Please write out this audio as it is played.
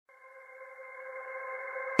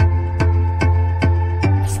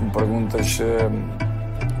perguntas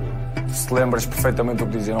se lembras perfeitamente o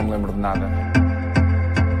que dizia, não me lembro de nada.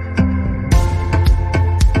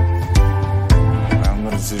 É um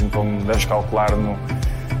nervosismo que me deves calcular no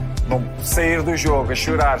sair do jogo, a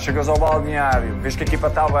chorar, chegas ao balneário, vês que a equipa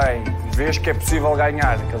está bem, vês que é possível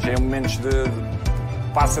ganhar, aqueles já momentos de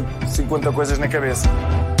passa 50 coisas na cabeça.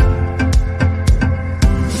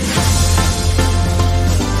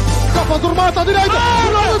 Capa do remate à direita,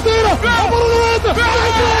 Ronaldo tira, a bola não entra, é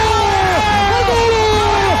golo!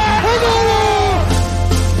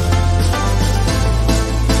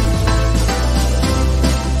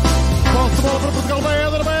 Posse de bola para Portugal, vai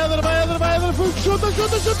Éder, chuta!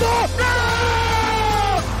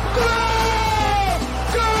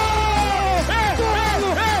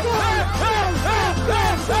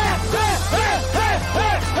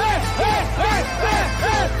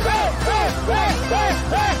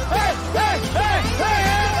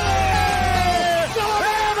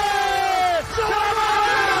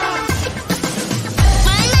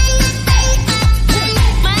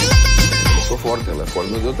 Ela é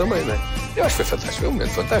forte, mas eu também, né? Eu acho que foi fantástico, foi um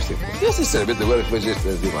momento fantástico. Eu, sinceramente, agora que vejo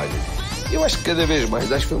estas imagens, eu acho que cada vez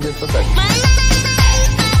mais acho que foi um momento fantástico.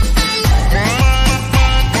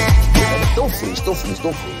 Era tão feliz. Que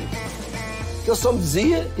ele só me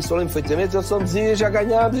dizia, e só lembro perfeitamente, ele só me dizia já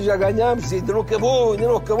ganhámos, e ainda não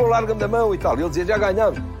acabou, larga-me da mão e tal. E ele dizia já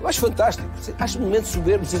ganhámos. Eu acho fantástico, acho um momento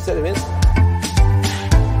soberbo, sinceramente.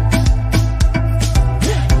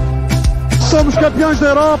 Somos campeões da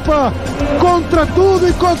Europa, contra tudo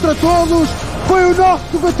e contra todos, foi o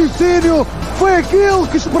nosso vaticínio, foi aquilo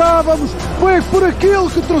que esperávamos, foi por aquilo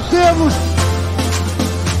que trouxemos.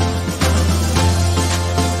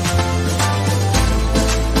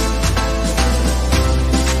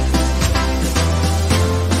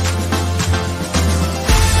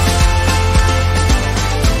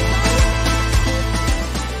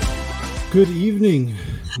 Good evening,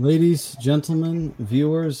 ladies, gentlemen,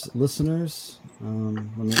 viewers, listeners.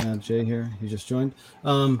 Let me add Jay here. He just joined.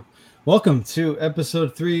 Welcome to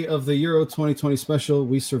episode 3 of the Euro 2020 special.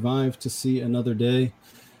 We survived to see another day.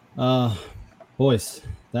 Boys,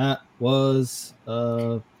 that was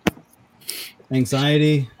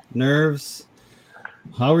anxiety, nerves.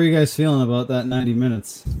 How are you guys feeling about that 90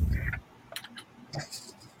 minutes?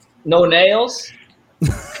 No nails?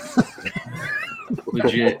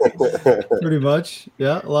 Legit. Pretty much.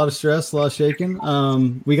 Yeah, a lot of stress, a lot of shaking.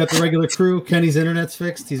 We got the regular crew. Kenny's internet's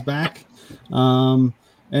fixed. He's back. And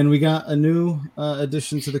we got a new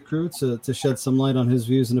addition to the crew to shed some light on his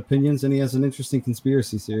views and opinions. And he has an interesting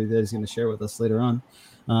conspiracy theory that he's going to share with us later on.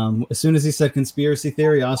 As soon as he said conspiracy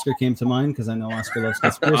theory, Oscar came to mind because I know Oscar loves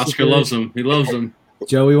conspiracy Oscar theories. loves him. He loves them.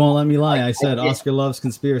 Joey won't let me lie. I said Oscar loves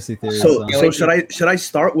conspiracy theories. So should I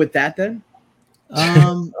start with that then?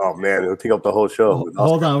 Oh man, it'll take up the whole show.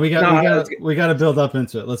 Hold on, we got to build up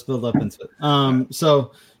into it. Let's build up into it.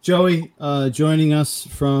 So Joey joining us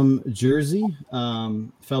from Jersey,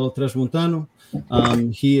 fellow Transmontano.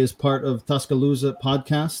 He is part of Tuscaloosa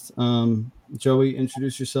podcast. Joey,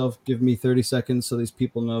 introduce yourself. Give me 30 seconds so these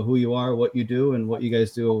people know who you are, what you do, and what you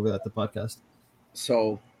guys do over at the podcast.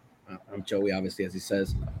 So I'm Joey, obviously, as he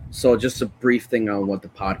says. So just a brief thing on what the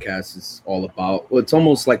podcast is all about. Well, it's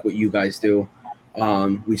almost like what you guys do.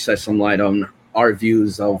 We shed some light on our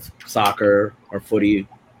views of soccer or footy.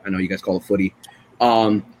 I know you guys call it footy.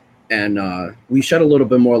 And we shed a little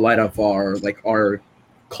bit more light of our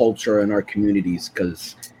culture and our communities,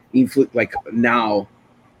 because like now,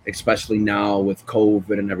 especially now with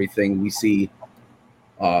COVID and everything, we see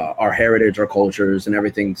our heritage, our cultures, and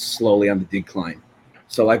everything slowly on the decline.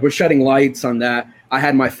 So like we're shedding lights on that. I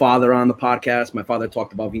had my father on the podcast. My father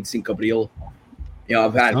talked about 25 Abril. You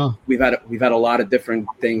know, we've had a lot of different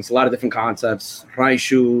things, a lot of different concepts,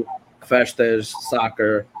 Raishu, festas,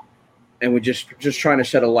 soccer, and we're just trying to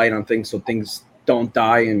shed a light on things so things don't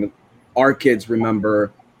die and our kids remember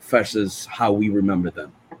festas how we remember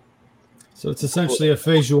them. So it's essentially a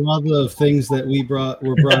feijoada of things that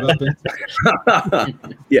were brought up in.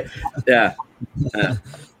 Yeah.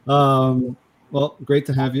 Well, great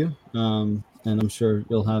to have you, and I'm sure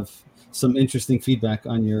you'll have some interesting feedback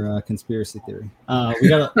on your conspiracy theory. We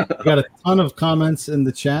got a ton of comments in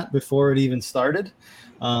the chat before it even started.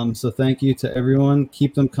 So thank you to everyone.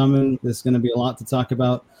 Keep them coming. There's going to be a lot to talk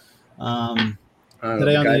about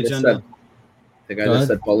today on the agenda. The guy that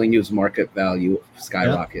said Paulinho's market value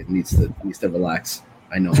skyrocket needs to relax.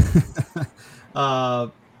 I know.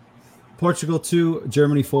 Portugal 2,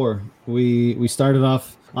 Germany 4. We started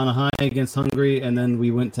off on a high against Hungary, and then we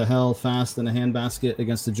went to hell fast in a handbasket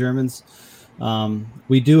against the Germans.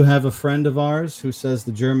 We do have a friend of ours who says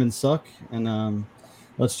the Germans suck, and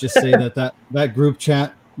let's just say that group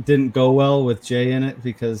chat didn't go well with Jay in it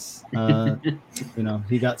because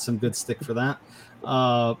he got some good stick for that.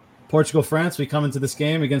 Portugal, France, we come into this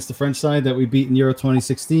game against the French side that we beat in Euro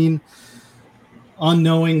 2016.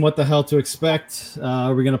 Unknowing what the hell to expect.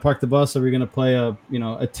 Are we going to park the bus? Are we going to play a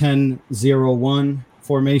 10-0-1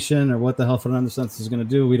 formation, or what the hell Fernando Santos is going to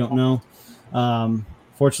do? We don't know.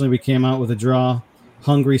 Fortunately, we came out with a draw.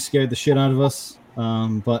 Hungary scared the shit out of us,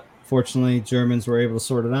 but fortunately, Germans were able to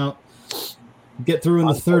sort it out. Get through in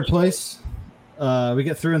the third place. We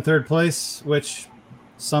get through in third place, which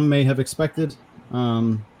some may have expected.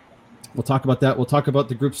 We'll talk about that. We'll talk about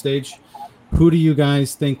the group stage. Who do you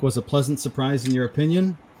guys think was a pleasant surprise in your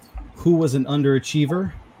opinion? Who was an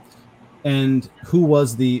underachiever? And who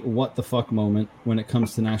was the what the fuck moment when it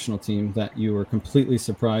comes to national team that you were completely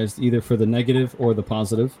surprised, either for the negative or the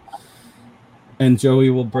positive? And Joey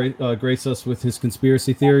will grace us with his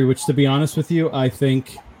conspiracy theory, which, to be honest with you, I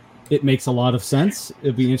think it makes a lot of sense.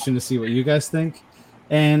 It'd be interesting to see what you guys think.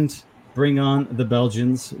 And bring on the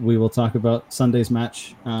Belgians. We will talk about Sunday's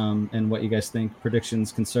match and what you guys think,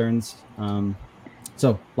 predictions, concerns.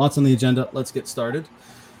 So lots on the agenda. Let's get started.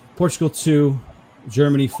 Portugal 2,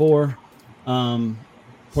 Germany 4.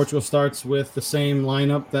 Portugal starts with the same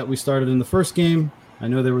lineup that we started in the first game. I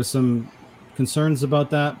know there was some concerns about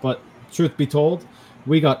that, but truth be told,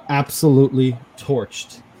 we got absolutely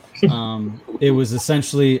torched. It was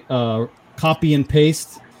essentially a copy and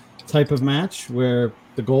paste type of match where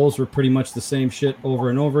the goals were pretty much the same shit over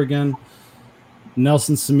and over again.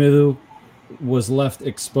 Nelson Semedo was left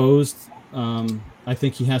exposed. I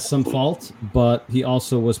think he has some fault, but he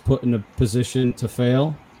also was put in a position to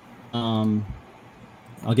fail. I'll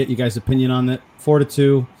get you guys' opinion on it.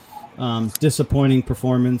 4-2, disappointing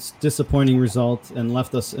performance, disappointing result, and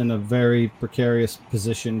left us in a very precarious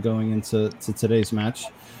position going into today's match.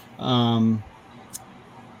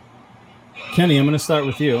 Kenny, I'm going to start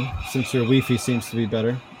with you since your Wi-Fi seems to be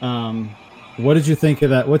better. What did you think of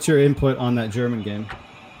that? What's your input on that German game?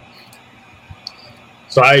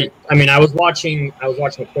 So I was watching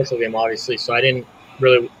the Portugal game, obviously, so I didn't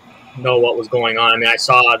really know what was going on. I mean, I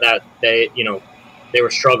saw that they were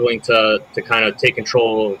struggling to kind of take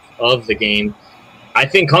control of the game. I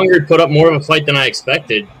think Hungary put up more of a fight than I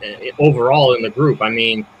expected overall in the group. I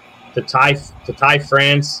mean, to tie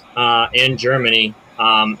France and Germany,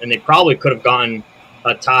 and they probably could have gotten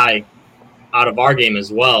a tie out of our game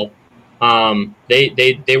as well.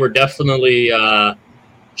 They were definitely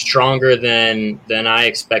stronger than I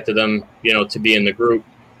expected them, to be in the group.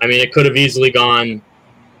 I mean, it could have easily gone,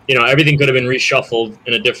 everything could have been reshuffled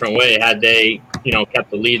in a different way had they, kept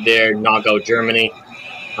the lead there, knock out Germany.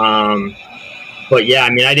 But yeah, I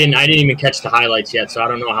mean, I didn't even catch the highlights yet, so I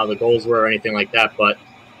don't know how the goals were or anything like that. But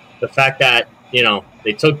the fact that,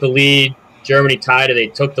 they took the lead, Germany tied it, they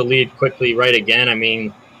took the lead quickly right again. I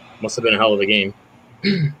mean, must have been a hell of a game.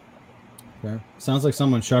 Okay. Sounds like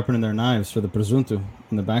someone sharpening their knives for the presunto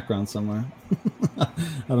in the background somewhere. I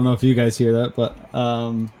don't know if you guys hear that, but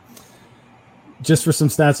just for some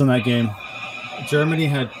stats on that game, Germany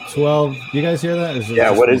had 12. You guys hear that? Yeah,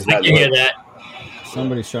 what is that? I can hear that.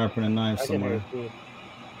 Somebody sharpening knives somewhere.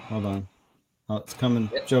 Hold on. Oh, it's coming.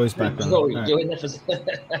 Joey's background. Right. Joey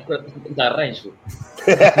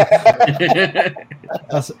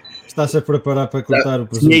Está se preparar para cortar o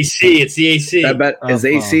presunto. It's the AC. I bet it's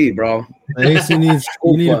AC, bro. The AC needs.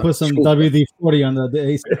 You need to put some WD-40 on the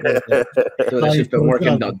AC. Dude, it's just been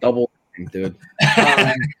working double, dude.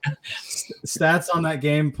 Stats on that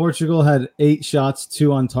game: Portugal had 8 shots,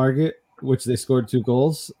 2 on target, which they scored 2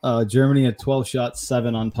 goals. Germany had 12 shots,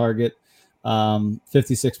 7 on target.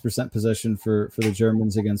 56% possession for the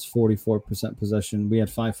Germans against 44% possession. We had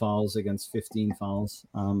 5 fouls against 15 fouls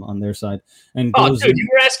on their side. And dude, you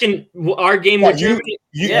were asking our game with Germany.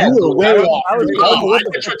 You were way off. I thought you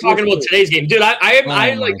were talking about today's game, dude. I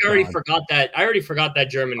already forgot that. I already forgot that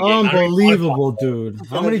German game. Unbelievable, dude.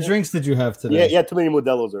 How many drinks did you have today? Yeah, too many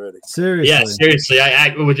Modelos already. Seriously. Yeah, seriously.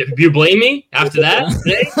 You blame me after that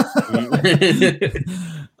today?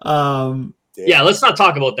 Yeah, let's not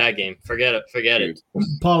talk about that game. Forget it.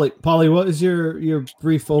 Polly, what is your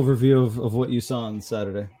brief overview of what you saw on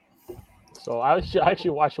Saturday? So I actually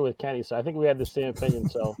watched it with Kenny, so I think we had the same opinion.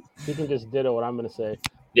 So he can just ditto what I'm going to say.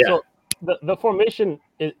 Yeah. So the formation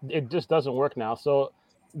it just doesn't work now. So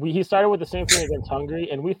he started with the same thing against Hungary,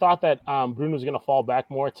 and we thought that Bruno was going to fall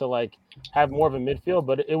back more to have more of a midfield,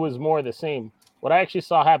 but it was more of the same. What I actually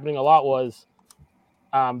saw happening a lot was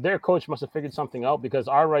their coach must have figured something out because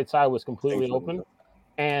our right side was completely open,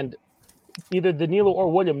 and either Danilo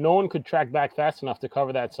or William, no one could track back fast enough to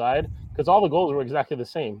cover that side because all the goals were exactly the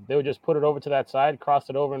same. They would just put it over to that side, cross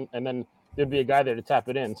it over, and then there'd be a guy there to tap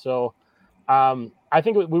it in. So I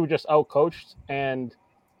think we were just outcoached, and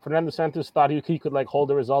Fernando Santos thought he could like hold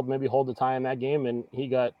the result, maybe hold the tie in that game, and he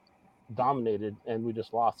got dominated, and we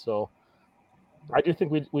just lost. So I do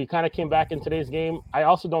think we kind of came back in today's game. I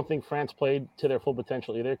also don't think France played to their full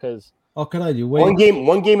potential either, because wait. One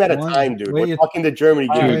game at a time, dude. We're talking the Germany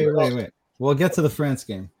game. Wait. We'll get to the France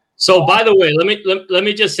game. So, by the way, let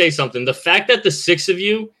me just say something. The fact that the 6 of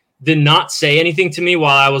you did not say anything to me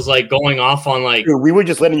while I was like going off on like, Dude, we were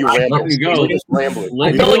just letting you ramble. We were just rambling.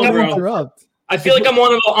 I feel like I'm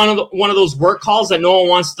one of those work calls that no one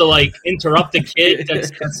wants to like interrupt the kid.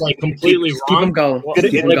 That's like completely wrong. Keep him going.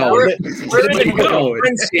 Keep him going. We're in a good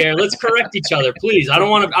friends here. Let's correct each other, please. I don't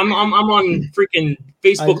want to. I'm on freaking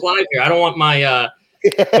Facebook Live here. I don't want my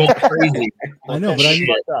going crazy. I know,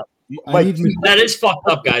 but that is fucked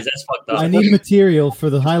up, guys. That's fucked up. I need material for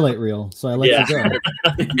the highlight reel, so I let you go.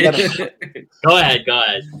 Go ahead.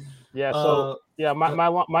 Yeah. So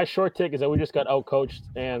my short take is that we just got outcoached,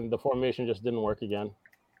 and the formation just didn't work again.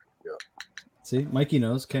 Yeah. See, Mikey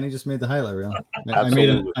knows. Kenny just made the highlight reel.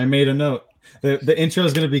 I made a note. The intro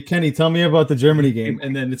is going to be, Kenny, tell me about the Germany game,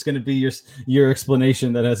 and then it's going to be your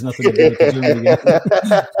explanation that has nothing to do with the Germany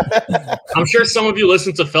game. I'm sure some of you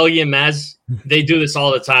listen to Felgi and Maz. They do this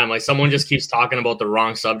all the time. Like someone just keeps talking about the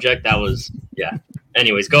wrong subject.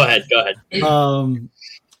 Anyways, go ahead.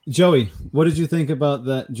 Joey, what did you think about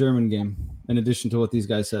that German game? In addition to what these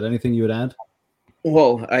guys said, anything you would add?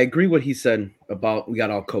 Well, I agree what he said about we got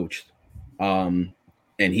all coached. And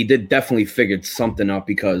he did definitely figured something out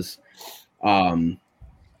because in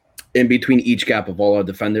between each gap of all our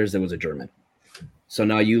defenders, there was a German. So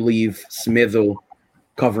now you leave Smithel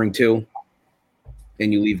covering 2,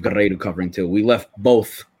 and you leave Guerreiro covering 2. We left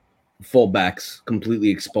both fullbacks completely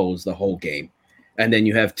exposed the whole game. And then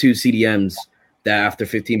you have 2 CDMs that after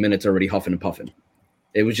 15 minutes are already huffing and puffing.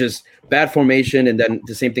 It was just bad formation, and then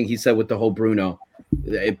the same thing he said with the whole Bruno.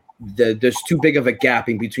 There's too big of a gap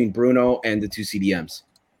in between Bruno and the 2 CDMs.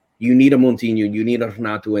 You need a Moutinho, you need a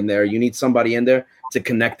Renato in there, you need somebody in there to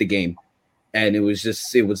connect the game. And it was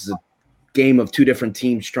a game of 2 different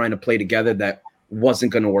teams trying to play together that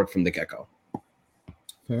wasn't going to work from the get-go.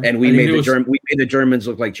 Fair. And we made the Germans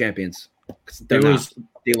look like champions. There was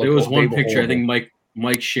one picture, I think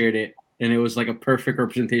Mike shared it, and it was like a perfect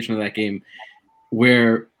representation of that game,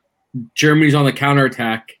 where Germany's on the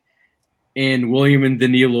counterattack and William and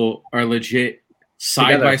Danilo are legit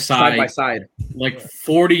side by side, like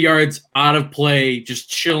 40 yards out of play, just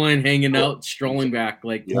chilling, hanging out, strolling back,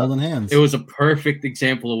 like holding hands. It was a perfect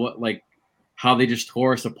example of what, like, how they just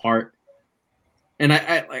tore us apart. And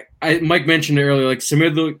I Mike mentioned it earlier, like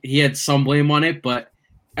Samir, he had some blame on it, but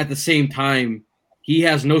at the same time, he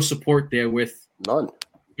has no support there with none.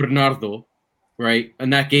 Bernardo, right?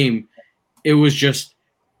 In that game, it was just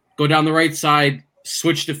go down the right side,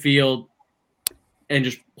 switch the field, and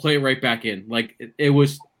just play it right back in. Like it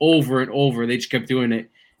was over and over. They just kept doing it,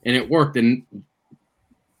 and it worked. And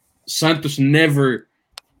Santos never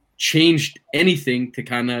changed anything to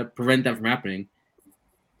kind of prevent that from happening.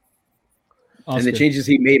 And the changes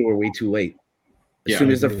he made were way too late. As soon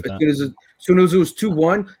as it was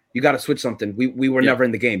 2-1, you got to switch something. We were never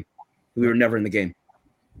in the game. We were never in the game.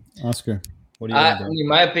 Oscar, what do you I mean,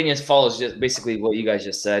 my opinion follows just basically what you guys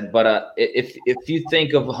just said. But if you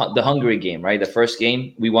think of the Hungary game, right, the first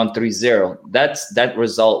game, we won 3-0. That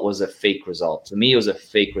result was a fake result. To me, it was a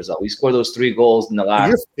fake result. We scored those 3 goals in the last.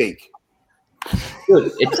 You're fake.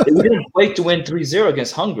 Dude, we didn't play to win 3-0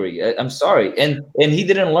 against Hungary. I'm sorry. And he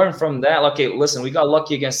didn't learn from that. Okay, listen, we got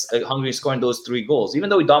lucky against Hungary scoring those 3 goals. Even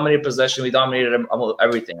though we dominated possession, we dominated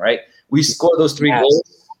everything, right? We scored those 3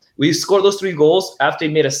 goals. We scored those 3 goals after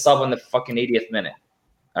he made a sub on the fucking 80th minute.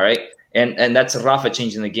 All right? And that's Rafa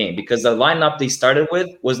changing the game because the lineup they started with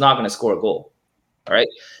was not going to score a goal. All right?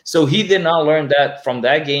 So he did not learn that from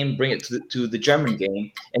that game, bring it to the German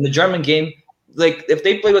game. And the German game, like if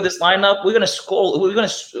they play with this lineup, we're gonna score. We're gonna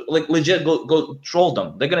like legit go troll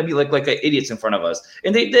them. They're gonna be like idiots in front of us,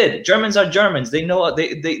 and they did. Germans are Germans. They know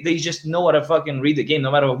they just know how to fucking read the game. No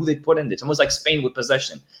matter who they put in there, it's almost like Spain with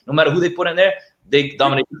possession. No matter who they put in there, they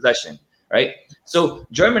dominate possession, right? So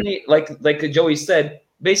Germany, like Joey said,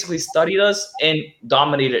 basically studied us and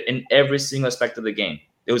dominated in every single aspect of the game.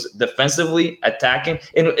 It was defensively, attacking,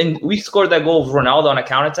 and we scored that goal with Ronaldo on a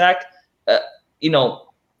counterattack.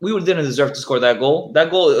 We didn't deserve to score that goal. That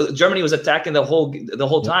goal, Germany was attacking the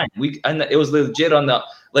whole time. And it was legit on the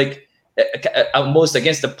almost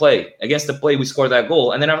against the play. Against the play, we scored that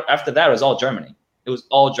goal, and then after that, it was all Germany. It was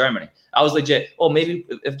all Germany. I was legit. Oh, maybe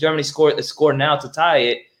if Germany score now to tie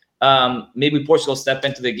it, maybe Portugal step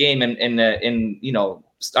into the game and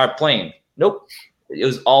start playing. Nope. It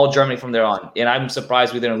was all Germany from there on, and I'm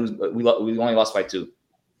surprised we didn't lose. We only lost by 2.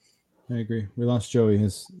 I agree. We lost Joey.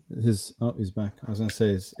 His oh, he's back. I was gonna say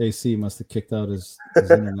his AC must have kicked out his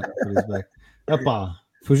internet, but he's back. Epa,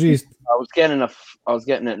 fugiste. I was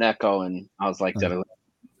getting an echo, and I was like, All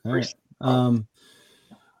right.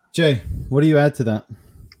 Jay, what do you add to that?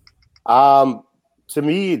 To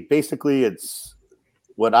me, basically, it's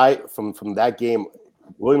what I from that game.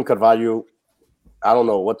 William Carvalho, I don't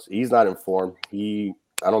know he's not in form. I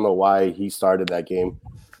don't know why he started that game.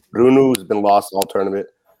 Bruno's been lost all tournament.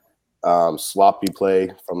 Sloppy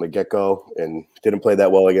play from the get-go and didn't play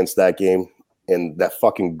that well against that game. And that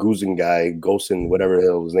fucking Guzin guy, Gosen, whatever the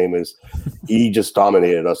hell his name is, he just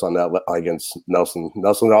dominated us on that against Nelson.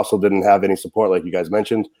 Nelson also didn't have any support, like you guys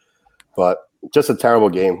mentioned, but just a terrible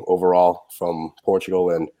game overall from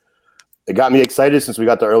Portugal. And it got me excited since we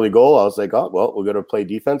got the early goal. I was like, oh, well, we're going to play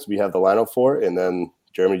defense. We have the lineup for it. And then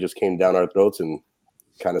Germany just came down our throats and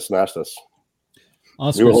kind of smashed us.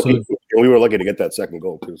 Oscar, we were lucky to get that second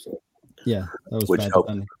goal, too. So. Yeah, that was bad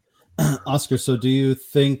defending. Oscar, so do you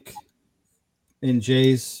think, in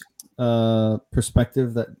Jay's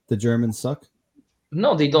perspective, that the Germans suck?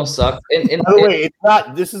 No, they don't suck. By the way, it's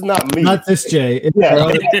not. This is not me. Not this Jay. It's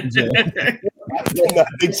Jay.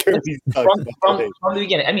 From the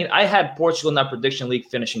beginning. I mean, I had Portugal in that prediction league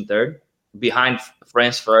finishing 3rd, behind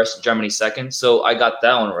France 1st, Germany 2nd. So I got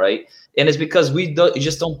that one right, and it's because we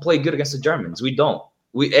just don't play good against the Germans. We don't.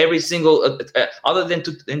 We every single other than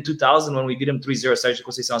in 2000 when we beat them 3-0, Sergio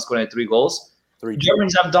Conceição scoring 3 goals.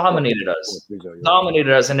 Germans have dominated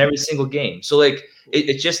us in every single game. So like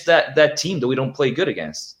it's just that team that we don't play good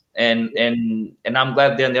against. And I'm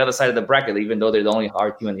glad they're on the other side of the bracket, even though they're the only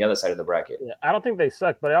hard team on the other side of the bracket. Yeah, I don't think they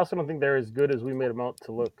suck, but I also don't think they're as good as we made them out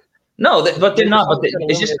to look. No, but they're not. But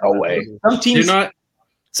it's just no way. Some teams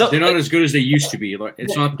they're not as good as they used to be.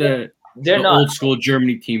 It's not the old school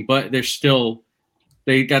Germany team, but they're still.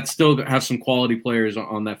 They still have some quality players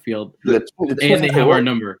on that field, and they have our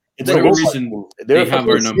number. It's the reason they have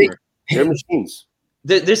our number. They're machines.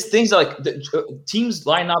 There's things like teams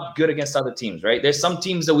line up good against other teams, right? There's some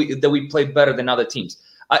teams that we play better than other teams.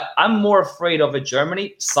 I'm more afraid of a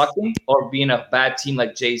Germany sucking or being a bad team,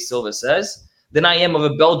 like Jay Silva says, than I am of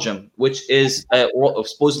a Belgium, which is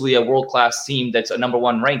supposedly a world-class team that's a number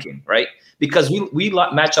 1 ranking, right? Because we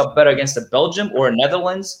match up better against a Belgium or a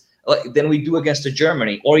Netherlands than we do against a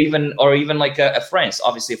Germany or even like a France.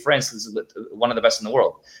 Obviously, France is one of the best in the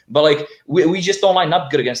world, but like we just don't line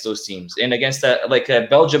up good against those teams. And against a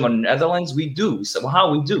Belgium or Netherlands, we do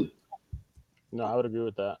somehow. We do. No, I would agree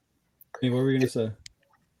with that. Hey, what were you gonna say?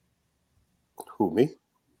 Who, me?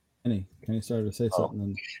 Kenny started to say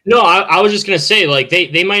something. No, I was just gonna say like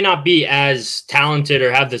they might not be as talented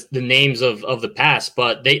or have the names of the past,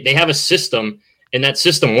 but they have a system, and that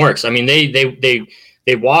system works. I mean,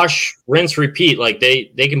 they wash, rinse, repeat. Like they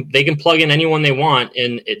can plug in anyone they want,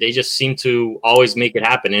 and they just seem to always make it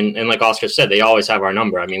happen. And like Oscar said, they always have our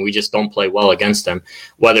number. I mean, we just don't play well against them.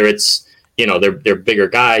 Whether it's they're bigger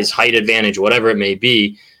guys, height advantage, whatever it may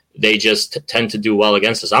be, they just tend to do well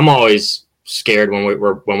against us. I'm always scared when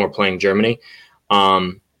we're playing Germany.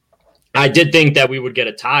 I did think that we would get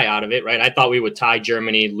a tie out of it, right? I thought we would tie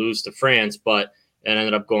Germany, lose to France, but it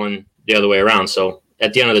ended up going the other way around. So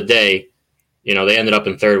at the end of the day, they ended up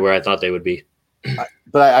in 3rd where I thought they would be.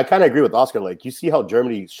 But I kind of agree with Oscar. Like, you see how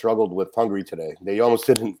Germany struggled with Hungary today. They almost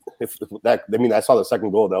didn't. I saw the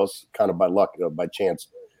second goal. That was kind of by luck, by chance.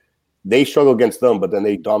 They struggled against them, but then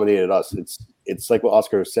they dominated us. It's like what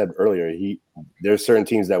Oscar said earlier. There's certain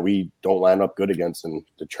teams that we don't line up good against, and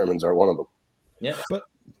the Germans are one of them. Yeah.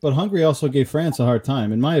 But Hungary also gave France a hard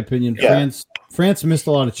time. In my opinion, France missed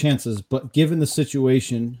a lot of chances, but given the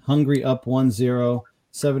situation, Hungary up 1-0,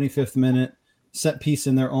 75th minute, set piece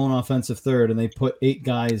in their own offensive third, and they put 8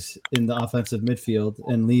 guys in the offensive midfield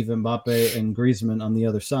and leave Mbappe and Griezmann on the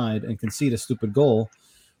other side and concede a stupid goal,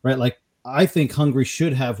 right? Like, I think Hungary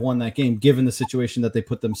should have won that game given the situation that they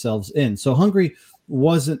put themselves in. So Hungary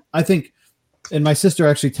wasn't, I think, and my sister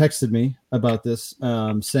actually texted me about this,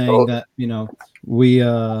 saying that,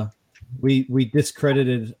 we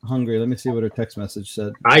discredited Hungary. Let me see what her text message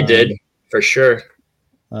said. I did, for sure.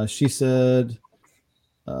 She said,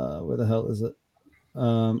 where the hell is it?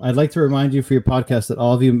 I'd like to remind you for your podcast that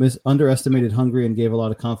all of you underestimated Hungary and gave a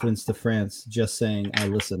lot of confidence to France. Just saying, I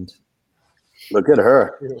listened. Look at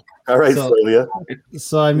her. All right, Sylvia.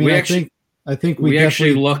 So I mean, I think we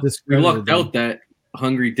actually lucked out that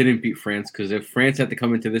Hungary didn't beat France, because if France had to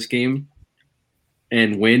come into this game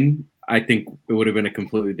and win, I think it would have been a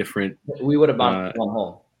completely different. We would have gone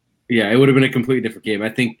home. Yeah, it would have been a completely different game. I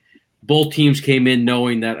think both teams came in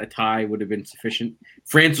knowing that a tie would have been sufficient.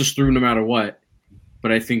 France was through no matter what,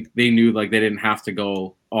 but I think they knew like they didn't have to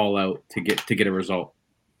go all out to get a result.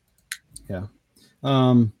 Yeah.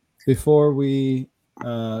 Before we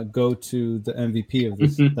go to the MVP of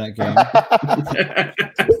that game,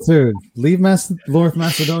 dude, leave North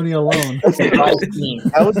Macedonia alone.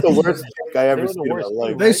 That was the worst pick I ever seen in my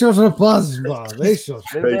life. They should have passed. They should.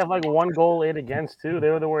 Didn't they have like 1 goal in against too? They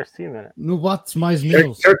were the worst team in it. No, what's my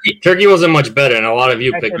news? Turkey wasn't much better, and a lot of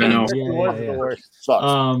you picked them. The worst.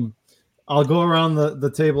 I'll go around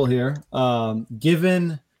the table here.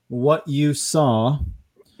 Given what you saw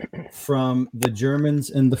from the Germans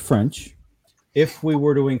and the French, if we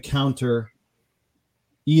were to encounter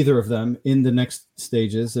either of them in the next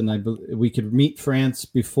stages, and we could meet France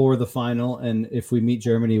before the final, and if we meet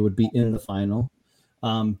Germany, it would be in the final.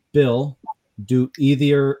 Bill, do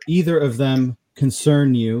either of them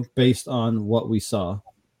concern you based on what we saw?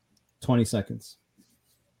 20 seconds.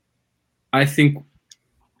 I think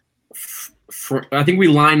we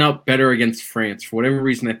line up better against France for whatever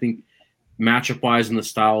reason. I think matchup wise and the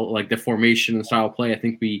style, like the formation and the style of play, I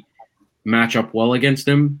think we match up well against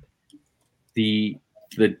them. The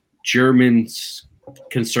Germans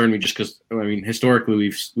concern me just because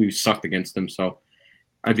historically we've sucked against them, so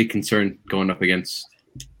I'd be concerned going up against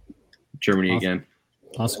Germany again.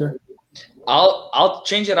 Oscar, I'll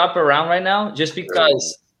change it up around right now just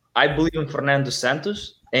because I believe in Fernando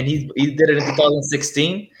Santos, and he did it in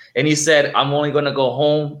 2016, and he said I'm only going to go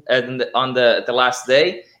home on the last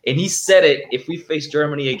day. And he said it, if we face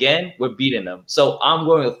Germany again, we're beating them. So I'm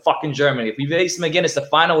going with fucking Germany. If we face them again, it's the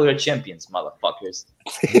final. We're champions, motherfuckers.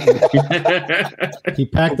 He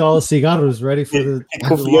packed all the cigarros ready for the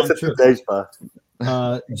long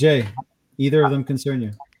trip. Jay, either of them concern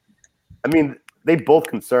you? I mean, they both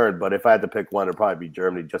concerned, but if I had to pick one, it'd probably be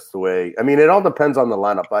Germany, just the way. I mean, it all depends on the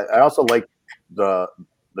lineup. I also like the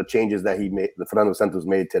changes that he made, the Fernando Santos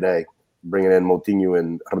made today, bringing in Moutinho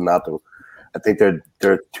and Renato. I think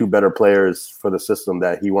they're two better players for the system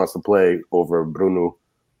that he wants to play over Bruno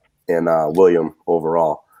and William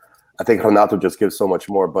overall. I think Renato just gives so much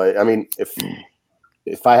more. But, I mean,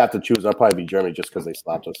 if I have to choose, I'll probably be Germany just because they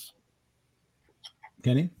slapped us.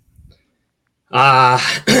 Kenny?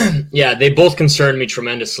 Yeah, they both concern me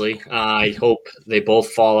tremendously. I hope they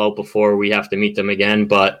both fall out before we have to meet them again.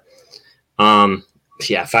 But,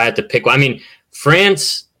 if I had to pick one, I mean,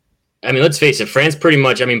 France – I mean, let's face it, France pretty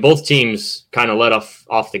much, both teams kind of let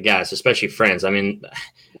off the gas, especially France. I mean,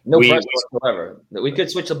 no pressure whatsoever. We could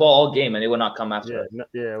switch the ball all game and it would not come after it.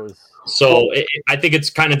 Yeah, it was. So I think it's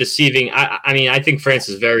kind of deceiving. I think France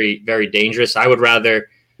is very, very dangerous. I would rather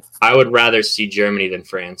see Germany than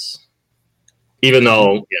France, even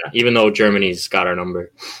though Germany's got our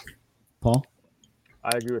number. Paul?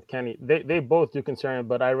 I agree with Kenny. They both do concern,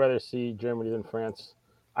 but I'd rather see Germany than France.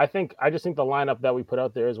 I just think the lineup that we put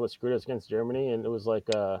out there is what screwed us against Germany, and it was like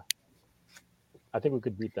I think we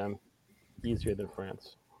could beat them easier than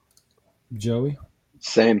France. Joey?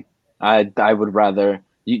 Same. I would rather.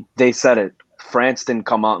 They said it. France didn't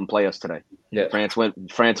come out and play us today. Yeah. France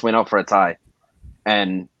went out for a tie,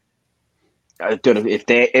 and dude, if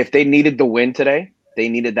they needed the win today, they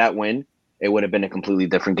needed that win. It would have been a completely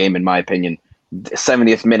different game, in my opinion.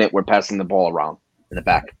 70th minute, we're passing the ball around in the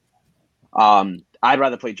back. I'd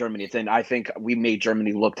rather play Germany. And I think we made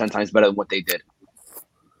Germany look 10 times better than what they did.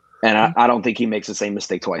 And I don't think he makes the same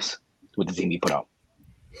mistake twice with the team he put out.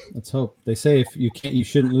 Let's hope. They say if you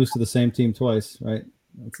shouldn't lose to the same team twice, right?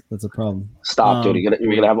 That's a problem. Stop, dude.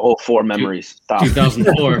 You're gonna have 04 memories. Stop.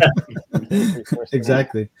 2004.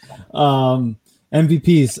 Exactly.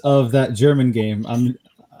 MVPs of that German game.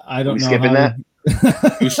 I don't know. Skipping that.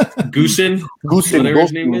 Goosen,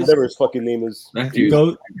 whatever his fucking name is.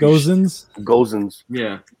 Gozens.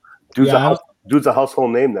 Yeah. Dude's a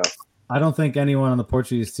household name now. I don't think anyone on the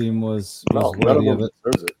Portuguese team was worthy of it.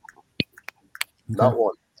 Okay. Not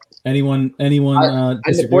one. In Anyone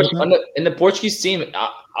the Portuguese team,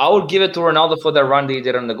 I would give it to Ronaldo for that run that he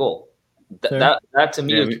did on the goal. That to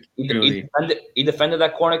me, he defended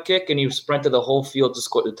that corner kick and he sprinted the whole field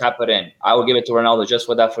to tap it in. I would give it to Ronaldo just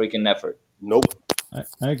for that freaking effort. Nope.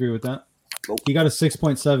 I agree with that. Nope. He got a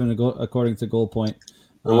 6.7 according to Goal Point.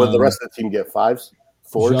 And what the rest of the team get? 5s?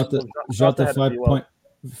 4s? Jota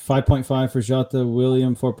 5.5 for Jota,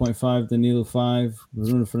 William 4.5, Danilo 5,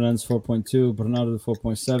 Bruno Fernandes 4.2, Bernardo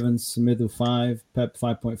 4.7, Semedo 5, Pep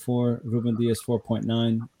 5.4, Ruben Dias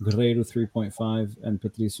 4.9, Guerreiro 3.5, and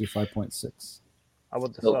Patricio 5.6. How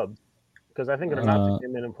about the sub? Because I think Renato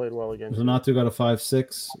came in and played well against Renato got a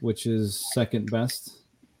 5.6, which is second best.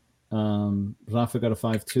 Rafa got a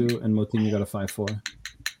 5.2, and Moutinho got a 5.4.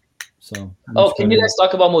 So, can you guys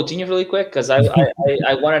talk about Moutinho really quick? Because I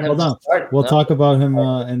wanted him to start. We'll talk about him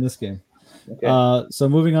in this game. Okay. So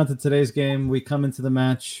moving on to today's game, we come into the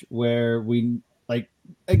match where we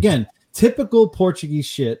again, typical Portuguese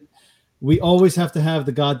shit. We always have to have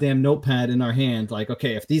the goddamn notepad in our hand. Like,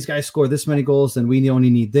 okay, if these guys score this many goals, then we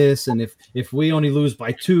only need this. And if we only lose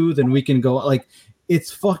by 2, then we can go. Like,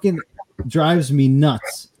 it's fucking drives me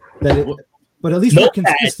nuts. But at least we're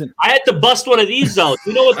consistent. I had to bust one of these out.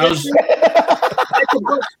 You know what? I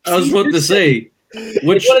was about to say,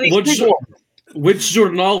 which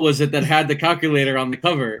journal was it that had the calculator on the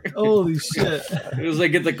cover? Holy shit. It was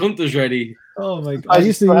like, get the contas ready. Oh my god! I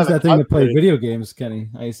used to use that thing to play video games, Kenny.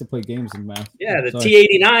 I used to play games in math. Yeah, the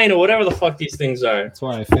T89 or whatever the fuck these things are. That's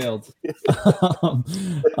why I failed.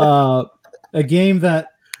 A game that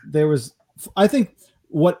there was, I think,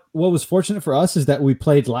 what was fortunate for us is that we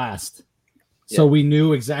played last, so we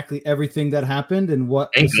knew exactly everything that happened and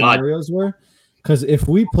what the scenarios were. Because if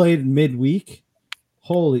we played midweek,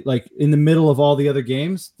 like in the middle of all the other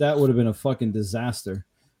games, that would have been a fucking disaster.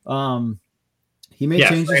 He made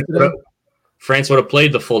changes today. France would have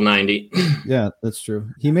played the full 90. Yeah, that's true.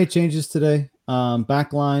 He made changes today.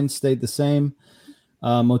 Backline stayed the same.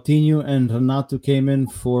 Moutinho and Renato came in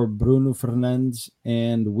for Bruno Fernandes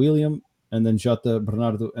and William, and then Jota,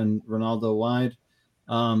 Bernardo, and Ronaldo wide.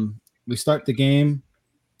 We start the game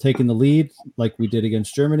taking the lead like we did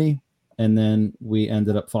against Germany, and then we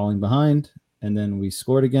ended up falling behind, and then we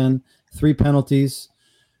scored again. 3 penalties.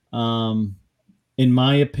 In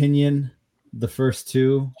my opinion, the first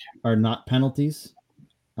 2 are not penalties,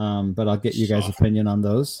 but I'll get you guys' opinion on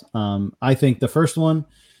those. I think the first one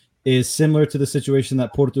is similar to the situation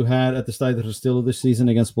that Porto had at the Estádio Restelo this season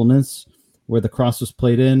against Belenenses, where the cross was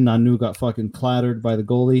played in. Nanu got fucking clattered by the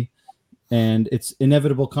goalie, and it's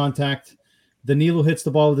inevitable contact. Danilo hits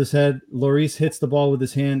the ball with his head. Lloris hits the ball with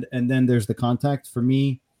his hand, and then there's the contact. For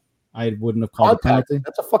me, I wouldn't have called a penalty.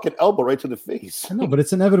 That's a fucking elbow right to the face. I know, but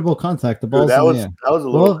it's inevitable contact. The ball's that in the air. That was a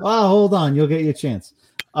little. Well, hold on, you'll get your chance.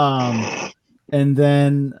 And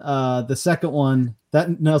then the second one,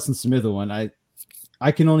 that Nelson Smith one,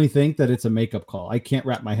 I can only think that it's a makeup call. I can't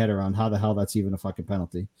wrap my head around how the hell that's even a fucking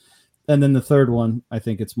penalty. And then the third one, I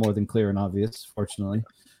think it's more than clear and obvious, fortunately.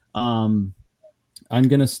 I'm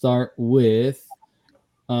gonna start with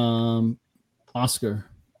Oscar.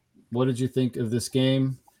 What did you think of this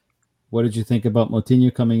game? What did you think about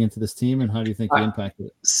Moutinho coming into this team, and how do you think he impacted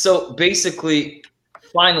it? So basically,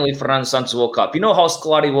 finally, Fernando Santos woke up. You know how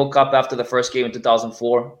Scolari woke up after the first game in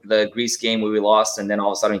 2004, the Greece game where we lost, and then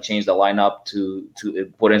all of a sudden he changed the lineup to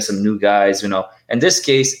put in some new guys, In this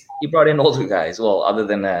case, he brought in older guys. Well, other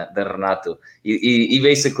than Renato, he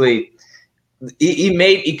basically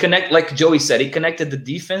he connect, like Joey said, he connected the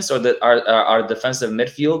defense or our defensive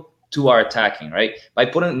midfield to our attacking, right? By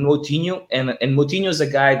putting Moutinho, and Moutinho is a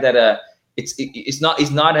guy that he's not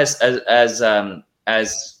as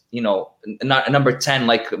not number 10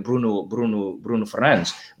 like Bruno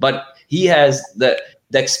Fernandes, but he has the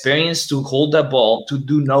experience to hold that ball, to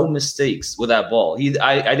do no mistakes with that ball.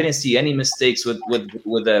 I didn't see any mistakes with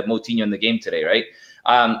Moutinho in the game today, right?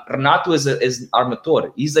 Renato is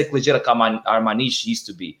armator. He's like legit Armanish used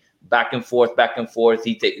to be. Back and forth.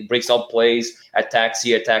 He breaks out plays, attacks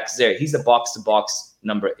here, attacks there. He's the box-to-box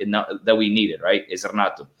number that we needed, right? Is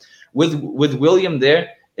Renato. With William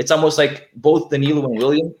there, it's almost like both Danilo and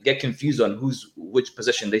William get confused on which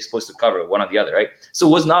position they're supposed to cover, one or the other, right? So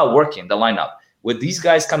it was not working, the lineup. With these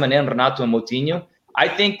guys coming in, Renato and Moutinho, I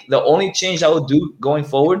think the only change I would do going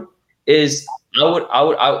forward is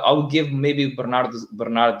I would give maybe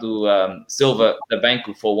Bernardo Silva the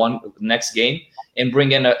banco for one next game, and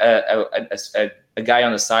bring in a guy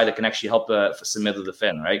on the side that can actually help Semedo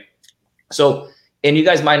defend, right? So, and you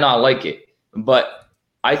guys might not like it, but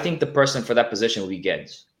I think the person for that position will be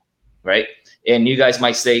Guedes, right? And you guys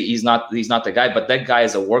might say he's not the guy, but that guy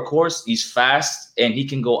is a workhorse. He's fast, and he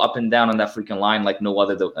can go up and down on that freaking line like no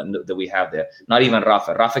other that we have there. Not even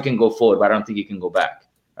Rafa. Rafa can go forward, but I don't think he can go back,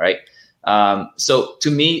 all right? So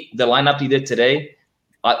to me, the lineup he did today,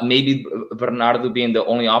 maybe Bernardo being the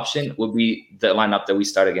only option, would be the lineup that we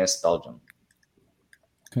start against Belgium.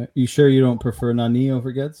 Okay, you sure you don't prefer Nani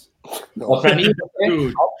over Guedes? No. Well, Nani,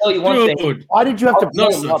 I'll tell you one thing. Why did you have to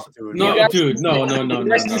play him up, dude? No.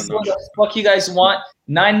 Fuck you guys want.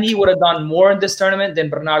 Nani would have done more in this tournament than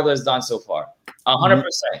Bernardo has done so far. 100%.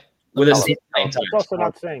 With the same playing time. That's also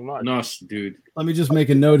not saying much. No, dude. Let me just make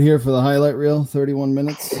a note here for the highlight reel. 31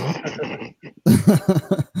 minutes.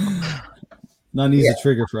 Nani's a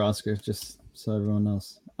trigger for Oscar, just so everyone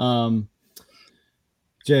knows.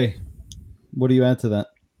 Jay, what do you add to that?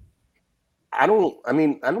 I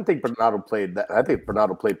don't think Bernardo played that. I think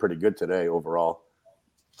Bernardo played pretty good today overall.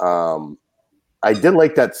 I did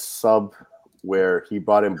like that sub where he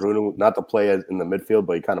brought in Bruno not to play in the midfield,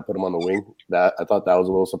 but he kind of put him on the wing. That I thought that was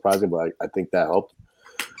a little surprising, but I think that helped.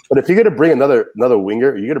 But if you're going to bring another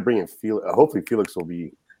winger, you're going to bring in Felix. Hopefully, Felix will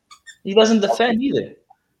be. He doesn't defend either.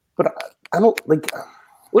 But I don't like.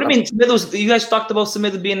 What do you mean? Semedo, you guys talked about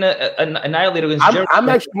Semedo being an annihilator against Germany. I'm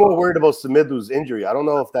actually more worried about Semedo's injury. I don't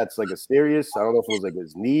know if that's like a serious. I don't know if it was like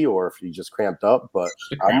his knee or if he just cramped up. But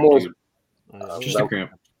I'm more. Just a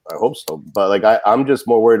cramp. I hope so. But like I'm just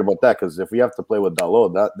more worried about that because if we have to play with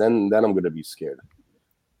Dalot, then I'm going to be scared.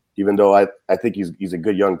 Even though I think he's a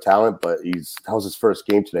good young talent, but that was his first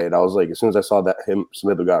game today, and I was like, as soon as I saw that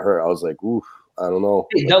Semedo got hurt, I was like, oof, I don't know.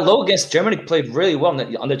 Hey, Dalot against Germany played really well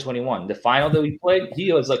in the under 21. The final that we played,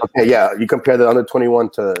 he was like, okay, yeah. You compare the under 21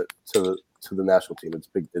 to the national team, it's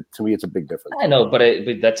big. To me, it's a big difference. I know, but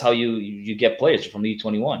that's how you get players from the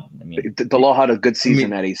U21. I mean, Dalot had a good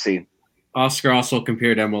season at AC. Oscar also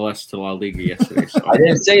compared MLS to La Liga yesterday. So. I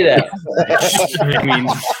didn't say that. I mean,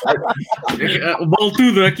 ball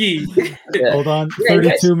to the key. Yeah. Hold on,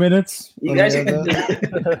 32 minutes. You guys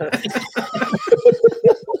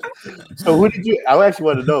So who did you? I actually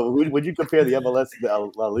want to know. Would you compare the MLS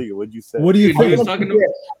to La Liga? What'd you say? What do you think?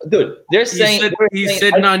 Dude, they're saying he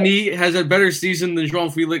said Nani has a better season than João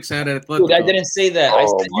Felix had at Atletico. Dude, I didn't say that.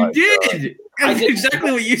 You did. That's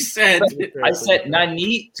exactly what you said. I said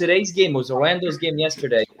Nani. Today's game was Orlando's game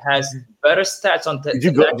yesterday. Has better stats on. Did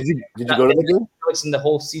you go to the game? In the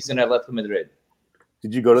whole season at Atletico Madrid.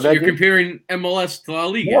 Did you go to that? You're comparing MLS to La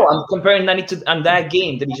Liga. No, I'm comparing Nani on that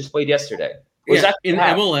game that he just played yesterday. Yeah, in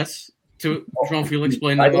MLS to João Felix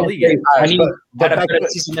playing in La Liga.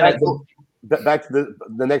 Back to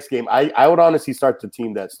the next game. I would honestly start the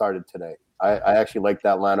team that started today. I actually like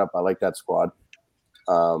that lineup. I like that squad.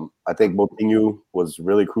 I think Moutinho was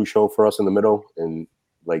really crucial for us in the middle. And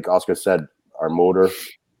like Oscar said, our motor.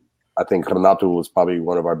 I think Renato was probably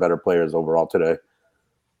one of our better players overall today.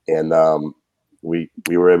 And we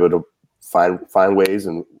were able to find ways.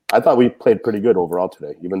 And I thought we played pretty good overall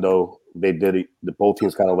today, even though both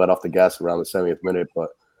teams kind of let off the gas around the 70th minute. But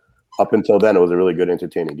up until then, it was a really good,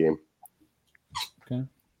 entertaining game. Okay.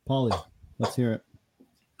 Paulie, let's hear it.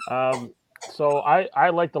 So I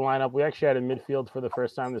like the lineup. We actually had a midfield for the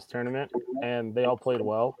first time this tournament, and they all played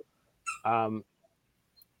well.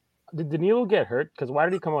 Did Danilo get hurt? Because why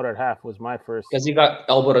did he come out at half? Was my first. Because he got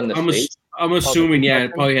elbowed in the face. I'm assuming,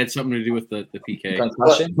 it probably had something to do with the PK.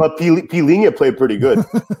 But Pilinha played pretty good.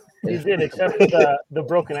 He did, except the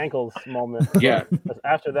broken ankles moment. Yeah.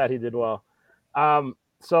 After that, he did well.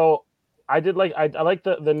 So I like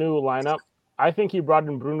the new lineup. I think he brought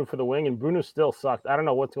in Bruno for the wing, and Bruno still sucked. I don't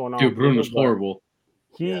know what's going on. Dude, Bruno's horrible.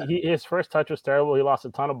 His first touch was terrible. He lost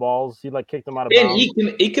a ton of balls. He kicked them out of bounds.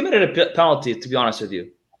 He committed a penalty, to be honest with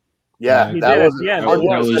you. Yeah, he that did. was. Yeah, I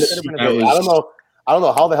don't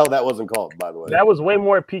know how the hell that wasn't called. By the way, that was way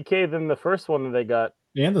more PK than the first one that they got.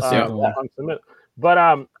 And the second one. But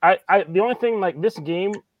I the only thing, like, this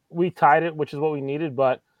game we tied it, which is what we needed.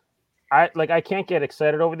 But I can't get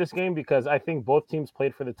excited over this game because I think both teams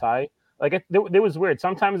played for the tie. Like it was weird.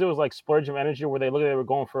 Sometimes it was like splurge of energy where they looked like they were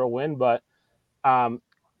going for a win, but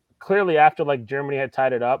clearly after like Germany had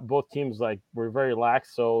tied it up, both teams were very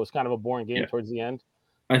lax, so it was kind of a boring game towards the end.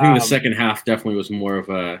 I think the second half definitely was more of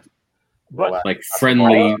a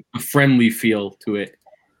friendly feel to it.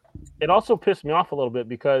 It also pissed me off a little bit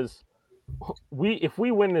because if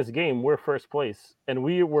we win this game, we're first place, and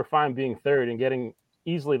we were fine being third and getting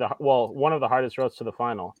easily one of the hardest roads to the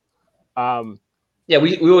final. Yeah,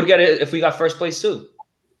 we would get it if we got first place too.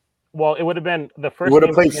 Well, it would have been the first. We would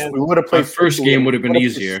have played. First game would have been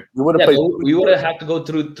easier. We would have had to go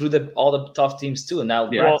through all the tough teams too. And now,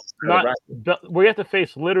 we have to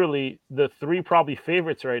face literally the three probably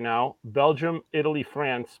favorites right now: Belgium, Italy,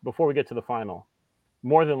 France. Before we get to the final,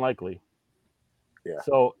 more than likely. Yeah.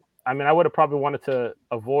 So I mean, I would have probably wanted to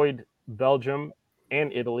avoid Belgium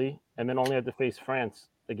and Italy, and then only have to face France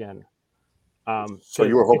again. So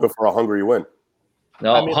you were hoping for a Hungary win?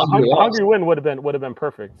 No, I mean, Hungary win would have been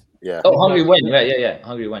perfect. Yeah. Oh, Hungary win. Yeah.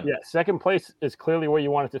 Hungary win. Yeah. Second place is clearly where you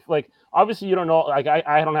want it to. Obviously, you don't know. I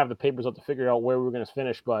don't have the papers up to figure out where we're going to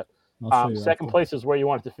finish, but second place is where you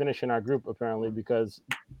want it to finish in our group, apparently, because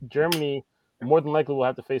Germany more than likely will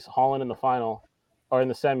have to face Holland in the final or in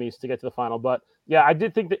the semis to get to the final. But yeah, I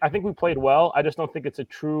think we played well. I just don't think it's a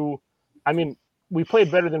true. I mean, we played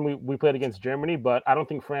better than we played against Germany, but I don't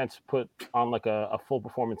think France put on a full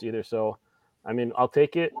performance either. So. I mean, I'll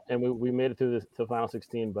take it, and we made it to the final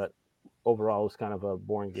 16, but overall, it was kind of a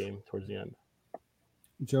boring game towards the end.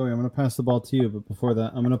 Joey, I'm going to pass the ball to you, but before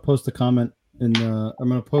that, I'm going to post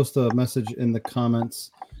a message in the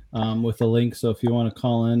comments with a link. So if you want to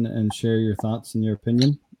call in and share your thoughts and your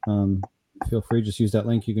opinion, feel free, just use that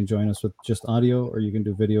link. You can join us with just audio, or you can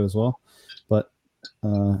do video as well. But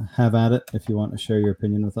have at it if you want to share your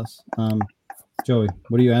opinion with us. Joey,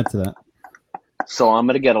 what do you add to that? So I'm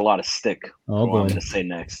going to get a lot of stick for what I'm going to say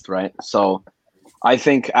next, right? So I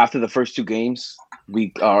think after the first two games,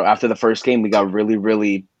 after the first game, we got really,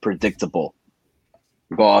 really predictable.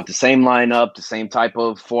 We go out the same lineup, the same type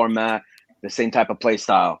of format, the same type of play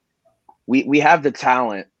style. We have the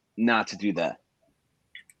talent not to do that.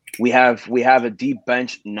 We have a deep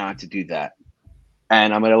bench not to do that.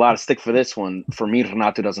 And I'm going to a lot of stick for this one. For me,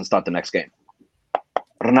 Renato doesn't start the next game.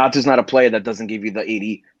 Renato's not a player that doesn't give you the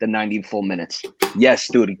 80, the 90 full minutes. Yes,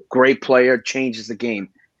 dude, great player, changes the game.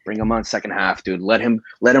 Bring him on second half, dude. Let him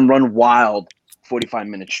run wild 45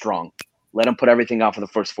 minutes strong. Let him put everything out for the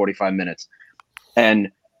first 45 minutes.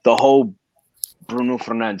 And the whole Bruno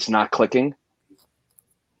Fernandes not clicking.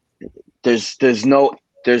 There's no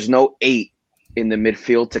 8 in the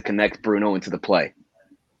midfield to connect Bruno into the play.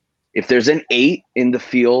 If there's an 8 in the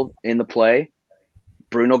field in the play,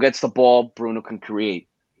 Bruno gets the ball, Bruno can create.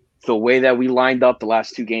 The way that we lined up the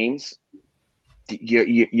last two games,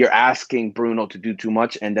 you're asking Bruno to do too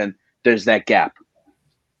much, and then there's that gap.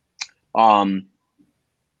 But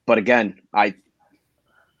again,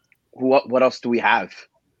 what else do we have?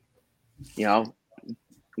 You know,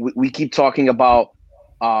 we keep talking about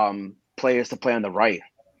players to play on the right.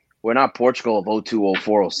 We're not Portugal of 02,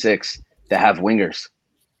 04, 06 that have wingers.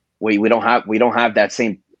 We don't have that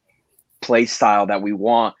same play style that we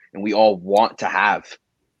want and we all want to have.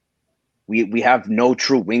 We have no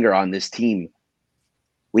true winger on this team.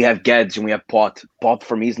 We have Guedes and we have Pot. Pot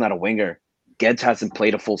for me is not a winger. Guedes hasn't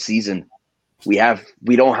played a full season. We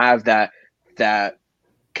don't have that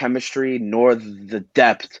chemistry nor the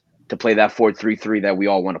depth to play that 4-3-3 that we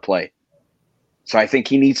all want to play. So I think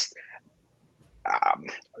he needs.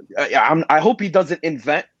 I hope he doesn't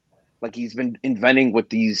invent like he's been inventing with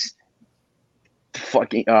these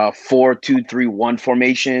fucking 4-2-3-1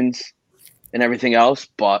 formations and everything else.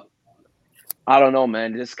 But I don't know,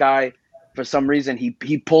 man. This guy, for some reason, he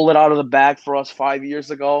pulled it out of the bag for us 5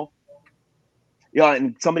 years ago. Yeah,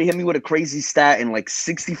 and somebody hit me with a crazy stat in like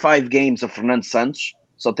 65 games of Fernando Santos.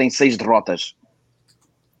 So tem 6 derrotas.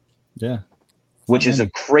 Yeah. Which is a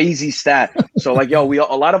crazy stat. So like, yo,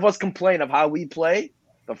 a lot of us complain of how we play,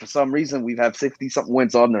 but for some reason we've had 60-something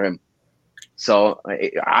wins under him. So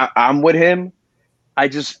I'm with him.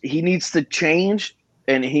 He needs to change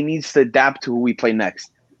and he needs to adapt to who we play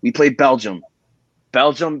next. We play Belgium.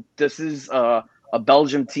 This is a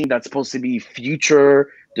Belgium team that's supposed to be future,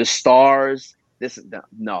 the stars.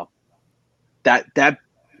 No. That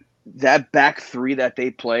back three that they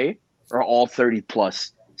play are all 30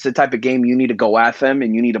 plus. It's the type of game you need to go at them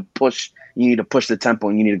and you need to push the tempo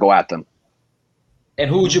and you need to go at them. And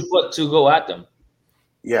who would you put to go at them?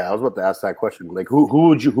 Yeah, I was about to ask that question. Like who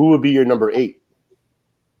would be your number 8?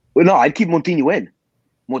 Well, no, I'd keep Moutinho in.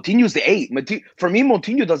 Moutinho's the 8. For me,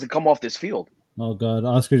 Moutinho doesn't come off this field. Oh God,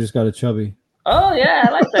 Oscar just got a chubby. Oh yeah,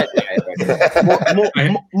 I like that guy.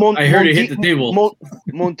 I heard he hit the table.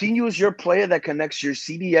 Moutinho is your player that connects your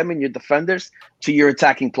CDM and your defenders to your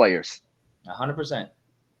attacking players. 100%.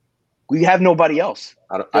 We have nobody else.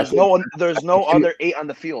 There's no other 8 on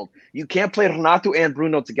the field. You can't play Renato and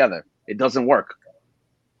Bruno together. It doesn't work.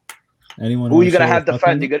 Anyone? Who are you gonna have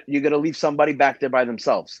defend? You're gonna leave somebody back there by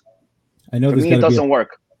themselves. I know it doesn't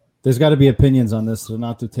work. There's got to be opinions on this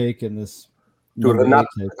Renato take and this. Dude, Renato,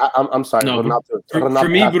 I'm sorry. No, Renato, for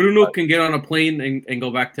me, Bruno can get on a plane and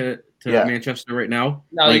go back to Manchester right now.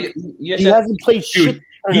 No, like, he hasn't played shit.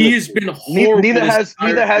 He's been horrible. Neither has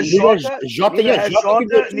Jota. Yes,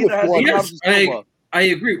 I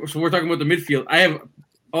agree. So we're talking about the midfield. I have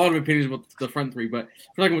a lot of opinions about the front three, but if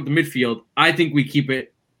we're talking about the midfield, I think we keep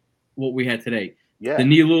it what we had today. Yeah.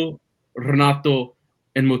 Danilo, Renato,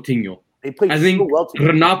 and Moutinho. They played so well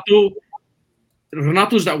together.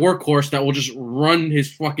 Renato's that workhorse that will just run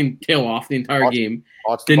his fucking tail off the entire game.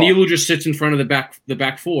 Danilo just sits in front of the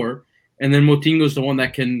back four, and then Moutinho's the one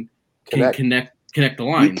that can connect the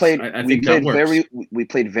lines. We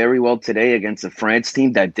played very well today against a France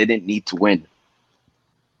team that didn't need to win.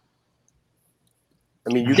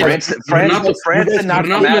 I mean, France did not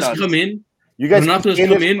come in. Renato's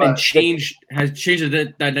come in and has changed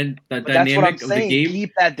the dynamic of the game.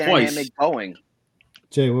 Keep that dynamic going.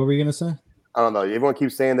 Jay, what were you gonna say? I don't know. Everyone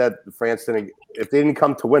keeps saying that France didn't. If they didn't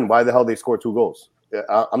come to win, why the hell they scored 2 goals?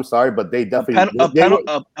 I'm sorry, but they definitely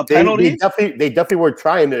They definitely were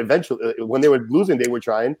trying. Eventually, when they were losing, they were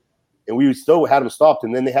trying, and we still had them stopped.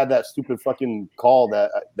 And then they had that stupid fucking call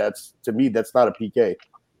that's to me that's not a PK.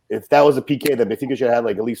 If that was a PK, then Benfica should have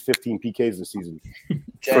like at least 15 PKs this season.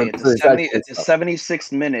 Jay, it's the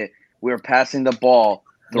 76th minute. we were passing the ball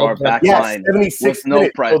through our back Yes, line 76 with no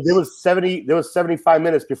minutes. press. So there was 75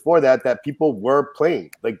 minutes before that people were playing.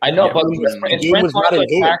 Like I know, but the if game France was not wanted in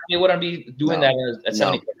to hand. attack, they wouldn't be doing No. that at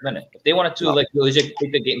 75th minute. If they wanted to like legit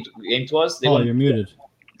take the game to us, they Oh, wouldn't. you're muted.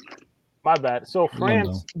 My bad. So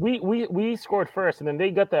France, we scored first, and then they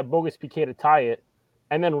got that bogus PK to tie it,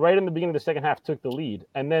 and then right in the beginning of the second half took the lead,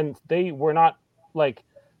 and then they were not like,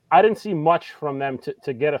 I didn't see much from them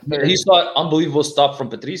to get a third. He saw an unbelievable stop from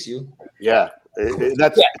Patricio. Yeah,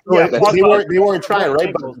 that's Yeah, they weren't trying,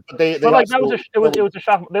 right? But they But like also, it was a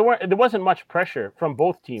shock. There wasn't much pressure from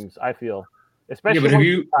both teams. I feel, especially but when have we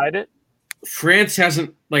you- tied it. France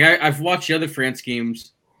hasn't like I've watched the other France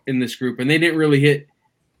games in this group, and they didn't really hit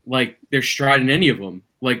like their stride in any of them.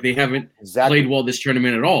 Like they haven't played well this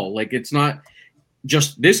tournament at all. Like it's not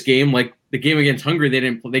just this game. Like the game against Hungary, they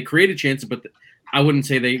didn't. They created chances, but I wouldn't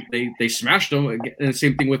say they smashed them. And the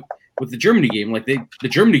same thing with the Germany game. Like the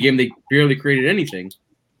Germany game, they barely created anything.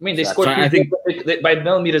 I mean, they scored. So I think, by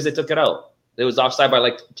millimeters, they took it out. It was offside by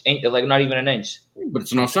like not even an inch. but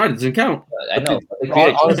it's an offside. It doesn't count. I know. But they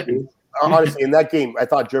created chances. honestly, in that game, I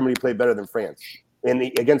thought Germany played better than France. And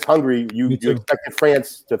against Hungary, you expected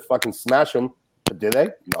France to fucking smash them, but did they?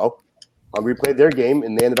 No. Hungary played their game,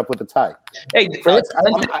 and they ended up with a tie. Hey, France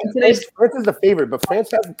is the favorite, but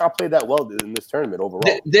France hasn't not played that well in this tournament overall.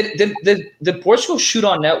 Did Portugal shoot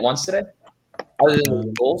on net once today? Other than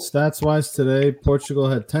the goals? Stats wise today, Portugal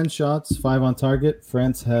had 10 shots, 5 on target.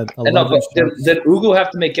 France had 11 No, but shots. did Ugo have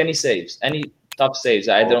to make any saves? Any tough saves?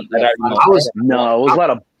 I don't know. It was a lot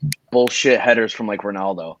of bullshit headers from like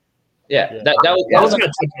Ronaldo. Yeah, that was gonna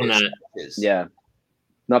touch on that. Yeah,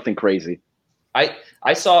 nothing crazy.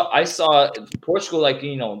 I saw Portugal, like,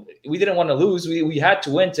 we didn't want to lose. We had to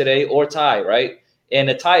win today or tie, right? And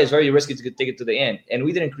a tie is very risky to take it to the end. And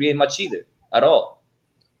we didn't create much either at all.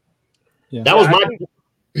 Yeah. That was my.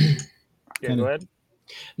 Yeah, go ahead.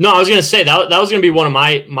 No, I was going to say that was going to be one of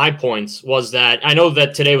my points, was that I know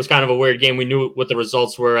that today was kind of a weird game. We knew what the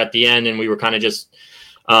results were at the end, and we were kind of just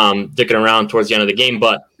dicking around towards the end of the game.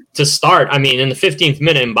 But to start, I mean, in the 15th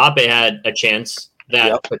minute, Mbappe had a chance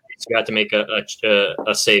that Patricio had to make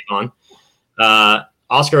a save on.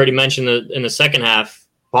 Oscar already mentioned that in the second half,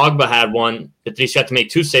 Pogba had one. Patricio had to make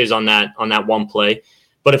 2 saves on that one play.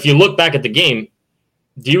 But if you look back at the game,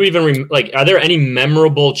 do you even are there any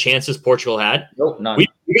memorable chances Portugal had? Nope, none. We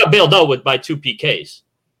got bailed out by 2 PKs.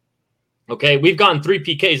 Okay, we've gotten 3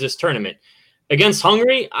 PKs this tournament against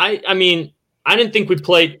Hungary. I mean, I didn't think we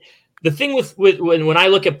played. The thing with when I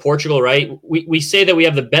look at Portugal, right? We say that we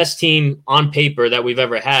have the best team on paper that we've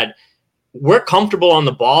ever had. We're comfortable on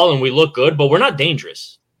the ball and we look good, but we're not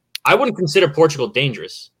dangerous. I wouldn't consider Portugal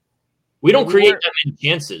dangerous. We don't create that many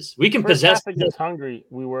chances. We can possess. Against Hungary,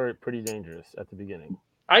 we were pretty dangerous at the beginning.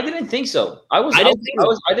 I didn't think so. I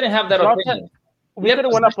didn't have that Y'all opinion. We could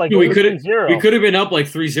have went up like we could have 3-0 been up like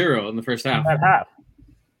 3-0 in the first half. at half.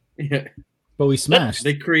 Yeah, But we smashed.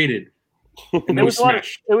 they created. And It they was a lot of-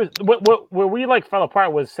 smashed. it was where we like fell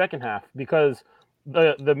apart was second half because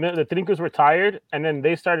the Trincos were tired and then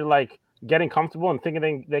they started like getting comfortable and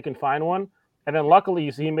thinking they can find one, and then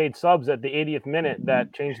luckily he made subs at the 80th minute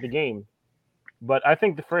that changed the game. But I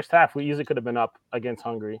think the first half we easily could have been up against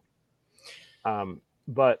Hungary.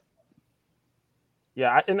 But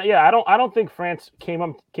yeah, I don't think France came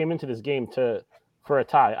into this game for a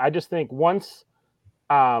tie. I just think once,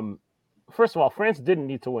 first of all, France didn't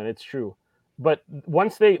need to win. It's true, but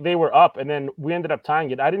once they were up and then we ended up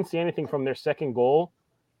tying it, I didn't see anything from their second goal,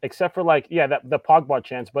 except for the Pogba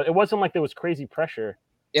chance. But it wasn't like there was crazy pressure.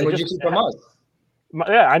 And what did you see from us?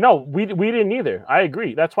 Yeah, I know. We didn't either. I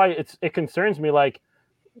agree. That's why it concerns me. Like,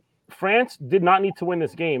 France did not need to win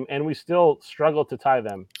this game, and we still struggled to tie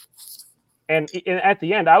them. And at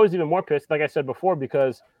the end, I was even more pissed, like I said before,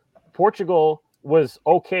 because Portugal was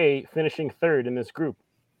okay finishing third in this group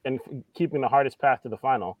and keeping the hardest path to the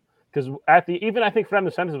final. Because I think Fernando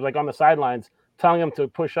Santos was like on the sidelines telling them to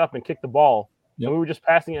push up and kick the ball, and we were just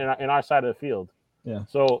passing it in our side of the field. Yeah.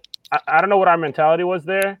 So I don't know what our mentality was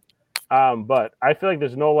there. But I feel like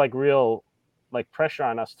there's no real pressure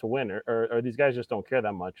on us to win, or these guys just don't care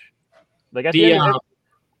that much. Like at the end,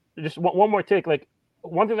 just one more take. Like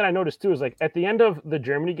one thing that I noticed too is at the end of the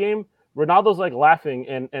Germany game, Ronaldo's laughing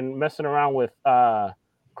and messing around with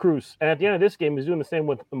Kroos, and at the end of this game, he's doing the same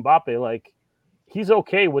with Mbappe. Like he's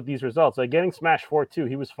okay with these results. Like getting smashed 4-2,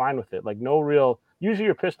 he was fine with it. Like no real. Usually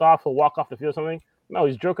you're pissed off, he'll walk off the field or something. No,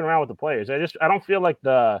 he's joking around with the players. I don't feel like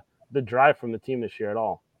the drive from the team this year at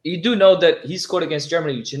all. You do know that he scored against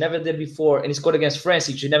Germany, which he never did before, and he scored against France,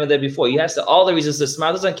 which he never did before. He has all the reasons to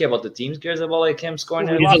smile. Doesn't care about the team. He cares about him scoring.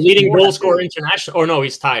 He's a leading goal scorer international. Or no,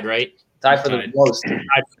 he's tied, right? Tied for the most.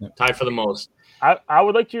 Tied for the most. I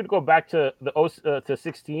would like you to go back to to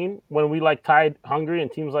 16 when we like tied Hungary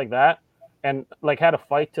and teams like that, and like had a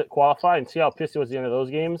fight to qualify, and see how pissed it was at the end of those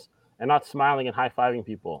games, and not smiling and high fiving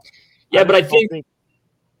people. Yeah, but I don't think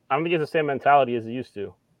it's the same mentality as it used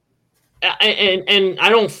to. And I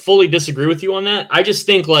don't fully disagree with you on that. I just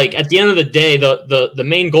think like at the end of the day, the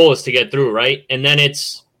main goal is to get through, right? And then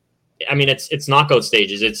it's knockout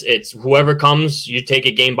stages. It's whoever comes, you take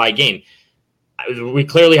it game by game. We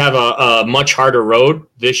clearly have a much harder road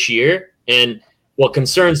this year, and what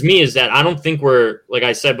concerns me is that I don't think we're, like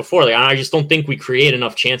I said before, like I just don't think we create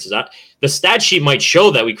enough chances. The stat sheet might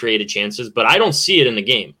show that we created chances, but I don't see it in the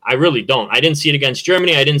game. I really don't. I didn't see it against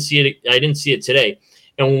Germany. I didn't see it today.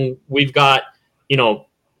 And we've got,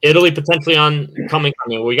 Italy potentially coming. I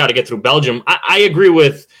mean, we got to get through Belgium. I agree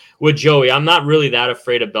with Joey. I'm not really that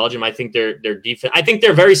afraid of Belgium. I think their defense. I think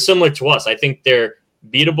they're very similar to us. I think they're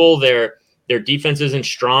beatable. Their defense isn't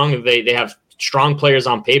strong. They have strong players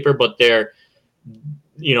on paper, but they're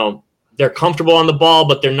comfortable on the ball,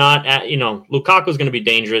 but they're not at, Lukaku's going to be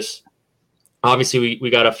dangerous. Obviously we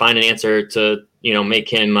got to find an answer to, make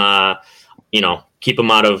him, keep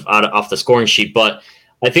him off the scoring sheet, but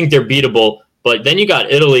I think they're beatable. But then you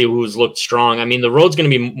got Italy, who's looked strong. I mean, the road's going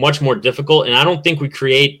to be much more difficult, and I don't think we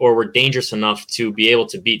create or we're dangerous enough to be able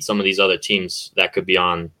to beat some of these other teams that could be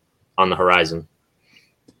on the horizon.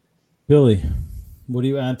 Billy, what do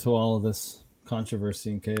you add to all of this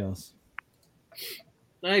controversy and chaos?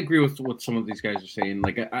 I agree with what some of these guys are saying.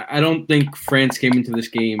 Like, I don't think France came into this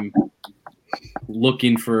game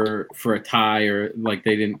looking for a tie, or like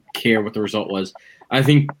they didn't care what the result was. I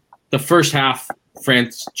think the first half,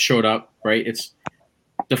 France showed up, right? It's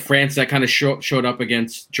the France that kind of showed up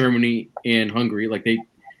against Germany and Hungary. Like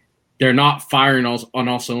they're not firing on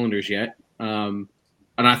all cylinders yet. And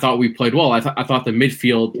I thought we played well. I thought the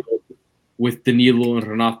midfield with Danilo and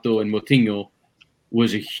Renato and Moutinho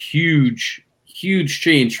was a huge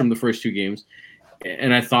change from the first two games.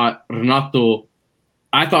 And I thought Renato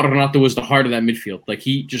was the heart of that midfield. Like,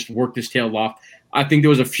 he just worked his tail off. I think there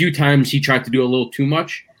was a few times he tried to do a little too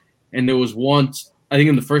much. And there was once, I think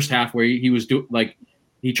in the first half, where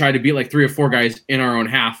he tried to beat like 3 or 4 guys in our own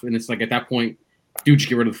half. And it's like, at that point, dude, just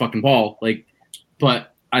get rid of the fucking ball. Like,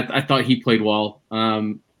 but I thought he played well.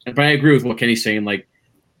 But I agree with what Kenny's saying. Like,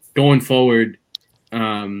 going forward,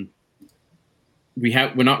 we're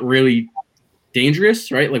not really dangerous,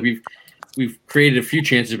 right? Like, we've created a few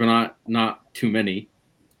chances, but not too many.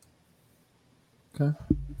 Okay,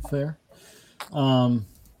 fair.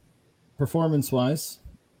 Performance-wise,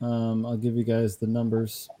 I'll give you guys the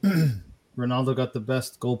numbers. Ronaldo got the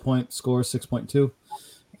best goal point score, 6.2.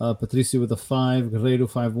 Patricio with a 5, Guerreiro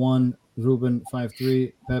 5.1, Ruben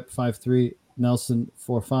 5.3, Pep 5.3, Nelson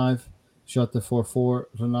 4.5, Jota 4.4,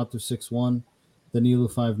 Renato 6.1, Danilo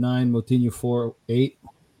 5.9, Moutinho 4.8,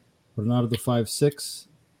 Bernardo 5.6,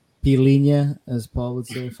 Pilinha, as Paul would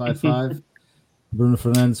say, 5.5, Bruno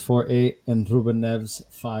Fernandes 4.8, and Ruben Neves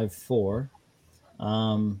 5.4.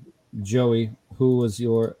 Joey, who was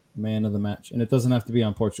your man of the match? And it doesn't have to be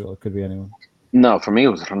on Portugal. It could be anyone. No, for me, it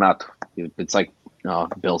was Renato. It's like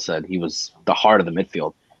Bill said, he was the heart of the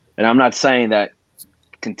midfield. And I'm not saying that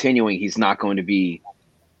continuing, he's not going to be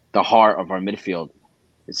the heart of our midfield.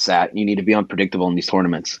 It's that you need to be unpredictable in these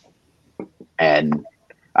tournaments. And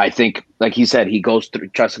I think, like he said, he goes through,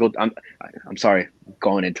 tries to go. I'm sorry,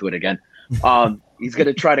 going into it again. He's going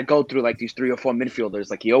to try to go through like these 3 or 4 midfielders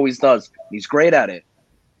like he always does. He's great at it.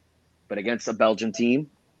 But against a Belgian team,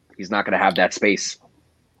 he's not going to have that space.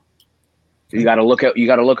 You got to look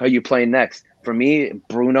how you play next. For me,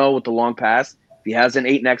 Bruno with the long pass, if he has an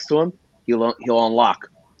 8 next to him, he'll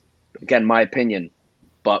unlock. Again, my opinion.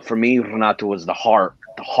 But for me, Renato was the heart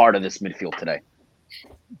of this midfield today.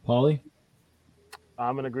 Paulie?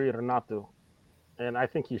 I'm going to agree with Renato. And I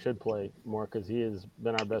think he should play more because he has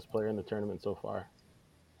been our best player in the tournament so far.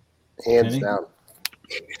 Hands down.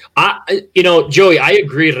 Joey, I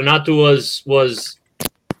agree. Renato was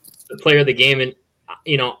the player of the game. And,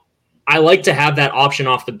 I like to have that option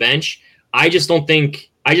off the bench. I just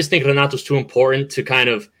think Renato's too important to kind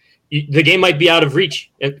of – the game might be out of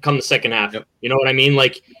reach come the second half. Yep. You know what I mean?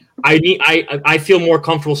 Like, I feel more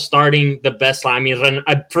comfortable starting the best line. I mean,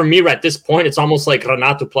 for me at this point, it's almost like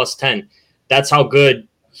Renato plus 10. That's how good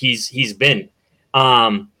he's been.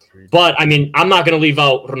 But, I mean, I'm not going to leave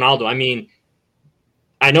out Ronaldo. I mean,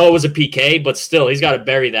 I know it was a PK, but still, he's got to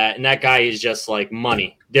bury that. And that guy is just like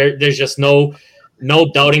money. There's just no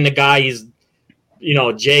doubting the guy. He's,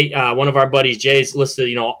 Jay, one of our buddies, Jay's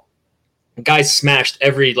listed, guys smashed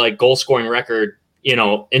every like goal scoring record,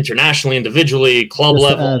 internationally, individually, club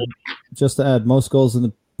level. Just to add, most goals in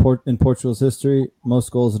the in Portugal's history,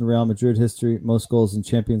 most goals in Real Madrid history, most goals in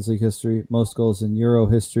Champions League history, most goals in Euro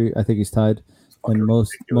history. I think he's tied, and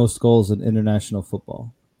most goals in international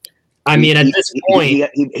football. I mean, at this point,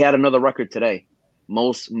 he had another record today.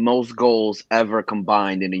 Most goals ever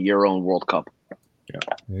combined in a Euro and World Cup. Yeah.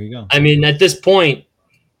 There you go. I mean, at this point,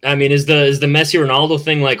 I mean, is the Messi Ronaldo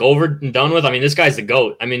thing like over and done with? I mean, this guy's the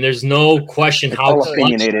GOAT. I mean, there's no question how all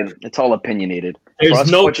opinionated. It's all opinionated. There's For us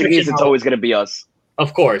no Portuguese, question it's how- always going to be us.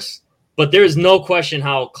 Of course. But there is no question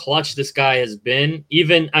how clutch this guy has been.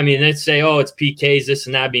 Even, I mean, let's say, oh, it's PKs, this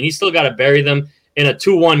and that. I mean, he's still got to bury them in a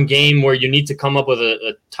 2-1 game where you need to come up with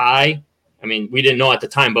a tie. I mean, we didn't know at the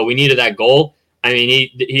time, but we needed that goal. I mean,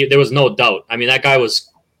 he there was no doubt. I mean, that guy was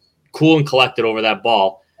cool and collected over that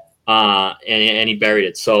ball, and he buried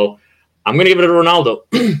it. So I'm going to give it to Ronaldo.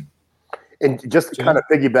 And just to kind of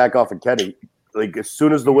piggyback off of Kenny, like as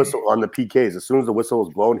soon as the whistle on the PKs, as soon as the whistle was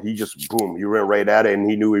blown, he just boom, he ran right at it, and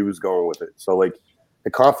he knew he was going with it. So like the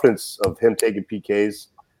confidence of him taking PKs,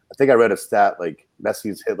 I think I read a stat like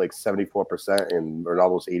Messi's hit like 74% and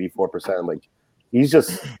Ronaldo's 84%. Like he's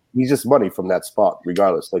just money from that spot,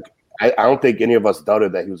 regardless. Like I don't think any of us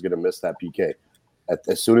doubted that he was going to miss that PK.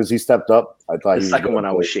 As soon as he stepped up, I thought The he second was one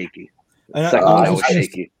I was shaky. And Second one I was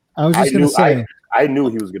shaky. I was just going to say, I knew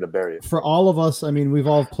he was going to bury it. for all of us, I mean, we've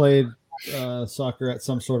all played soccer at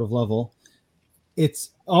some sort of level.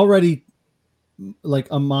 It's already like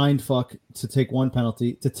a mind fuck to take one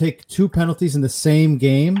penalty. To take two penalties in the same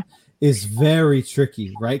game is very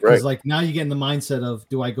tricky, right? Because like now you get in the mindset of,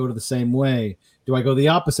 do I go to the same way? Do I go the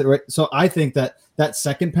opposite? Right. So I think that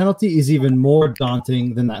second penalty is even more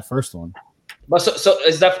daunting than that first one. But so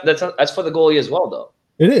is that's for the goalie as well, though.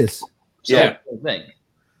 It is. So, Yeah. Thing.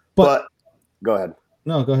 But go ahead.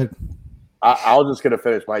 No, go ahead. I was just going to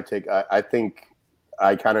finish my take. I think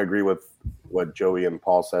I kind of agree with what Joey and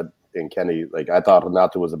Paul said and Kenny. Like I thought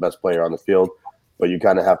Renato was the best player on the field, but you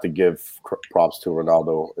kind of have to give props to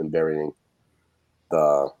Ronaldo in burying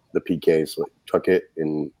the PKs. Like, took it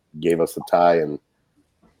and gave us the tie, and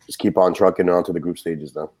just keep on trucking on to the group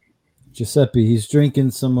stages now. Giuseppe, he's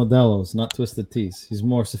drinking some Modelo's, not Twisted Teas. He's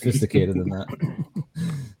more sophisticated than that.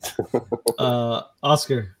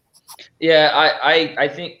 Oscar. Yeah, I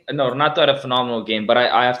think Renato had a phenomenal game, but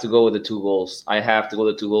I have to go with the 2 goals. I have to go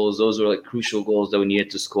with the 2 goals. Those were like crucial goals that we needed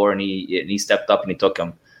to score, and he stepped up and he took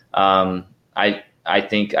them. I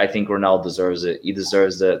think Ronaldo deserves it. He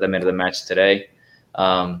deserves the man of the match today.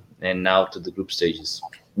 And now to the group stages,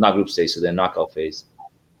 not group stage, so the knockout phase.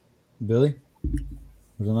 Billy,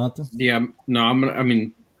 Renato. Yeah, no, I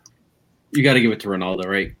mean, you got to give it to Ronaldo,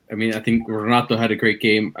 right? I mean, I think Renato had a great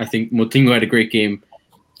game. I think Moutinho had a great game.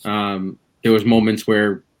 There was moments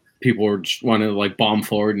where people were just wanting to like bomb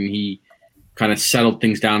forward, and he kind of settled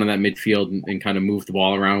things down in that midfield and kind of moved the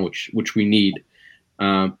ball around, which we need.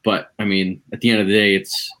 But I mean, at the end of the day,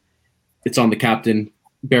 it's on the captain.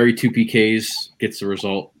 Bury 2 PKs, gets the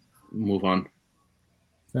result, move on.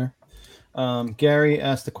 Fair. Gary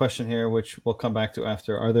asked a question here, which we'll come back to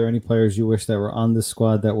after. Are there any players you wish that were on this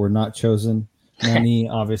squad that were not chosen? Many,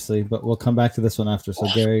 obviously, but we'll come back to this one after. So,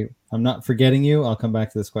 Gary, I'm not forgetting you. I'll come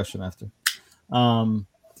back to this question after.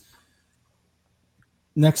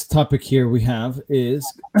 Next topic here we have is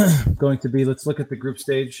going to be, let's look at the group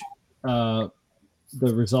stage, the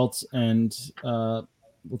results, and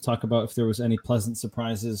we'll talk about if there was any pleasant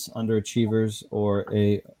surprises, underachievers, or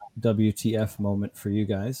a WTF moment for you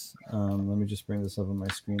guys. Let me just bring this up on my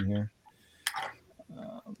screen here.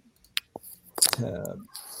 Tab.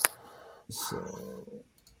 So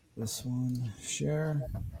this one, share.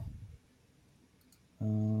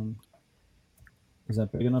 Is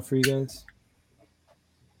that big enough for you guys?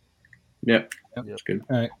 Yep. That's good.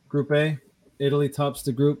 All right. Group A, Italy tops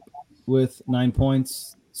the group with 9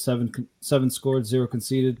 points, seven scored, 0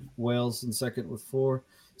 conceded. Wales in second with 4,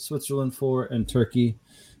 Switzerland 4, and Turkey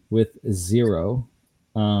with 0.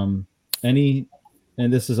 And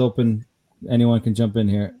this is open. Anyone can jump in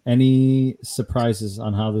here. Any surprises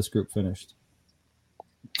on how this group finished?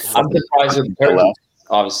 I'm surprised with Turkey.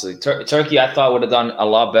 Obviously, Turkey I thought would have done a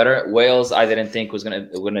lot better. Wales I didn't think was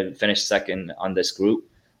gonna finish second on this group.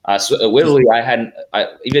 So Italy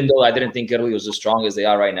even though I didn't think Italy was as strong as they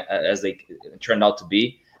are right now, as they turned out to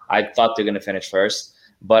be, I thought they're gonna finish first.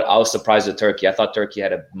 But I was surprised with Turkey. I thought Turkey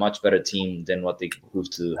had a much better team than what they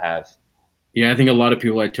proved to have. Yeah, I think a lot of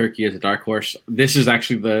people like Turkey as a dark horse. This is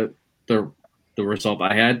actually the result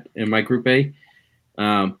I had in my Group A.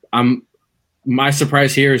 My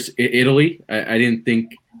surprise here is Italy. I didn't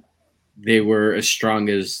think they were as strong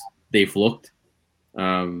as they've looked.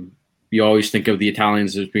 You always think of the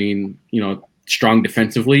Italians as being, strong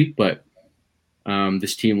defensively, but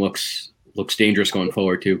this team looks looks dangerous going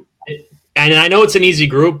forward too. And I know it's an easy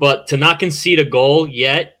group, but to not concede a goal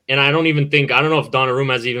yet, and I don't know if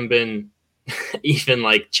Donnarumma has even been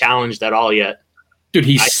like challenged at all yet. Dude,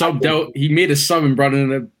 he subbed out. He made a sub and brought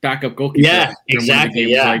in a backup goalkeeper. Yeah, exactly.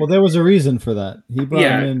 Yeah. Well, there was a reason for that. He brought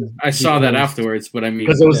him in. I saw that afterwards, but I mean,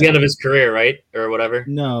 because it was the end of his career, right, or whatever.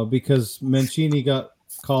 No, because Mancini got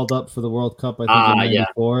called up for the World Cup, I think, in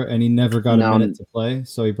 '94, and he never got a minute to play,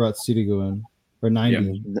 so he brought Sirigu in for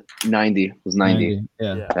 90. Yeah. 90 it was 90.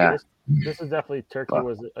 Yeah. This is definitely Turkey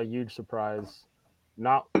was a huge surprise,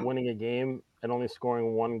 not winning a game and only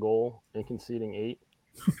scoring 1 goal and conceding 8.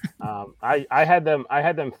 I had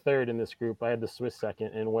them third in this group. I had the Swiss second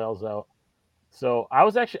and Wales out. So I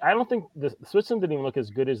don't think the Switzerland didn't even look as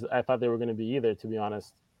good as I thought they were going to be either, to be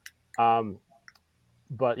honest.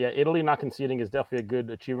 But yeah, Italy not conceding is definitely a good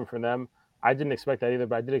achievement for them. I didn't expect that either,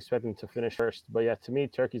 but I did expect them to finish first. But yeah, to me,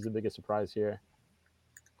 Turkey's the biggest surprise here.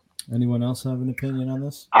 Anyone else have an opinion on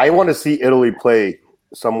this? I want to see Italy play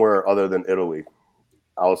somewhere other than Italy.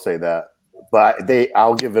 I'll say that. But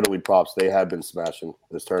I'll give Italy props. They have been smashing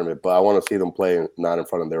this tournament, but I want to see them play not in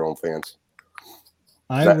front of their own fans.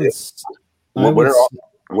 Winner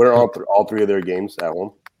all 3 of their games at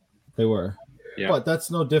home. They were. Yeah. But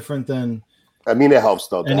that's no different than. I mean, it helps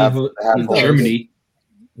though. Germany.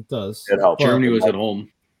 It does. It helps. Germany was at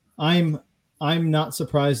home. I'm not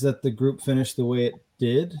surprised that the group finished the way it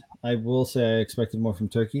did. I will say I expected more from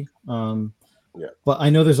Turkey. But I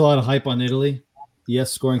know there's a lot of hype on Italy.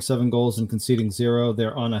 Yes, scoring 7 goals and conceding 0.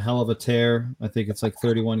 They're on a hell of a tear. I think it's like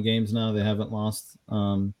 31 games now. They haven't lost.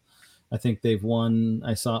 I think they've won.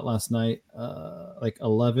 I saw it last night, like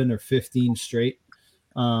 11 or 15 straight.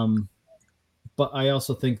 But I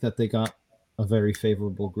also think that they got a very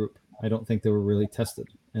favorable group. I don't think they were really tested,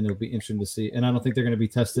 and it'll be interesting to see. And I don't think they're going to be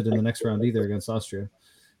tested in the next round either against Austria.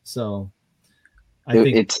 So I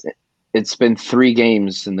think it's been 3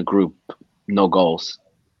 games in the group, no goals.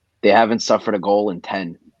 They haven't suffered a goal in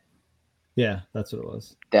 10. Yeah, that's what it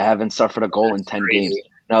was. They haven't suffered a goal in 10 games.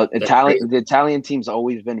 Now, the Italian team's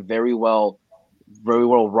always been very well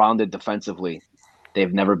rounded defensively.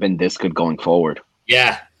 They've never been this good going forward.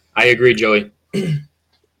 Yeah, I agree, Joey.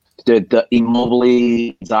 The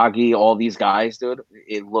Immobile, Zaghi, all these guys, dude.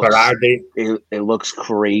 It looks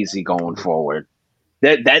crazy going forward.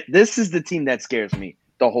 This is the team that scares me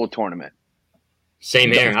the whole tournament.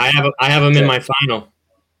 Same here. I have them in my final.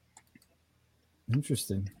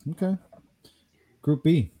 Interesting. Okay. Group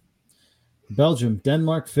B. Belgium,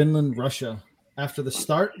 Denmark, Finland, Russia. After the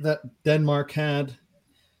start that Denmark had,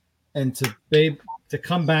 and to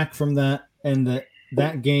come back from that, and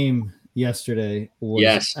that game yesterday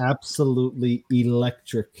was absolutely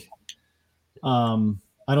electric. I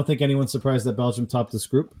don't think anyone's surprised that Belgium topped this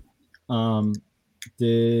group.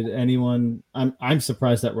 Did anyone? I'm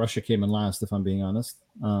surprised that Russia came in last, if I'm being honest.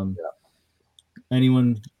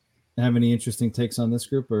 Anyone have any interesting takes on this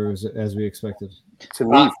group, or is it as we expected? To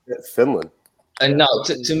me, Finland. No,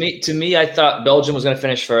 to me, I thought Belgium was going to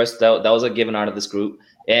finish first. That was a given out of this group,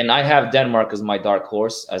 and I have Denmark as my dark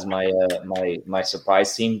horse, as my my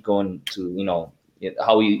surprise team going to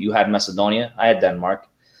how you had Macedonia. I had Denmark.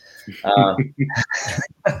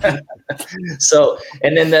 So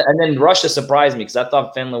and then Russia surprised me because I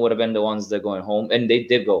thought Finland would have been the ones that are going home, and they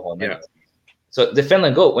did go home. Yeah. So the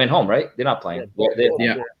Finland went home, right? They're not playing.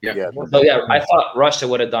 Yeah. So yeah, I thought Russia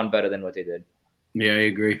would have done better than what they did. Yeah, I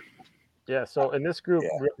agree. Yeah, so in this group,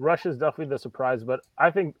 Russia's definitely the surprise, but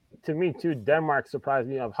I think to me too, Denmark surprised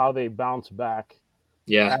me of how they bounced back.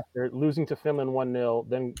 Yeah. After losing to Finland 1-0,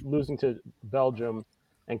 then losing to Belgium,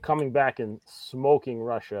 and coming back and smoking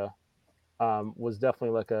Russia was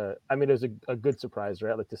definitely like it was a good surprise,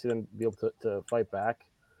 right? Like to see them be able to fight back.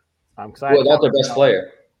 Without their best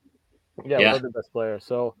player. Yeah, without their best player.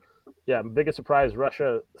 So, yeah, biggest surprise,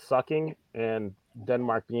 Russia sucking and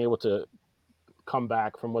Denmark being able to come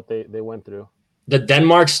back from what they went through. The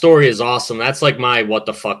Denmark story is awesome. That's like my what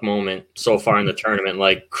the fuck moment so far in the tournament.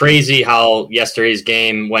 Like crazy how yesterday's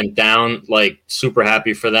game went down. Like super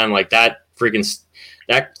happy for them. Like that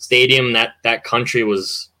stadium, that country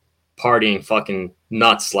was partying fucking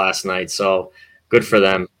nuts last night. So good for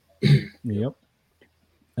them. Yep.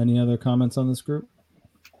 Any other comments on this group?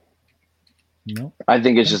 No. I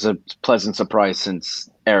think it's just a pleasant surprise since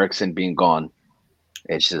Eriksen being gone.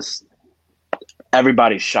 It's just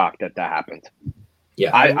everybody's shocked that happened.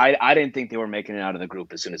 Yeah, I didn't think they were making it out of the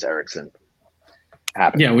group as soon as Eriksen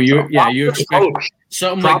happened. Yeah, well, you expect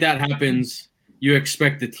something like that happens. You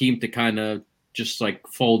expect the team to kind of just like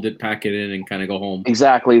fold it, pack it in, and kind of go home.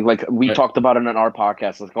 Exactly. Like we But- talked about it on our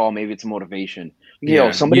podcast. Like, oh, maybe it's motivation.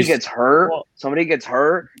 Yeah, Somebody he's- gets hurt. Somebody gets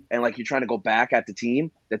hurt, and like you're trying to go back at the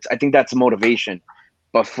team. I think that's motivation.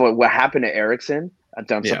 But for what happened to Eriksson, I'm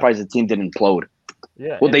Yeah. surprised the team didn't implode.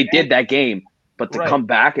 Yeah. Well, and- they did that game, but to Right. come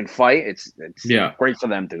back and fight, it's Yeah. great for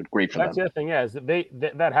them, dude. Great for That's them. the other thing, yeah, is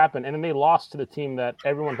that that happened, and then they lost to the team that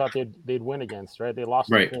everyone thought they'd win against, right? They lost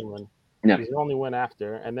Right. to Finland. Yeah. It was the only win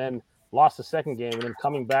after, and then lost the second game, and then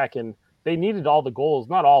coming back, and they needed all the goals,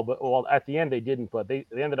 not all, but well, at the end they didn't, but they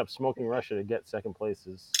ended up smoking Russia to get second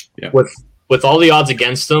places. With all the odds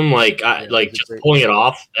against them, like Yeah, it was just great. pulling it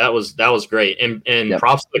off, that was great. And Yep.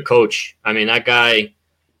 props to the coach. I mean, that guy,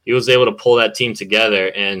 he was able to pull that team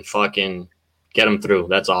together and fucking get them through.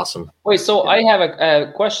 That's awesome. Wait, so I have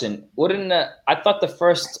a question. Wouldn't I thought the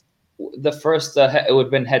first it would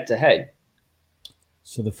have been head to head?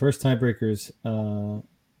 So the first tiebreakers.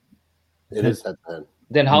 It is that then.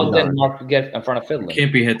 Then how No. did Denmark get in front of Finland?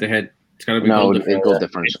 Can't be head to head. It's got to be No, goal it difference. goes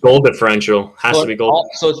different. Goal differential has to be goal.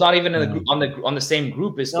 So it's not even in the group, on the same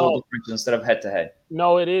group is No. goal difference instead of head to head.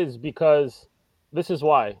 No, it is because this is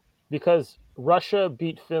why. Because Russia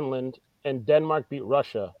beat Finland and Denmark beat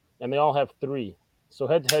Russia, and they all have 3. So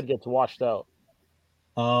head to head gets washed out.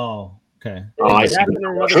 Oh, okay. Oh, I It see. happened in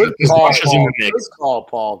another Good group. call, Russia's in Paul. the mix. Good call,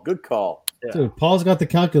 Paul. Good call. Yeah. Dude, Paul's got the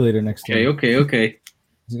calculator next to him. Okay.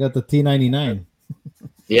 He's got the T99.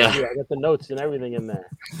 Yeah. Yeah, I got the notes and everything in there.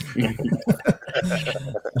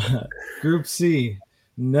 Group C: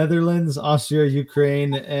 Netherlands, Austria,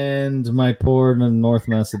 Ukraine, and my poor North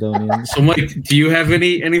Macedonians. So, Mike, do you have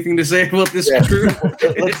anything to say about this Yeah. crew?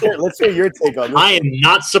 Let's hear your take on this. I am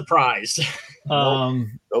not surprised.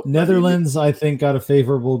 Nope. Netherlands, I think, got a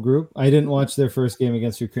favorable group. I didn't watch their first game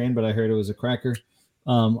against Ukraine, but I heard it was a cracker.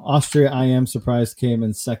 Austria, I am surprised, came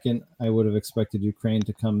in second. I would have expected Ukraine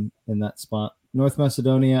to come in that spot. North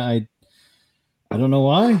Macedonia, I don't know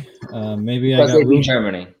why. Maybe Because they beat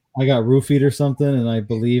Germany. I got roofied or something, and I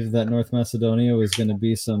believe that North Macedonia was going to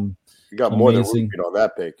be some You got more than amazing- roofied on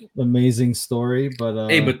that pick. amazing story. But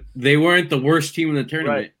Hey, but they weren't the worst team in the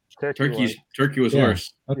tournament. Right. Turkey was Yeah.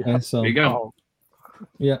 worse. okay, so There you go.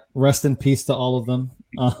 yeah, rest in peace to all of them.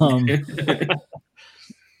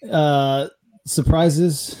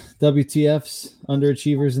 Surprises, WTFs,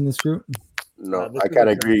 underachievers in this group. No, this I is kind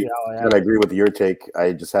of exactly agree. how I Kind of agree with your take.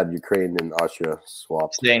 I just had Ukraine and Austria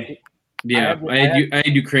swapped. Same. Yeah, I had- I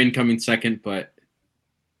had Ukraine coming second, but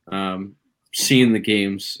seeing the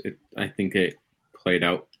games, I think it played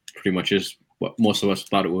out pretty much as what most of us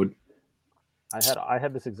thought it would. I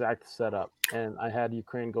had this exact setup, and I had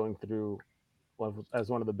Ukraine going through as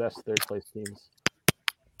one of the best third place teams.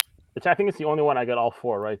 I think it's the only one I got all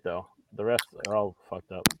 4 right, though. The rest are all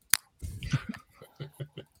fucked up.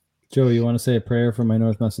 Joe, you want to say a prayer for my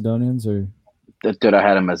North Macedonians, or Dude, I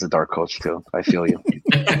had him as a dark coach too. I feel you.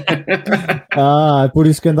 por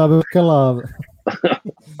isso que andava calado.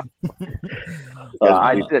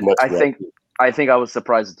 I did. I think I was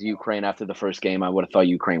surprised at the Ukraine after the first game. I would have thought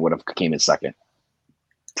Ukraine would have came in second.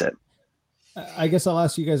 That's it. I guess I'll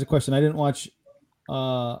ask you guys a question. I didn't watch.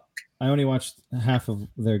 I only watched half of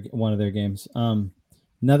one of their games.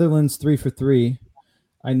 Netherlands 3 for 3.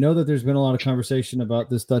 I know that there's been a lot of conversation about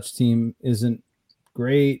this Dutch team isn't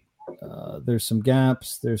great. There's some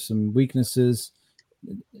gaps. There's some weaknesses.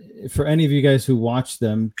 For any of you guys who watch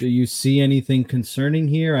them, do you see anything concerning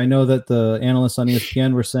here? I know that the analysts on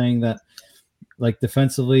ESPN were saying that, like,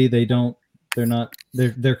 defensively,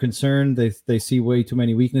 they're concerned. They see way too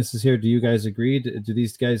many weaknesses here. Do you guys agree? Do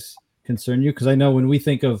these guys concern you? Because I know when we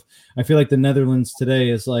think of, I feel like the Netherlands today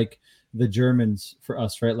is like the Germans for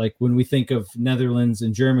us, right? Like when we think of Netherlands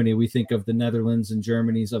and Germany, we think of the Netherlands and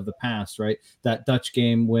Germany's of the past, right? That Dutch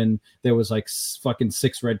game when there was like fucking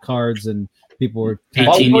 6 red cards and people were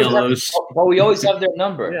 18 yellows. But we always have their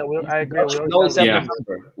number. Yeah, I agree. We always have their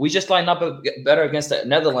number. We just line up better against the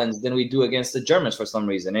Netherlands than we do against the Germans for some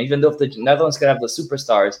reason. And even though if the Netherlands can have the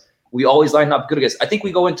superstars, we always line up good against. I think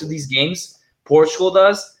we go into these games, Portugal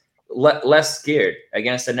does, less scared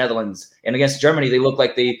against the Netherlands. And against Germany, they look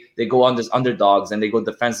like they go on as underdogs and they go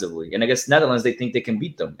defensively. And against Netherlands, they think they can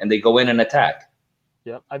beat them and they go in and attack.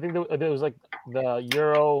 Yeah, I think it was like the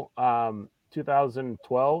Euro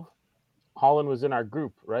 2012. Holland was in our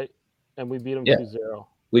group, right? And we beat them 2-0.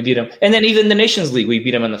 We beat them. And then even the Nations League, we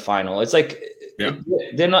beat them in the final. It's like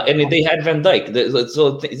they're not, and they had Van Dijk.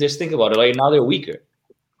 So just think about it. Like now they're weaker.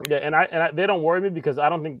 Yeah, and they don't worry me because I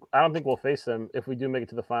don't think we'll face them if we do make it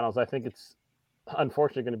to the finals. I think it's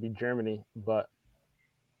unfortunately going to be Germany, but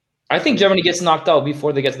I think Germany gets knocked out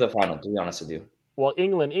before they get to the final. To be honest with you. Well,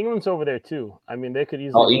 England's over there too. I mean, they could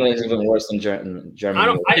easily. Oh, England's even worse than Germany.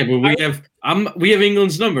 But we have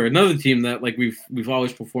England's number, another team that like we've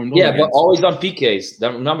always performed. Yeah, well but against. always on PKs.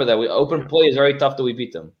 Remember that we open play is very tough till we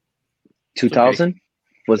beat them. 2000?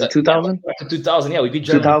 Was it 2000? 2000, yeah, we beat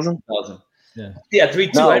Germany. 2000? Yeah,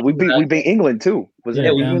 3-2. No, we beat England too. Was it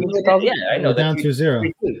England 2000? Yeah, I know that. Down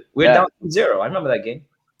 2-0. We're down 2-0. I remember that game.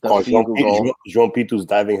 João Pito's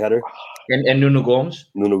diving header. And Nuno Gomes.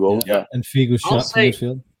 Yeah. And Figo's I'll shot from say-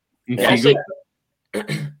 midfield.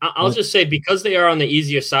 I'll just say because they are on the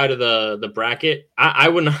easier side of the bracket, I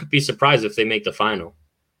would not be surprised if they make the final.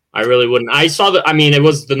 I really wouldn't. I saw it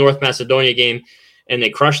was the North Macedonia game and they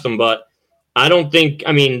crushed them, but I don't think,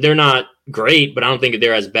 they're not great, but I don't think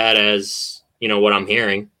they're as bad as, what I'm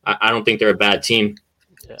hearing. I don't think they're a bad team.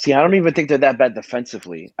 See, I don't even think they're that bad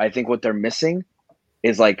defensively. I think what they're missing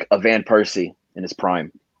is like a Van Persie in his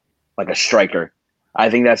prime, like a striker. I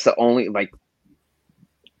think that's the only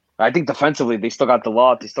I think defensively they still got the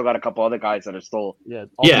law. They still got a couple other guys that are still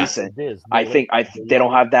decent. I think they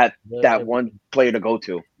don't have that one player to go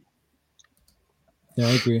to. Yeah,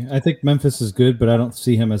 I agree. I think Memphis is good, but I don't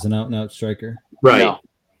see him as an out-and-out striker. Right. No.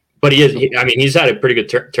 But he is. He's had a pretty good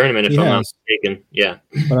tournament, if He I'm not has. mistaken. Yeah.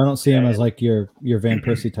 But I don't see him as like your Van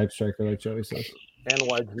Persie type striker, like Joey says. And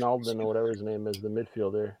Wijnaldum or whatever his name is, the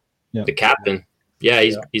midfielder. Yeah. The captain. Yeah,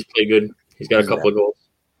 he's played good. He's got a couple of goals.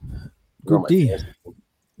 Group D.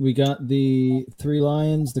 We got the 3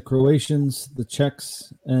 Lions, the Croatians, the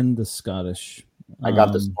Czechs, and the Scottish. I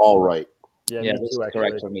got this all right. Yeah, Yeah, me that's too,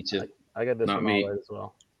 correct actually. for me too. I got this Not one me. all right as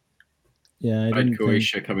well. Yeah, I had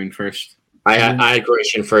Croatia coming first. I had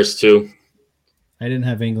Croatian first too. I didn't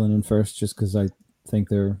have England in first just because I think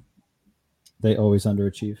they always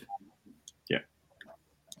underachieve. Yeah.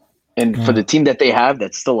 And for the team that they have,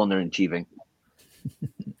 that's still underachieving.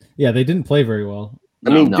 Yeah, they didn't play very well.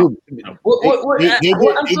 Dude,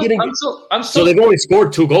 So they've only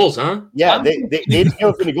scored 2 goals, huh? Yeah, they didn't give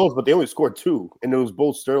up any goals, but they only scored 2, and it was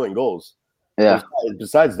both Sterling goals. Yeah.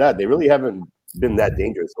 Besides that, they really haven't been that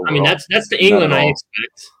dangerous. Overall. That's the England I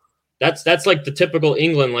expect. That's like the typical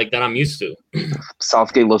England like that I'm used to.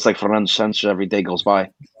 Southgate looks like Fernando Santos every day goes by.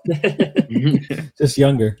 Just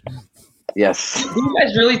younger. Yes. Do you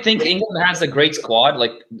guys really think England has a great squad,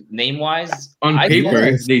 like name wise? On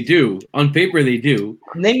paper, they do. On paper, they do.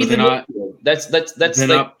 Name but me they're not. That's They're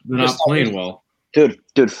like, not playing well. Dude,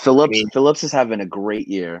 Phillips is having a great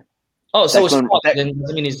year. Oh, so Declan, then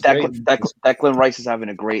doesn't mean he's great. Declan Rice is having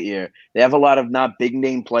a great year. They have a lot of not big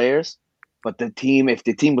name players, but if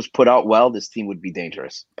the team was put out well, this team would be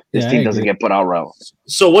dangerous. This team doesn't get put out well.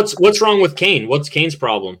 So what's wrong with Kane? What's Kane's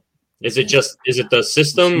problem? Is it the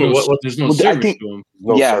system? There's no service to him.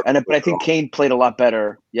 But I think Kane played a lot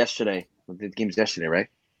better yesterday. The game's yesterday, right?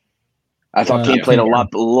 I thought Kane played a lot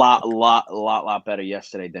better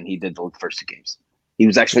yesterday than he did the first 2 games. He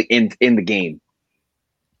was actually in the game.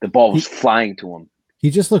 The ball was flying to him. He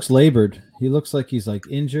just looks labored. He looks like he's like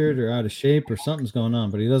injured or out of shape or something's going on,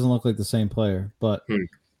 but he doesn't look like the same player. But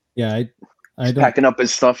yeah, He's packing up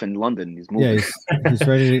his stuff in London. He's moving. Yeah, he's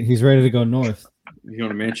ready. He's ready to go north. He's going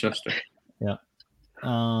to Manchester. Yeah.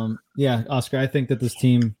 Yeah, Oscar, I think that this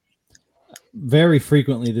team very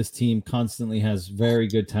frequently constantly has very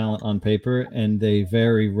good talent on paper, and they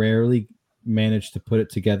very rarely manage to put it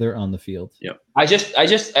together on the field. Yep.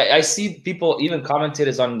 I see people, even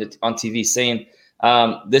commentators on TV saying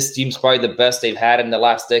this team's probably the best they've had in the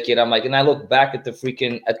last decade. I'm like, and I look back at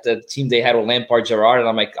the team they had with Lampard, Gerrard, and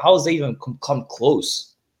I'm like, how has they even come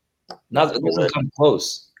close? It doesn't come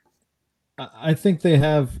close. I think they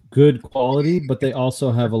have good quality, but they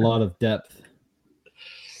also have a lot of depth.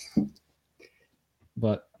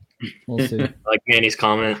 But we'll see. Like Manny's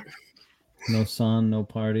comment. No Son, no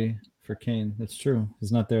party for Kane. That's true.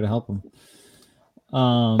 He's not there to help him.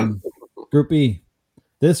 Group E.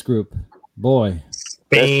 This group, boy.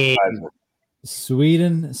 Spain.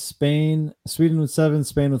 Sweden, Spain. Sweden with 7,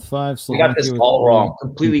 Spain with 5. We got this all wrong.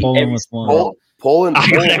 Completely. Poland with 1. Poland. I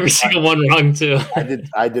got every single one wrong too.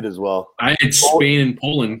 I did as well. I had Spain and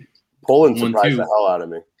Poland. Poland surprised the hell out of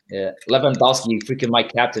me. Yeah, Lewandowski, freaking my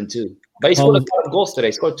captain too. But he scored a lot of goals today.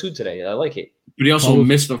 He scored 2 today. I like it. But he also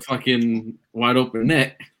missed a fucking wide open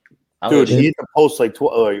net. Dude, he hit the post like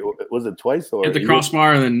was it twice? Or hit the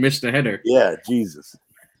crossbar and then missed a header. Yeah, Jesus.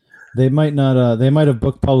 They might not. They might have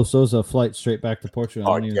booked Paulo Sousa a flight straight back to Portugal.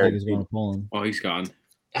 I don't even think he's going to Poland. Oh, he's gone.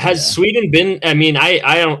 Has Sweden been? I mean, I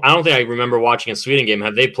don't think I remember watching a Sweden game.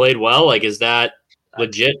 Have they played well? Like, is that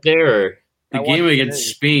legit there? Or? The game against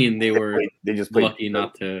Spain, they just played lucky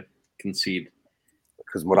not to concede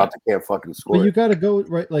because Morata can't fucking score. But you got to go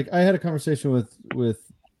right. Like I had a conversation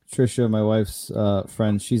with Trisha, my wife's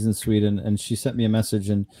friend, she's in Sweden, and she sent me a message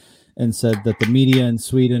and said that the media in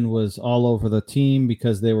Sweden was all over the team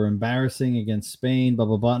because they were embarrassing against Spain, blah,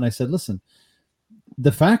 blah, blah. And I said, listen,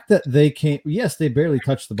 the fact that they came, yes, they barely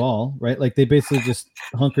touched the ball, right? Like they basically just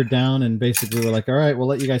hunkered down and basically were like, all right, we'll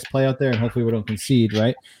let you guys play out there and hopefully we don't concede,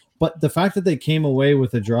 right? But the fact that they came away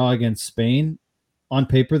with a draw against Spain, on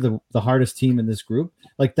paper, the hardest team in this group,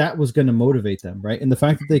 like that was going to motivate them, right? And the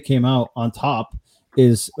fact that they came out on top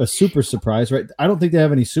is a super surprise, right? I don't think they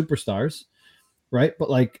have any superstars, right? But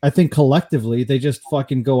like, I think collectively they just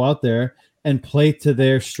fucking go out there and play to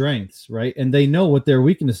their strengths, right? And they know what their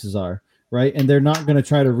weaknesses are, right? And they're not going to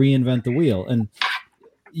try to reinvent the wheel. And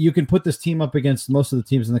you can put this team up against most of the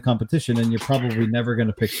teams in the competition, and you're probably never going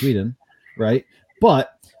to pick Sweden, right?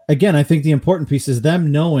 But again, I think the important piece is them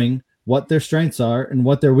knowing what their strengths are and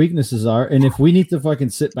what their weaknesses are. And if we need to fucking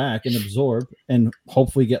sit back and absorb and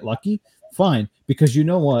hopefully get lucky, fine. Because you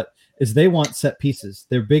know what is they want set pieces.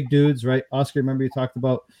 They're big dudes, right? Oscar, remember you talked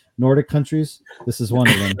about Nordic countries? This is one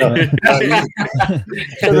of them. Right?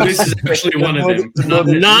 This is actually one of them.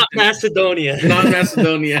 Not Macedonia. Not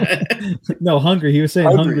Macedonia. No, Hungary. He was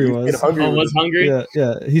saying Hungary was. Was Hungary? Yeah,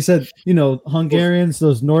 yeah. He said, you know, Hungarians,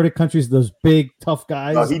 those Nordic countries, those big tough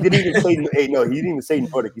guys. No, he didn't even say. He didn't even say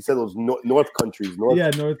Nordic. He said those North countries.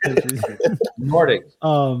 Yeah, North countries. Nordic.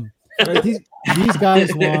 Right, these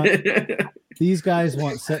guys want. These guys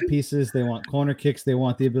want set pieces. They want corner kicks. They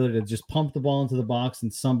want the ability to just pump the ball into the box,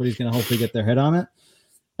 and somebody's going to hopefully get their head on it.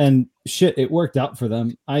 And shit, it worked out for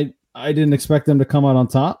them. I didn't expect them to come out on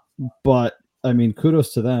top, but I mean,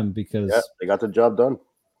 kudos to them because they got the job done.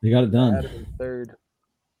 They got it done. Third.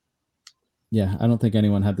 Yeah, I don't think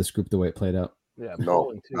anyone had this group the way it played out. Yeah,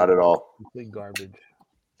 no, not at all. Complete garbage.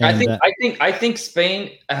 I think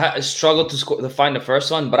Spain struggled to find the first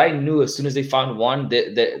one, but I knew as soon as they found one,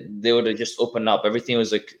 they would have just opened up. Everything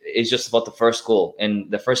was like it's just about the first goal. And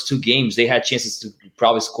the first two games, they had chances to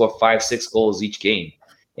probably score 5-6 goals each game,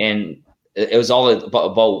 and it was all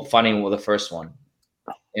about finding the first one.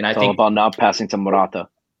 And I think all about not passing to Morata.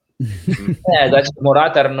 Yeah, that's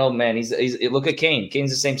Morata. I don't know, man. He's look at Kane. Kane's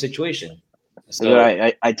the same situation. So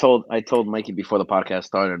I told Mikey before the podcast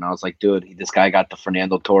started, and I was like, dude, this guy got the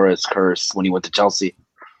Fernando Torres curse when he went to Chelsea.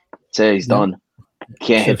 Say he's done.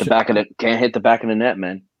 Can't hit the back of the net,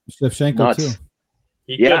 man. Shevchenko too.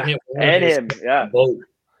 Yeah, and him. Yeah.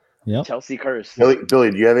 Yep. Chelsea curse. Billy,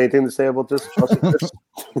 do you have anything to say about this? Chelsea curse?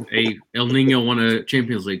 Hey, El Nino won a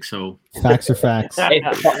Champions League, so facts are facts. Hey,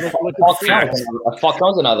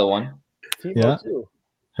 Falcao's another one. Yeah.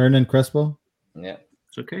 Hernan Crespo. Yeah,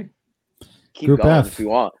 it's okay. Keep Group going F. if you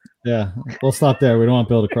want. Yeah, we'll stop there. We don't want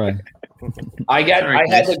Bill to cry. I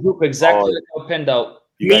had the group exactly like I pinned out.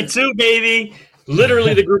 Me too, baby.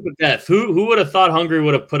 Literally the group of death. Who would have thought Hungary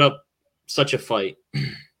would have put up such a fight?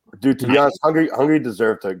 Dude, to be honest, Hungary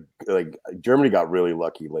deserved to. Like Germany got really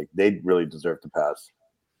lucky. Like they really deserved to pass.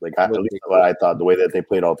 Like at least what I thought. The way that they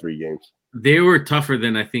played all three games, they were tougher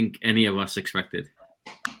than I think any of us expected.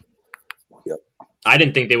 Yep. I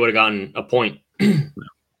didn't think they would have gotten a point.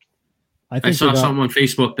 I saw something on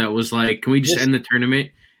Facebook that was like, "Can we just end the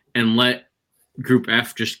tournament and let Group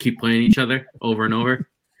F just keep playing each other over and over?"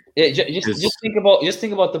 Yeah, just think about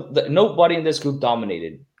the nobody in this group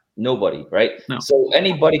dominated. Nobody, right? No. So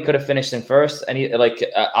anybody could have finished in first.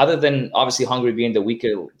 Other than obviously Hungary being the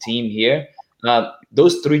weaker team here,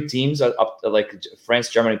 those three teams are up like France,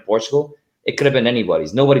 Germany, Portugal. It could have been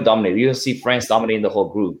anybody's. Nobody dominated. You don't see France dominating the whole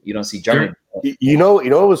group. You don't see Germany. You know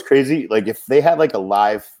what was crazy? Like if they had like a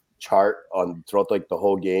live chart on throughout like the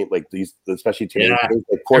whole game, like these, especially today. Yeah.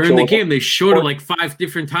 Like Portugal, in the game, they showed it like 5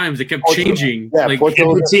 different times. It kept changing. Yeah, like,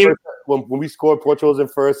 Portugal was in first. When we scored, Portugal was in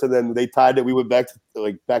first, and then they tied it. We went back to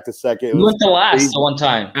second. We went to last at one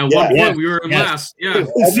time. At one point, we were in last. Yeah,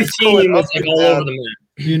 the team was like all over the map.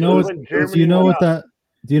 Do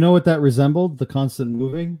you know what that resembled? The constant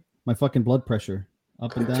moving. My fucking blood pressure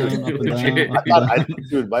up and down, up and down. Up and down.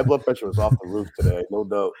 Dude, my blood pressure was off the roof today, no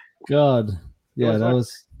doubt. God, yeah, that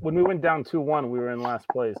was. When we went down 2-1, we were in last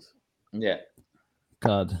place. Yeah.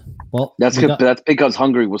 God. Well, that's good. That's because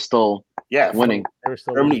Hungary was still winning.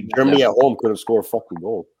 Germany at home could have scored a fucking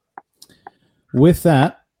goal. With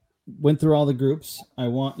that, went through all the groups. I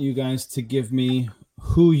want you guys to give me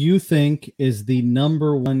who you think is the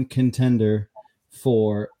number one contender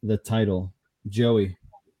for the title. Joey.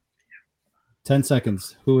 10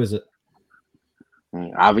 seconds. Who is it?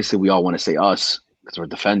 Obviously, we all want to say us because we're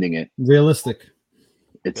defending it. Realistic.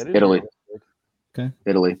 It's Italy. Okay.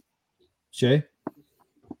 Italy. Shay?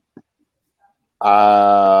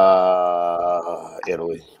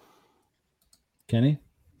 Italy. Kenny?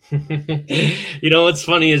 You know what's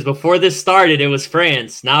funny is before this started, it was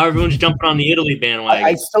France. Now everyone's jumping on the Italy bandwagon.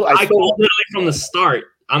 I called Italy from the start.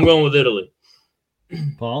 I'm going with Italy.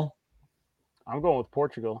 Paul? I'm going with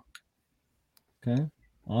Portugal. Okay.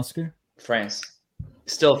 Oscar? France.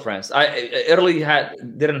 Still France. Italy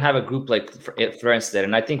didn't have a group like France did,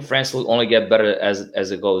 and I think France will only get better as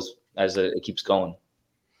it goes, as it keeps going.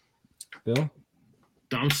 Bill?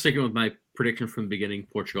 I'm sticking with my prediction from the beginning,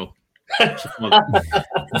 Portugal.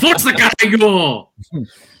 Forza Carrego!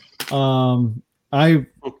 I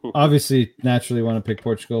obviously naturally want to pick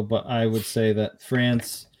Portugal, but I would say that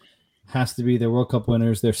France has to be the World Cup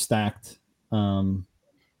winners. They're stacked. And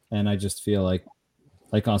I just feel like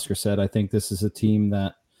Oscar said, I think this is a team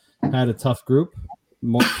that had a tough group,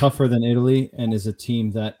 more tougher than Italy, and is a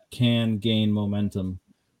team that can gain momentum.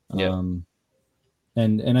 Yeah.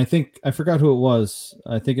 And I think I forgot who it was.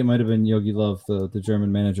 I think it might have been Yogi Löw, the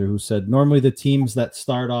German manager, who said normally the teams that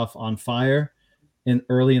start off on fire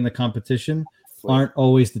early in the competition aren't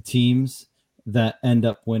always the teams that end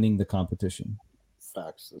up winning the competition.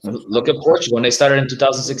 Facts. Look at Portugal when they started in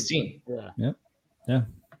 2016. Yeah.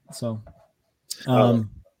 So,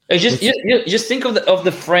 just think of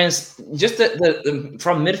the France, just the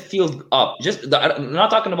from midfield up. I'm not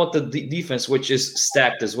talking about the defense, which is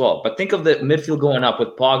stacked as well. But think of the midfield going up with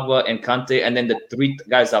Pogba and Kante, and then the three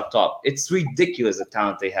guys up top. It's ridiculous the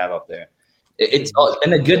talent they have up there. It's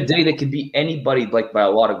in a good day they could beat anybody like by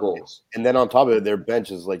a lot of goals. And then on top of it, their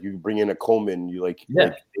bench is like you bring in a Coleman, they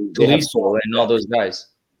have and all those guys.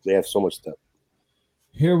 They have so much depth.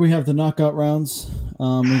 Here we have the knockout rounds.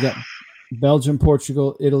 We got Belgium,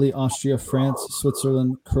 Portugal, Italy, Austria, France,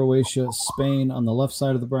 Switzerland, Croatia, Spain on the left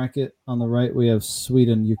side of the bracket. On the right, we have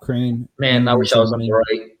Sweden, Ukraine. Man, I wish I was on the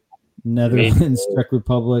right. Netherlands, Czech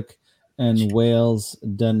Republic, and Wales,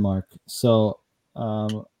 Denmark. So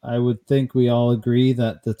I would think we all agree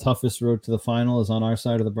that the toughest road to the final is on our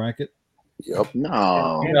side of the bracket. Yep.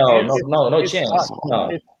 No chance.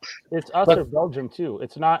 No. It's us or Belgium too.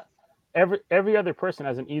 It's not every other person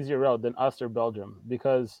has an easier road than us or Belgium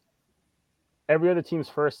because every other team's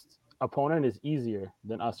first opponent is easier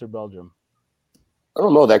than us or Belgium. I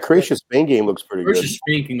don't know. That Croatia-Spain game looks pretty good.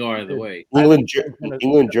 Croatia-Spain can go either way. England,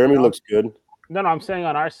 Germany looks good. No, I'm saying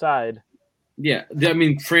on our side. Yeah, I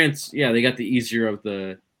mean France. Yeah, they got the easier of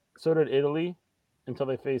the. So did Italy, until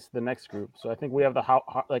they face the next group. So I think we have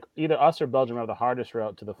the either us or Belgium have the hardest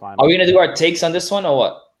route to the final. Are we gonna do our takes on this one or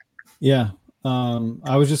what? Yeah,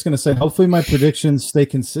 I was just gonna say. Hopefully, my predictions stay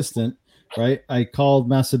consistent. Right, I called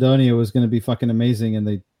Macedonia was going to be fucking amazing,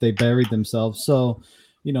 and they buried themselves. So,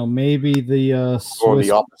 maybe the Swiss, or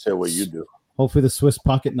the opposite what you do. Hopefully, the Swiss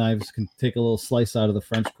pocket knives can take a little slice out of the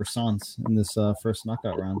French croissants in this first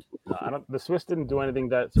knockout round. The Swiss didn't do anything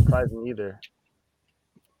that surprising either.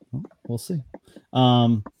 We'll see.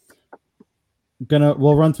 We'll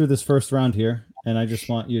run through this first round here, and I just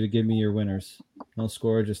want you to give me your winners. No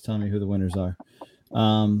score, just tell me who the winners are.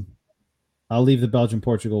 I'll leave the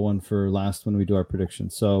Belgium-Portugal one for last when we do our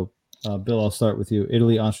predictions. So, Bill, I'll start with you.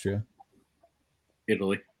 Italy, Austria.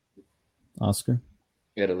 Italy. Oscar.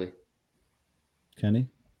 Italy. Kenny.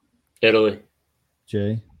 Italy.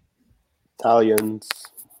 Jay. Italians.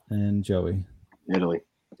 And Joey. Italy.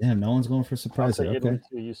 Damn, no one's going for surprise. Okay. Italy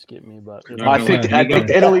too. You skipped me, but I picked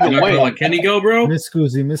Italy to win. Let Kenny go, bro. Miss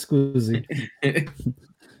Scusi.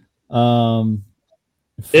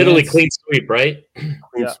 Italy clean sweep, right?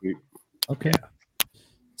 Clean sweep. Okay.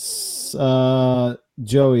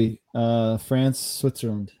 Joey, France,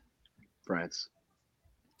 Switzerland. France.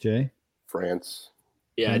 Jay? France.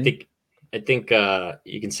 Yeah, I think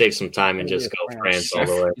you can save some time and just go France all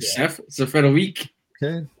the way. Seferovic.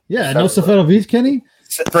 Okay. Yeah, no Seferovic, Kenny?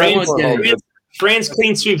 France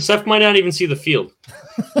clean sweep. Seth might not even see the field.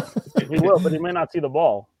 He will, but he may not see the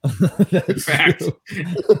ball. Fact.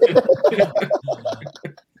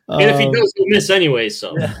 And if he does, he'll miss anyway.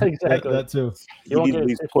 So yeah, exactly. That too. He needs at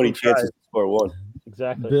least 20 chances to score one.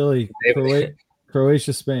 Exactly. Billy,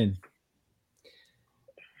 Croatia, Spain.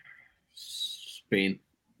 Spain.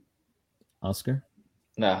 Oscar?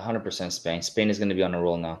 No, 100% Spain. Spain is going to be on a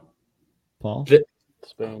roll now. Paul?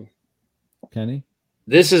 Spain. Kenny?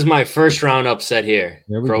 This is my first round upset here.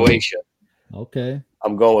 Croatia. Okay.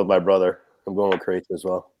 I'm going with my brother. I'm going with Croatia as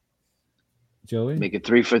well. Joey? Make it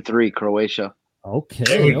 3 for 3, Croatia.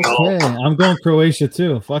 Okay. I'm going Croatia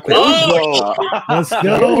too. Fuck it. Let's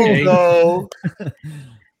go. No.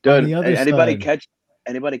 Dude, anybody catch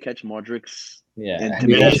Modric's Yeah.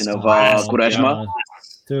 intimidation of Quaresma?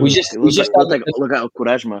 Dude. We just look at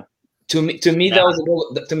Quaresma. To me that was a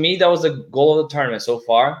goal. To me, that was the goal of the tournament so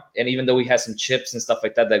far. And even though we had some chips and stuff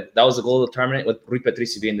like that, that was the goal of the tournament with Rui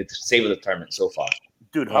Patricio being the save of the tournament so far.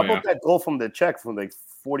 Dude, how about that goal from the Czech from like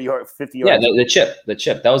 40 yard, 50 Yeah, yards? the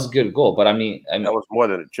chip. That was a good goal. But I mean, that was more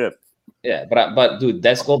than a chip. Yeah, but dude,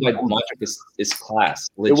 that goal by Modric is class.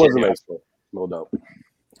 Legit. It was a nice goal, no doubt.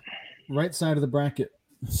 Right side of the bracket,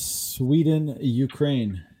 Sweden,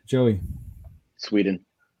 Ukraine. Joey. Sweden.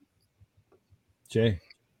 Jay.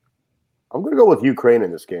 I'm gonna go with Ukraine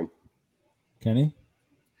in this game. Kenny.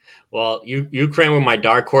 Well, Ukraine were my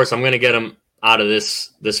dark horse. I'm going to get them out of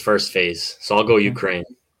this first phase, so I'll go Ukraine.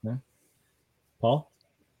 Okay. Paul.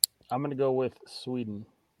 I'm going to go with Sweden.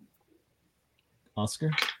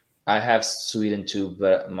 Oscar. I have Sweden too,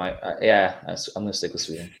 but I'm going to stick with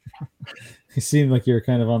Sweden. You seemed like you were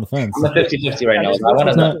kind of on the fence. I'm a 50-50 right now. It's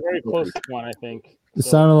a very close one, I think. It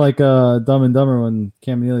sounded like Dumb and Dumber when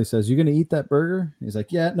Cam Neely says, "You gonna eat that burger?" He's like,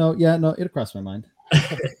 "Yeah, no, it crossed my mind."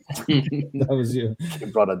 That was you. You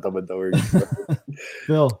brought a Dumb and Dumber.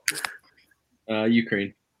 Bill.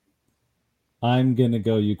 Ukraine. I'm gonna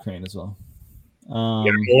go Ukraine as well.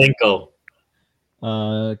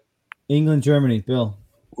 England, Germany. Bill.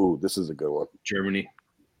 Ooh, this is a good one. Germany.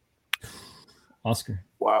 Oscar.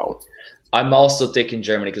 Wow. I'm also taking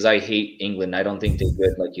Germany because I hate England. I don't think they're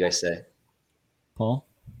good, like you guys say. Paul.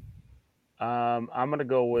 I'm gonna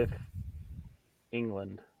go with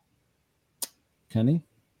England. Kenny.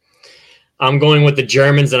 I'm going with the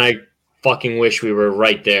Germans, and I fucking wish we were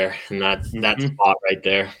right there in that spot right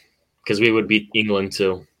there, because we would beat England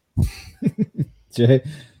too. Jay.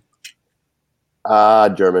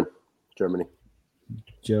 Germany.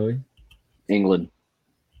 Joey. England.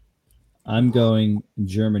 I'm going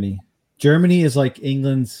Germany. Germany is like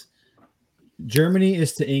England's. Germany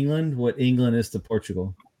is to England what England is to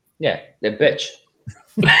Portugal. Yeah, they're bitch.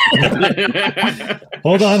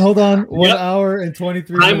 Hold on. 1 hour and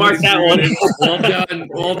 23 minutes. I marked that one.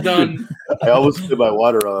 Well done. I almost spit my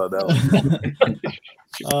water on that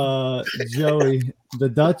one. Joey, the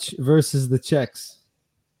Dutch versus the Czechs.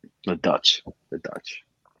 The Dutch.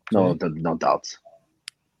 No doubts.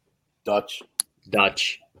 Dutch.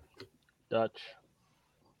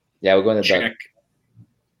 Yeah, we're going to Czech. Dutch.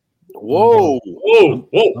 Whoa.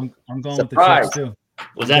 I'm going Surprise. with the Czechs too.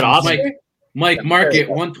 Was that Oscar? Mike, mark it.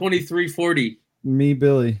 123.40. Me,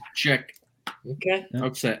 Billy. Check. Okay.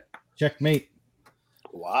 Upset. Checkmate.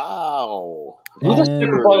 Wow. Who does Czech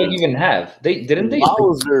Republic even have? They.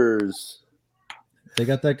 Wowzers. They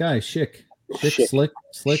got that guy, Schick, Slick.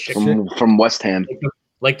 From West Ham.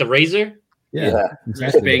 Like the Razor? Yeah. Just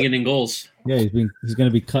Exactly. banging in goals. Yeah, he's going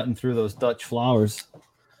to be cutting through those Dutch flowers.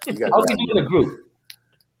 You guys How's he doing in the group?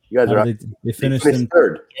 are They finished in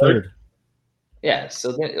third. Yeah,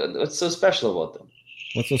 so what's so special about them?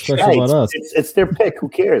 What's so special about us? It's their pick. Who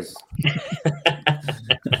cares?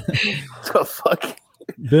 The fuck?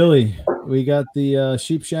 Billy, we got the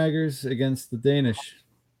Sheepshaggers against the Danish.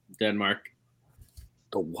 Denmark.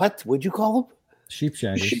 The what? What'd you call them?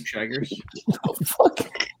 Sheepshaggers. Sheepshaggers. The fuck?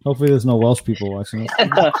 Hopefully there's no Welsh people watching us.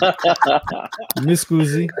 Miss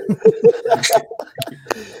Guzzi.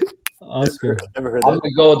 Oscar. Never heard I'm that.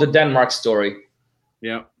 going to go with the Denmark story.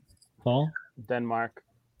 Yeah. Paul. Denmark.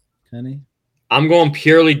 Kenny. I'm going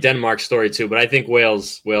purely Denmark story too, but I think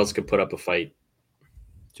Wales could put up a fight.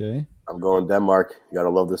 Jay. I'm going Denmark. You gotta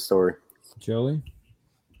love this story. Joey.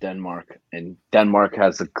 Denmark. And Denmark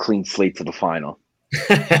has a clean slate to the final.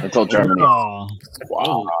 Until Germany. Oh.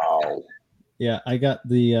 Wow. Yeah, I got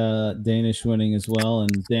the Danish winning as well,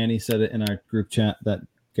 and Danny said it in our group chat that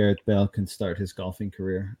Gareth Bale can start his golfing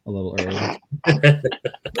career a little early.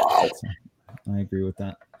 Wow. So, I agree with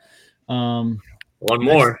that. One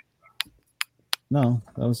more. No,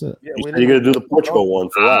 that was it. Yeah, You're gonna do the Portugal one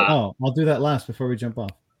for that. Oh, I'll do that last before we jump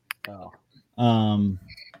off. Oh.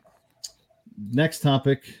 Next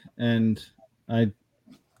topic, and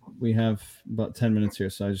we have about 10 minutes here,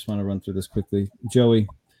 so I just want to run through this quickly. Joey,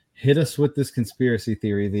 hit us with this conspiracy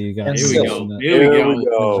theory that you got. Here we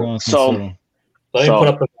go. So Let me put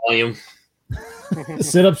up the volume.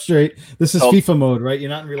 Sit up straight. This is FIFA mode, right? You're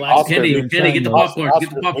not relaxed. Kenny, get the popcorn. Get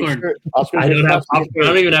the popcorn. I don't have popcorn. I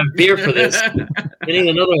don't even have beer for this. I need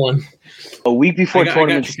another one. a week before I got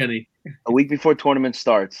tournament, you, Kenny. a week before tournament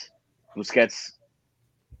starts, Busquets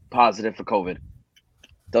positive for COVID.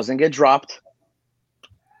 Doesn't get dropped.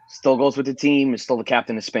 Still goes with the team. Is still the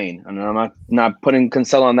captain of Spain. And I'm not putting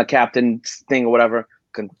Cancelo on the captain thing or whatever.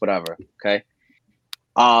 Whatever. Okay.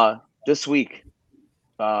 This week,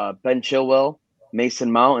 Ben Chilwell,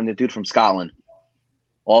 Mason Mount, and the dude from Scotland,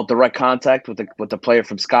 all direct contact with the player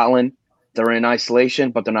from Scotland. They're in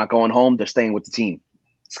isolation, but they're not going home. They're staying with the team.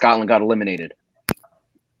 Scotland got eliminated.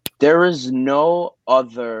 There is no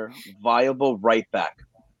other viable right back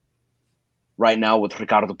right now with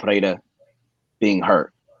Ricardo Pereira being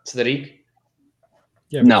hurt. Cedric?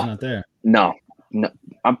 Yeah, but No. he's not there. No.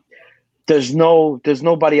 There's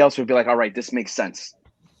nobody else who'd be like, all right, this makes sense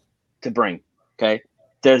to bring. Okay.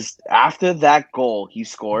 After that goal he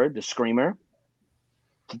scored, the screamer,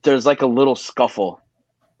 there's like a little scuffle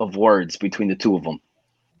of words between the two of them.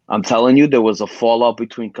 I'm telling you, there was a fallout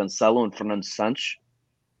between Cancelo and Fernando Santos.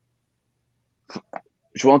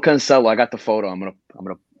 João Cancelo, I got the photo. I'm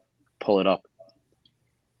gonna pull it up.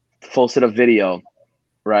 Posted a video,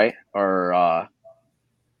 right? Or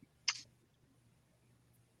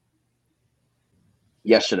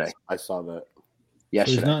yesterday. I saw that. So he's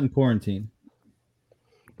Yesterday. not in quarantine.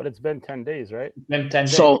 But it's been 10 days, right? Been 10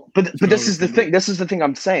 days. So, but this is the thing. This is the thing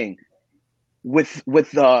I'm saying. With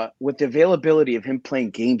the availability of him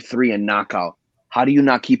playing Game 3 and knockout, how do you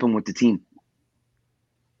not keep him with the team?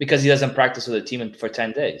 Because he doesn't practice with the team for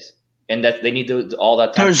 10 days. And that they need to do all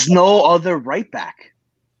that time. There's no other right back.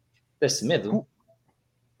 There's Smith.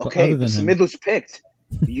 Okay, other than him. Smith was picked.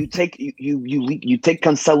 You take you take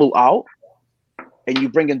Cancelo out, and you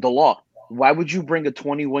bring in Delaw. Why would you bring a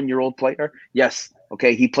 21-year-old player? Yes,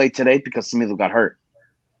 okay, he played today because Smith got hurt,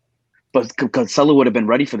 but Cancelo would have been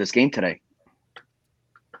ready for this game today.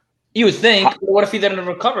 You would think. But what if he didn't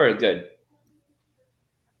recover good?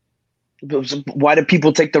 Why did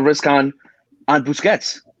people take the risk on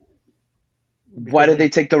Busquets? Why did they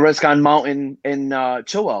take the risk on Mount and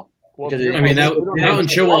Chilwell? Because I mean, that and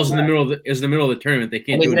Chilwell's in the middle of the tournament. They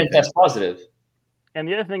can't they do didn't anything. test positive. And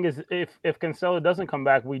the other thing is, if Cancelo doesn't come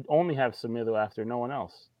back, we only have Semedo after, no one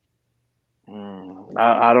else.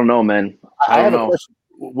 I don't know, man. I don't have a know. question.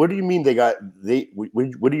 What do you mean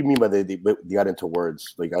what do you mean by they got into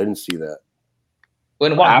words? Like, I didn't see that.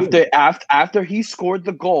 When what? After he scored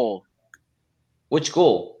the goal, Which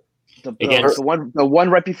goal? the one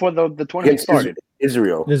right before the tournament Against started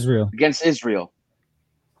Israel. against Israel.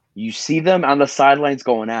 You see them on the sidelines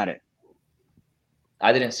going at it.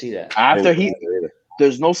 I didn't see that. After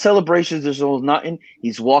there's no celebrations, there's no nothing.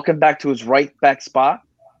 He's walking back to his right back spot,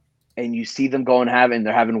 and you see them going and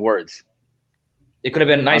they're having words. It could have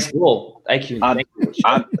been a nice goal. Thank you.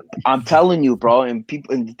 I'm telling you, bro, and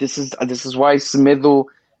people, and this is why Semedo,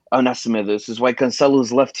 not Semedo. This is why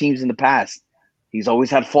Cancelo's left teams in the past. He's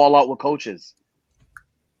always had fallout with coaches.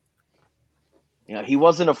 You know, he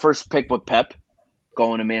wasn't a first pick with Pep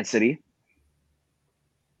going to Man City.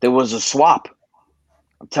 There was a swap.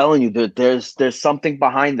 I'm telling you, there's something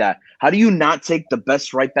behind that. How do you not take the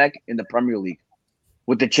best right back in the Premier League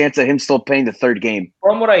with the chance of him still playing the third game?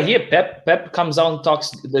 From what I hear, Pep comes out and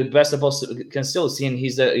talks the best about Cancelo, seeing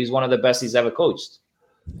he's one of the best he's ever coached.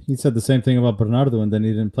 He said the same thing about Bernardo, and then he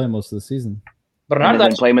didn't play most of the season. Bernardo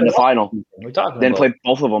didn't play him in the final. We're talking Didn't about. play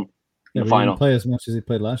both of them Yeah, in the but he final. didn't play as much as he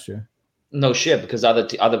played last year. No shit, because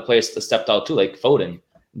other players stepped out too, like Foden.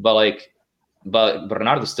 But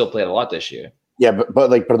Bernardo still played a lot this year. Yeah, but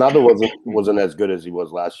like Bernardo wasn't as good as he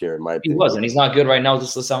was last year, in my He opinion. wasn't. He's not good right now.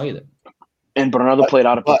 This Lisao either. And Bernardo played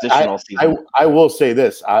out of position all season. I will say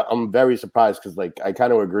this: I'm very surprised because, like, I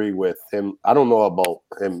kind of agree with him. I don't know about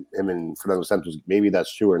him and Fernando Santos. Maybe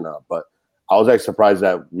that's true or not, but I was actually surprised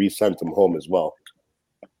that we sent him home as well.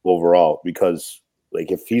 Overall, because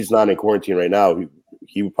like if he's not in quarantine right now,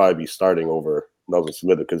 he would probably be starting over Nelson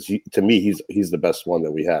Smith because to me he's the best one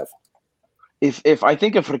that we have. If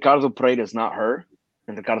Ricardo Pereira is not hurt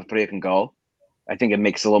and Ricardo Pereira can go, I think it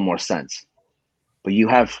makes a little more sense. But you're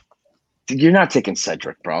not taking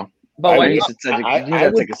Cedric, bro. But I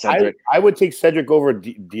would take Cedric over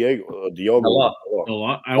Diogo.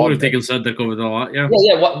 I would have taken Cedric over the lot. Yeah.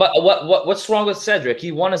 Yeah. What's wrong with Cedric?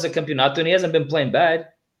 He won as a Campeonato and he hasn't been playing bad.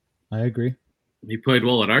 I agree. He played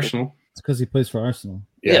well at Arsenal. It's because he plays for Arsenal.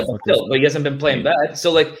 Yeah, but he hasn't been playing bad.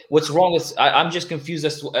 So, like, what's wrong with? I'm just confused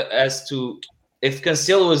as to if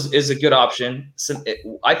Cancelo is a good option.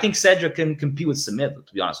 I think Cedric can compete with Smith.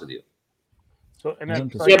 To be honest with you. So,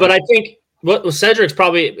 Yeah, but I think Cedric's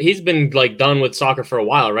he's been like done with soccer for a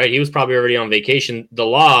while, right? He was probably already on vacation. The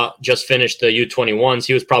Law just finished the U21s.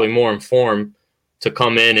 He was probably more informed to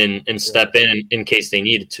come in and step in case they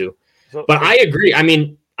needed to. But I agree. I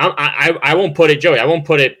mean, I won't put it, Joey. I won't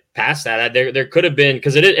put it past that. There could have been,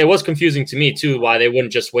 because it was confusing to me too why they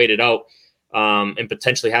wouldn't just wait it out and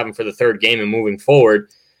potentially have him for the third game and moving forward.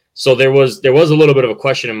 So there was a little bit of a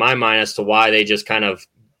question in my mind as to why they just kind of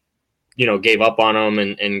gave up on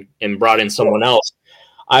him and brought in someone else.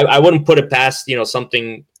 I wouldn't put it past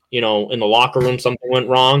something in the locker room something went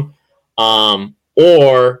wrong, but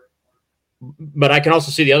I can also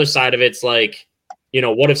see the other side of it. It's like,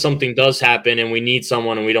 what if something does happen and we need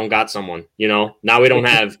someone and we don't got someone? Now we don't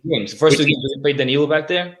have games. First two games, we played Danilo back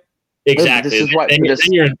there. Exactly. This is why then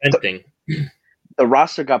you're inventing. The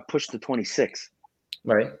roster got pushed to 26,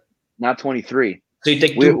 right? Not 23. So you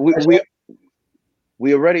take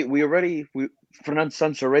Fernando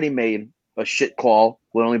Santos already made a shit call.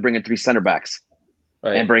 We're only bringing 3 center backs,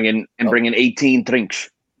 right. and bringing 18 trinks.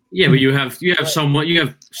 Yeah, but you have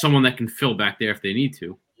someone that can fill back there if they need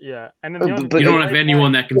to. Yeah, and then you don't have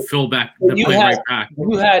anyone that can fill back right back.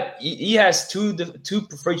 He has two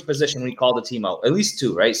for each position when he called the team out, at least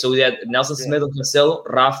 2, right? So we had Nelson Smith, Cancelo,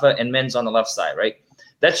 Rafa, and Menz on the left side, right?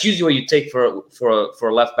 That's usually what you take for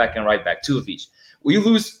a left back and right back, 2 of each. You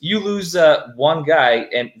lose one guy,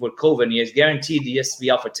 and with COVID, and he is guaranteed he has to be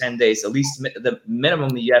out for 10 days. At least the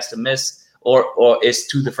minimum he has to miss, or is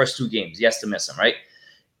the first 2 games. He has to miss them, right?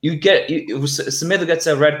 Smith gets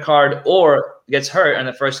a red card or gets hurt in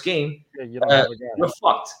the first game. We're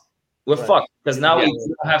fucked. We're fucked because now we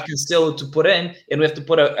don't have Cancelo to put in, and we have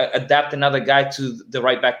to adapt another guy to the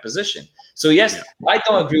right back position. So yes, I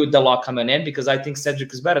don't agree with Dalot coming in because I think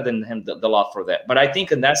Cedric is better than him, Dalot, for that. But I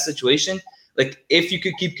think in that situation, like if you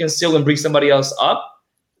could keep Cancelo and bring somebody else up,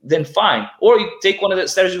 then fine. Or you take one of the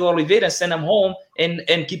Sergio Oliveira and send him home and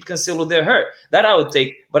keep Cancelo there hurt. That I would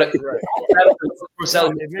take. But poor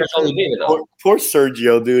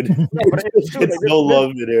Sergio, dude. It's no love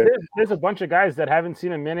in there. There's a bunch of guys that haven't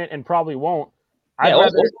seen a minute and probably won't.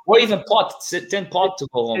 Or even Pot to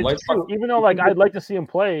go home. It's true. Even though I'd like to see him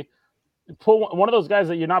play, pull one of those guys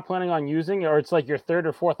that you're not planning on using, or it's like your 3rd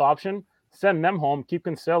or 4th option. Send them home, keep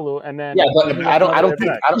Cancelo, and then I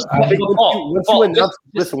think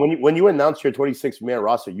when you announce your 26-man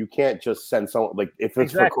roster, you can't just send someone if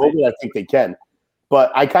it's for COVID, I think they can.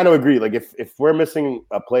 But I kind of agree. Like if we're missing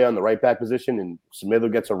a play on the right back position and Semedo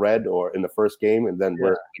gets a red or in the first game, and then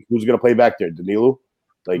who's going to play back there? Danilo?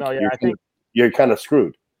 You're kind of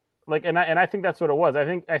screwed. And I think that's what it was.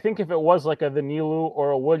 I think if it was like a Danilo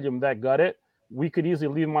or a William that got it, we could easily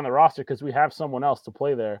leave him on the roster because we have someone else to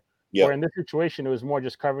play there. Yeah. Or in this situation, it was more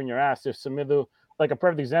just covering your ass. If Semedo, like a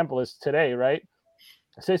perfect example is today, right?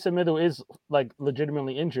 Say Semedo is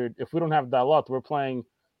legitimately injured. If we don't have Dalot, we're playing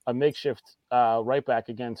a makeshift right back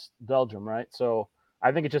against Belgium, right? So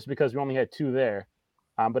I think it's just because we only had 2 there.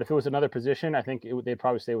 But if it was another position, I think they'd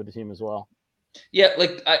probably stay with the team as well. Yeah,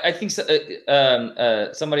 I think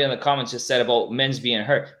somebody in the comments just said about Menz being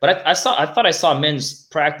hurt, but I thought I saw Menz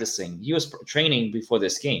practicing. He was training before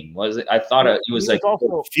this game. Was it? I thought he was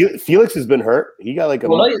also Felix has been hurt. He got he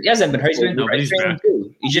hasn't been hurt. He's been training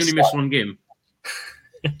too. He only missed 1 game.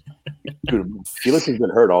 Dude, Felix has been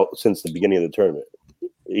hurt since the beginning of the tournament.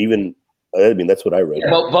 That's what I read. Yeah,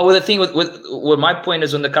 but with the thing with my point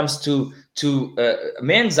is when it comes to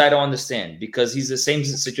Menz, I don't understand because he's the same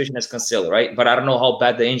situation as Cancelo, right? But I don't know how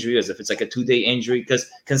bad the injury is. If it's like a 2-day injury, because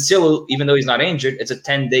Cancelo, even though he's not injured, it's a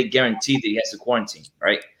 10-day guarantee that he has to quarantine,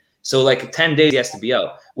 right? So 10 days he has to be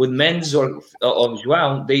out. With Menz or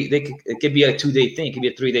João, it could be a 2-day thing, it could be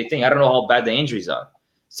a 3-day thing. I don't know how bad the injuries are.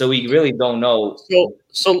 So we really don't know.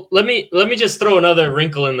 So let me just throw another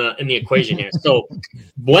wrinkle in the equation here. So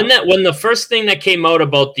when the first thing that came out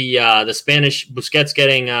about the Spanish Busquets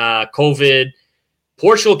getting COVID,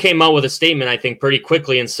 Portugal came out with a statement, I think, pretty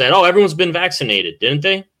quickly and said, "Oh, everyone's been vaccinated," didn't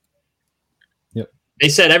they? Yep. They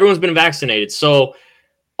said everyone's been vaccinated. So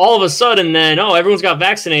all of a sudden, then, everyone's got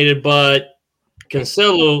vaccinated, but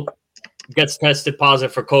Cancelo gets tested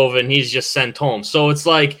positive for COVID and he's just sent home. So it's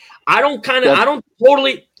like I don't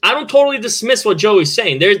totally dismiss what Joey's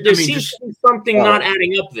saying. There seems to be something not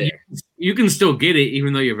adding up there. You can still get it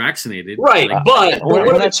even though you're vaccinated. Right, but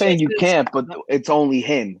we're not saying you can't, but it's only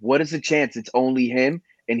him. What is the chance it's only him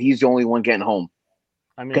and he's the only one getting home?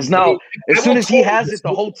 Because now, as soon as he has it,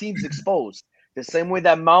 the whole team's exposed. The same way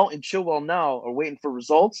that Mount and Chilwell now are waiting for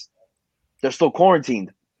results, they're still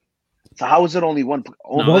quarantined. So how is it only one?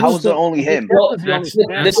 How is it only him? Well, that's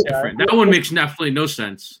different. That one makes definitely no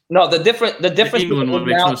sense. No, the difference. England one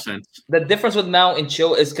makes no sense. The difference with Mount and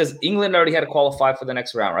Chill is because England already had to qualify for the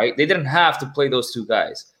next round, right? They didn't have to play those 2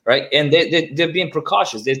 guys, right? And they're being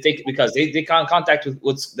precautious. They take because they can't contact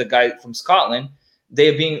with the guy from Scotland.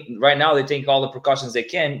 They're taking all the precautions they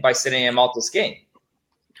can by sitting him out this game,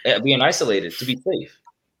 being isolated to be safe.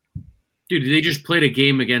 Dude, they just played a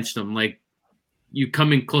game against them, you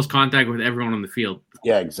come in close contact with everyone on the field.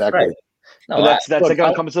 Yeah, exactly. Right. No, that's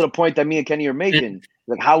gonna come to the point that me and Kenny are making.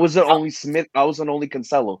 How is it only Smith? How is it only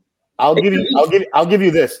Cancelo? I'll give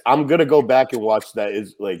you this. I'm gonna go back and watch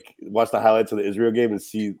watch the highlights of the Israel game and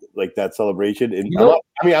see that celebration. And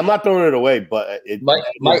I'm not throwing it away, but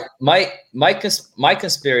my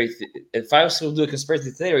conspiracy. If I was to do a conspiracy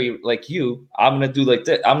theory like you, I'm gonna do like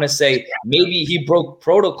this. I'm gonna say maybe he broke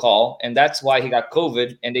protocol and that's why he got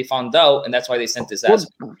COVID, and they found out, and that's why they sent his ass.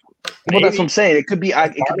 Well, that's what I'm saying. It could be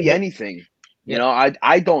anything. You know,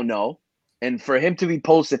 I don't know. And for him to be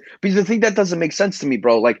posted, because the thing that doesn't make sense to me,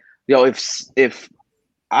 bro, like, if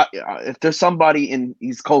there's somebody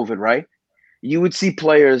he's COVID, right? You would see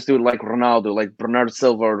players, dude, like Ronaldo, like Bernardo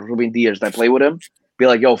Silva or Ruben Dias that play with him, be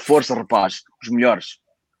like, yo, força, rapaz, os melhores.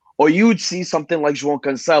 Or you would see something like João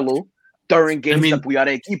Cancelo during games to apoiar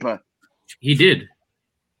a equipa. He did.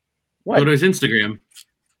 What? Go to his Instagram.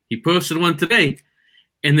 He posted one today.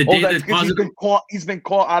 And the day that he's been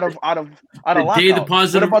caught out of the day the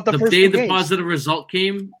positive positive result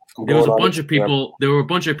came, there was a bunch of people. There were a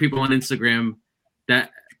bunch of people on Instagram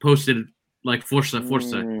that posted like força.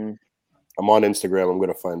 I'm on Instagram. I'm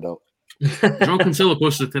gonna find out. João Cancelo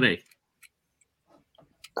posted today.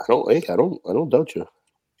 I don't doubt you.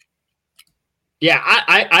 Yeah,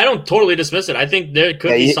 I don't totally dismiss it. I think there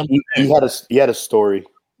could be something. He had a story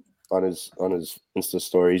on his Insta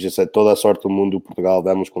story. He just said, "Toda sorte do mundo, Portugal,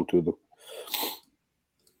 vamos com tudo."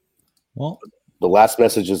 Well, the last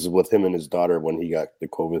message is with him and his daughter when he got the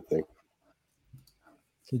COVID thing.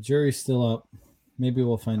 The jury's still up. Maybe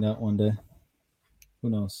we'll find out one day. Who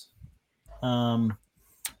knows?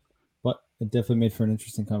 But it definitely made for an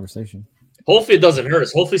interesting conversation. Hopefully it doesn't hurt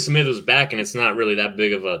us. Hopefully Semedo's back and it's not really that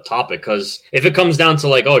big of a topic. Because if it comes down to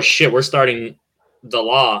like, oh shit, we're starting the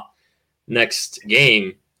law next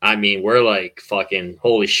game. I mean, we're like fucking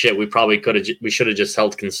holy shit. We should have just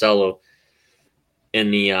held Cancelo in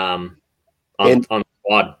the on the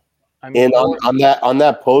squad. And on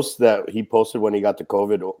that post that he posted when he got the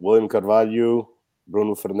COVID, William Carvalho,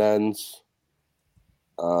 Bruno Fernandes,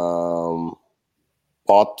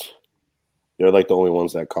 Pot, they're like the only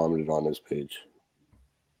ones that commented on his page.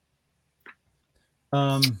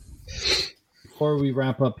 Before we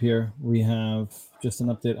wrap up here, we have just an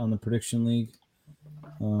update on the Prediction League.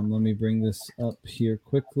 Let me bring this up here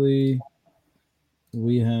quickly.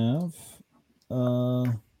 We have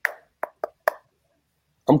I'm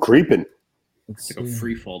creeping. It's like a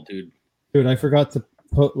free fall, dude. Dude, I forgot to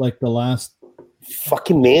put like the last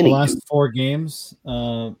fucking Manny. The last 4 games.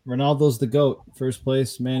 Ronaldo's the GOAT. First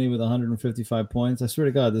place, Manny with 155 points. I swear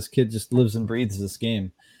to God, this kid just lives and breathes this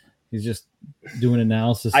game. He's just doing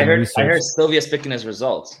analysis. I heard Sylvia's picking his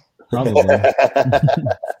results. Probably.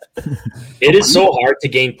 It is so hard to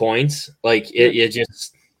gain points. Like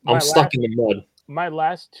I'm stuck in the mud. My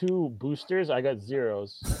last 2 boosters, I got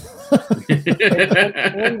zeros.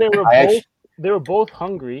 and they were both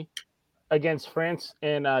hungry against France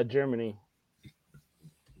and Germany.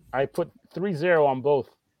 I put 3-0 on both,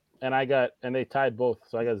 and they tied both,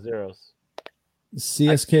 so I got zeros.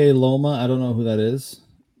 CSK Loma, I don't know who that is.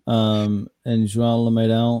 And João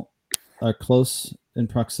Lamedal are close in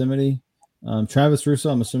proximity. Travis Russo,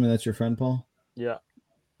 I'm assuming that's your friend, Paul. Yeah.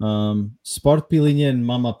 Sport Pilinha and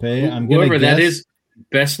Mama Pay. Whoever that is,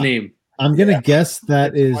 best name. I'm gonna guess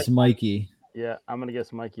that is Mikey. Yeah, I'm gonna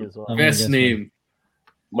guess Mikey as well. Best name.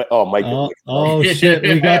 Mikey. Oh shit,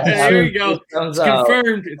 we got the there we go. It's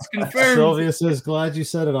confirmed. It's confirmed. Sylvia says, "Glad you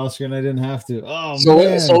said it, Oscar, and I didn't have to." Oh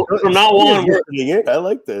man. So from now on, I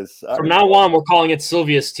like this. From now on, we're calling it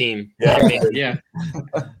Sylvia's team. Yeah, yeah.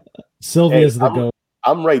 Sylvia's the GOAT.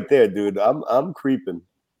 I'm right there, dude. I'm creeping.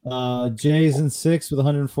 Jay's in 6th with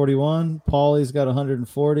 141. Paulie's got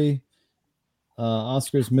 140.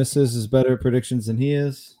 Oscar's misses is better at predictions than he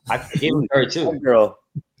is. I gave him her too, girl.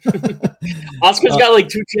 Oscar's got like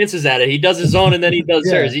 2 chances at it. He does his own and then he does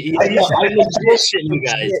hers. He's bullshitting you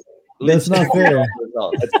guys. That's not fair.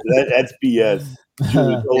 That's BS.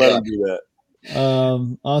 Don't let him do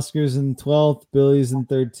that. Oscar's in 12th. Billy's in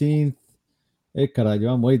 13th. Hey,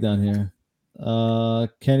 caralho, I'm way down here.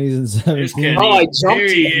 Kenny's in 17th. Oh, I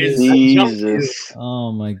jumped you. Jesus.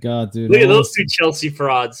 Oh my God, dude. Look at those 2 Chelsea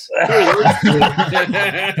frauds. Wait,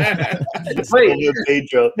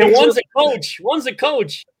 and one's a coach. One's a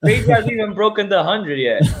coach. Pedro hasn't even broken the 100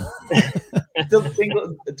 yet. Still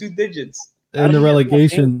 2 digits. And the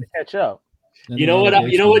relegation. Catch up. You know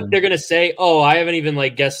what they're gonna say? Oh, I haven't even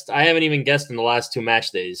guessed in the last 2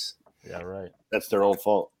 match days. Yeah, right. That's their own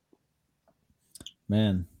fault.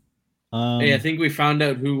 Man. Hey, I think we found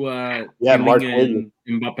out who Mark and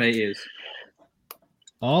Mbappe is.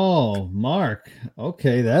 Oh, Mark.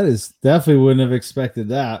 Okay, that is definitely wouldn't have expected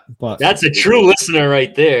that. But that's a true listener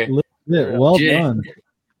right there. Well done.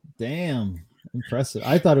 Damn. Impressive.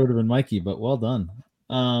 I thought it would have been Mikey, but well done.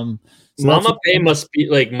 So Mama Pay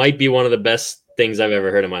might be one of the best things I've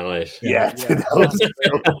ever heard in my life. Yeah. Pilinha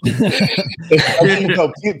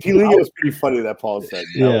was pretty funny that Paul said.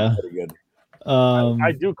 That was pretty good.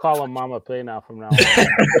 I do call him Mama Pay now from now on.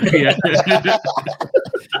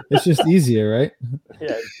 It's just easier, right?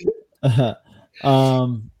 Yeah.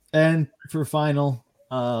 And for final,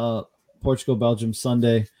 Portugal, Belgium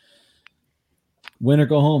Sunday. Win or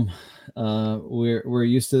go home. We're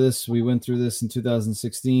used to this. We went through this in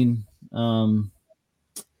 2016.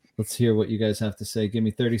 Let's hear what you guys have to say. Give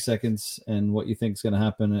me 30 seconds and what you think is going to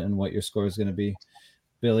happen and what your score is going to be.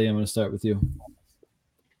 Billy, I'm going to start with you.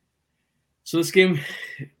 So this game,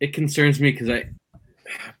 it concerns me because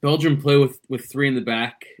Belgium play with 3 in the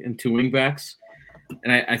back and 2 wing backs,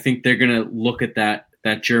 and I think they're going to look at that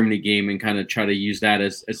Germany game and kind of try to use that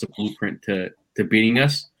as a blueprint to beating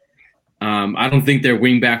us. I don't think their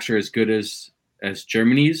wing backs are as good as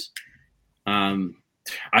Germany's.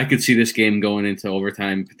 I could see this game going into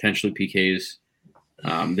overtime, potentially PKs.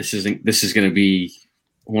 This is going to be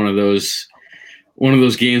one of those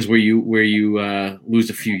games where you lose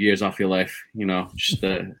a few years off your life. You know, just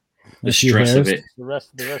the stress of it. The rest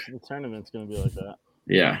of the tournament's going to be like that.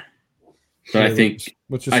 Yeah. So I think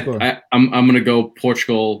what's your score? I'm going to go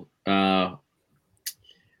Portugal 2-1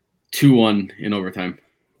 in overtime.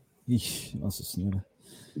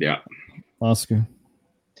 Yeah. Oscar.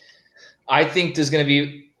 I think there's going to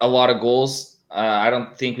be a lot of goals. I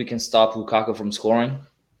don't think we can stop Lukaku from scoring.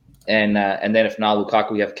 And then if not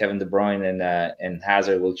Lukaku, we have Kevin De Bruyne and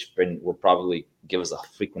Hazard, which will probably give us a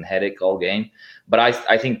freaking headache all game. But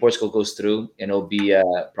I think Portugal goes through, and it'll be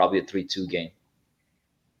probably a 3-2 game.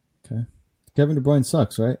 Okay. Kevin De Bruyne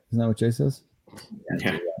sucks, right? Isn't that what Jay says?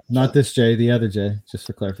 Yeah. Not this Jay, the other Jay, just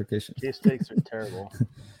for clarification. These stakes are terrible.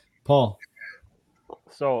 Paul.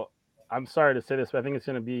 So I'm sorry to say this, but I think it's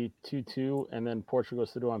going to be 2-2, and then Portugal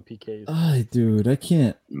goes through on PKs. Dude, I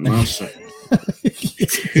can't. Nossa.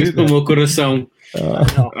 Meu coração.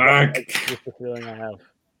 Just the feeling I have.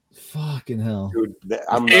 Fucking hell. Dude,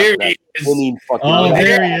 I'm There not he that winning fucking.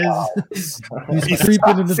 there he is. He's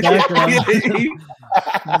creeping in the background.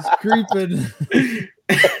 He's creeping.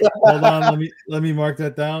 Hold on, let me mark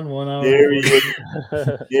that down. 1 hour. There he is.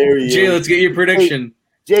 There he is. Jay, let's get your prediction.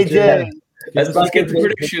 JJ. Let's get the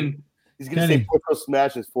prediction. He's going to say Portugal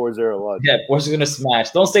smashes 4-0. Yeah, Portugal's going to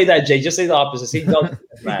smash. Don't say that, Jay. Just say the opposite. Say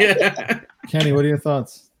smash. Kenny, what are your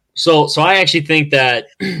thoughts? So I actually think that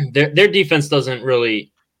their defense doesn't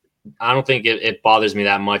really. I don't think it bothers me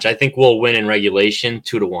that much. I think we'll win in regulation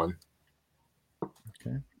 2-1.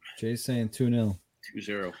 Okay. Jay's saying 2-0.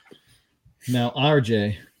 2-0. Now,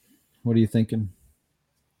 RJ, what are you thinking?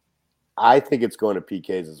 I think it's going to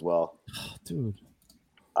PKs as well. Oh, dude.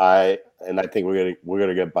 I think we're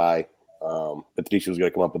gonna get by. Patricia's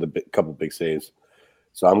gonna come up with a couple big saves,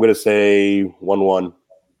 so I'm gonna say 1-1,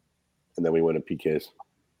 and then we win in PKs.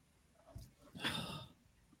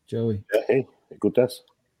 Joey. Yeah, hey, escutas?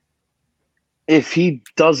 If he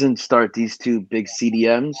doesn't start these 2 big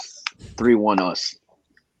CDMs, 3-1 us.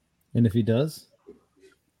 And if he does?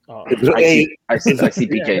 I see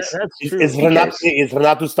PKs. Yeah, that's true. Is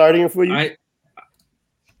Renato starting for you? I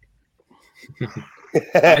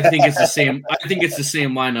think it's the same. I think it's the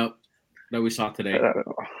same lineup that we saw today.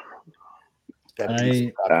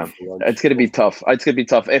 It's gonna be tough. It's gonna be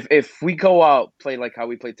tough. If we go out play like how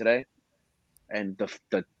we played today, and the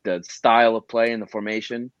style of play and the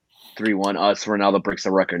formation, 3-1 us. Ronaldo breaks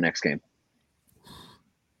the record next game.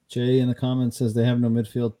 Jay in the comments says they have no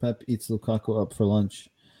midfield. Pep eats Lukaku up for lunch.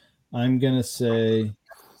 I'm gonna say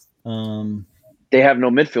they have no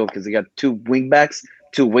midfield because they got 2 wing backs,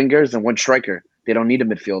 2 wingers, and 1 striker. They don't need a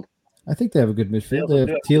midfield. I think they have a good midfield. They have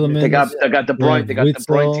Tielemans. They got De Bruyne. They got De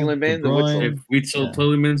Bruyne, Tielemans, Witsel.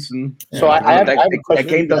 Tielemans, and So I have a question. That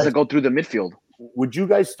game doesn't go through the midfield. Would you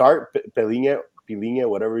guys start Pelinha,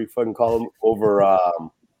 whatever you fucking call him, over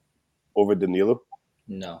Danilo?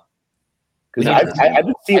 No. Because I've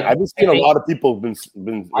been seeing a lot of people been.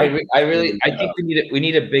 I think we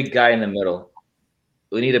need a big guy in the middle.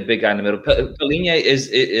 We need a big guy in the middle. Pelinha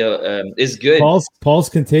is good. Paul's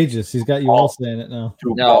contagious. He's got you all saying it now.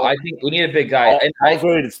 No, I think we need a big guy. Paul's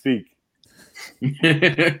ready to speak.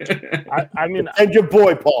 I mean, and your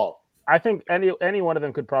boy Paul. I think any one of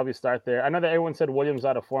them could probably start there. I know that everyone said Williams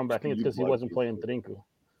out of form, but I think it's because he wasn't playing Trinco.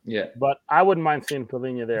 Yeah, but I wouldn't mind seeing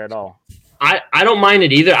Pelinha there at all. I don't mind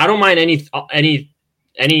it either. I don't mind any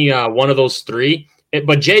one of those 3.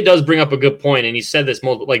 But Jay does bring up a good point, and he said this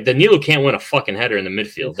multiple. Like Danilo can't win a fucking header in the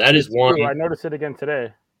midfield. That is one. True. I noticed it again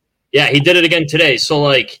today. Yeah, he did it again today. So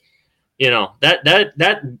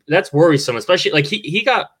that's worrisome, especially like he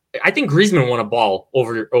got. I think Griezmann won a ball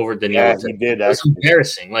over Danilo. Yeah, he did. It's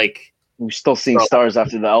embarrassing. Like we're still seeing stars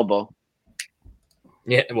after the elbow.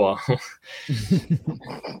 Yeah, well.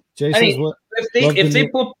 Jason,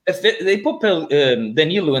 if they put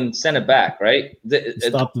Danilo in center back, right?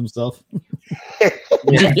 Stopped himself.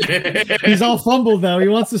 He's all fumbled now. He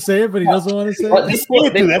wants to say it, but he doesn't want to say But it. this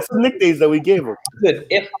one, That's the nicknames that we gave him. good.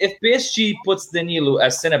 If PSG puts Danilo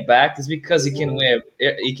as center back, it's because he can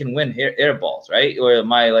win air balls, right? Or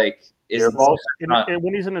am I like Air balls?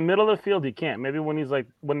 When he's in the middle of the field, he can't. Maybe when he's like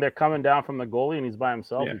when they're coming down from the goalie and he's by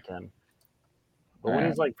himself, he can. But when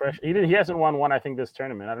he's like fresh, he hasn't won one. I think this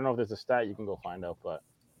tournament. I don't know if there's a stat you can go find out, but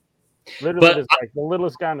literally, like the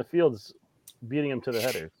littlest guy in the field is beating him to the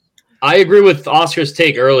headers. I agree with Oscar's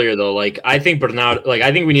take earlier, though. Like, I think Bernardo. Like,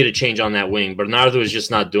 I think we need a change on that wing. Bernardo is just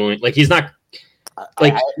not doing. Like, he's not.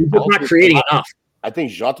 Like, he's just not creating enough. I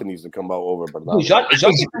think Jota needs to come out over Bernardo.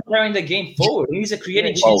 Jota's carrying the game forward. He needs to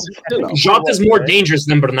create chances too. Jota is more dangerous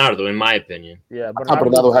than Bernardo, in my opinion. Yeah, I thought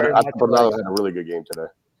Bernardo had a really good game today.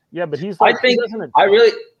 Yeah, but he's like,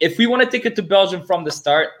 if we want to take it to Belgium from the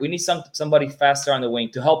start, we need somebody faster on the wing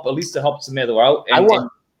to help Semedo out.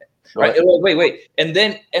 Wait, and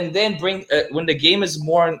then bring when the game is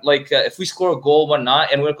more like if we score a goal,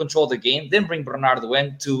 whatnot, and we'll control the game, then bring Bernardo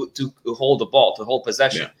in to hold the ball, to hold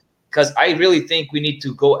possession. Because I really think we need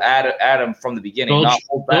to go at him from the beginning.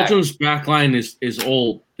 Belgium's back line is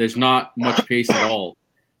old. There's not much pace at all.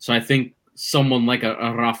 So I think someone like a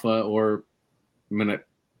Rafa or I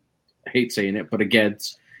hate saying it, but a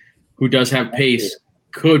Geds, who does have pace,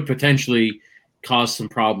 could potentially cause some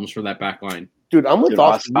problems for that back line. Dude, I'm with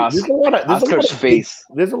Oscar.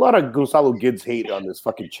 There's a lot of Gonzalo Gids hate on this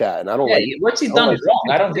fucking chat, and I don't like it. What's he done wrong?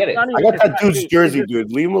 I don't get it. I got that dude's jersey, dude.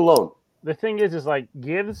 Leave him alone. The thing is like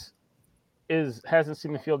Gibbs hasn't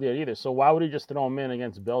seen the field yet either. So why would he just throw him in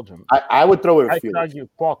against Belgium? I would throw it in I field. could argue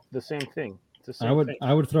Paul, the same thing. I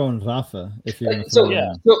would throw in Rafa if you're going to So throw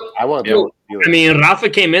him. I want to. I mean, Rafa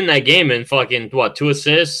came in that game and fucking 2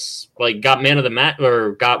 assists, like got man of the match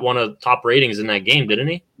or got one of the top ratings in that game, didn't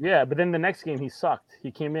he? Yeah, but then the next game he sucked.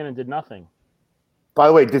 He came in and did nothing. By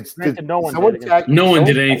the way, did no one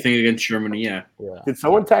did anything against Germany? Yeah. Did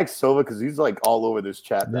someone tag Silva because he's like all over this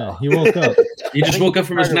chat now? Yeah, he woke up. He just woke up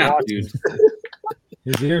from his nap, dude.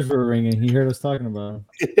 His ears were ringing. He heard us talking about him.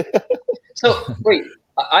 So wait,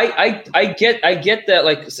 I get that.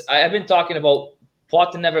 Like I've been talking about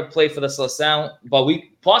Pote never played for the Seleção, but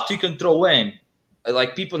Pote you can throw in.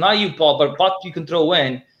 Like people, not you, Paul, but Pote you can throw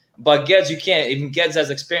in. But Geds you can't. Even Geds has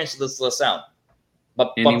experience with the Seleção.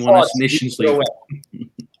 But Pote, Nations League.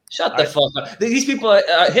 Shut the fuck up. These people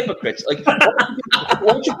are hypocrites. Like, why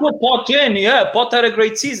don't you put Pote in? Yeah, Pote had a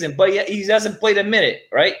great season, but he hasn't played a minute,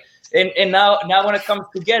 right? And now when it comes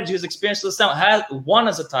to Geds, who's experienced with the Sound, has won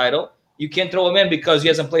as a title, you can't throw him in because he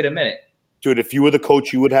hasn't played a minute. Dude, if you were the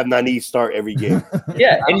coach, you would have Nani start every game.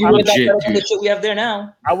 Yeah, and you would have the shit we have there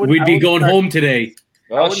now. We'd be going home today.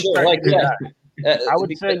 Oh, sure. Like, yeah. I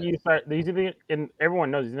would say you start. And everyone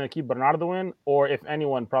knows he's going to keep Bernardo in, or if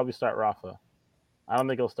anyone, probably start Rafa. I don't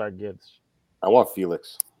think he'll start Gibbs. I want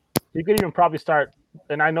Felix. He could even probably start,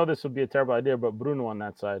 and I know this would be a terrible idea, but Bruno on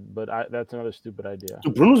that side. But that's another stupid idea.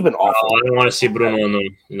 Dude, Bruno's been awful. I don't want to see Bruno on the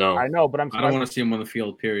no. I know, but I don't want to see him on the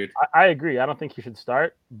field. Period. I agree. I don't think he should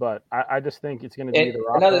start, but I just think it's going to be either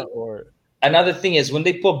Rafa or. Another thing is when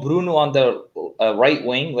they put Bruno on the right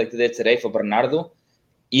wing, like they did today for Bernardo,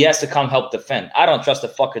 he has to come help defend. I don't trust the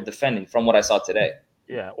fucker defending from what I saw today.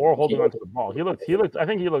 Yeah, or holding onto the ball. He looked. I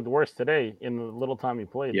think he looked worse today in the little time he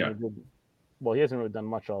played. Yeah. Well, he hasn't really done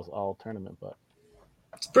much all tournament, but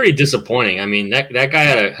it's pretty disappointing. I mean, that guy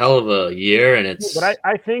had a hell of a year, and it's. But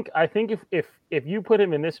I think if you put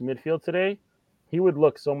him in this midfield today, he would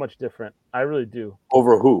look so much different. I really do.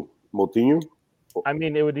 Over who? Moutinho? I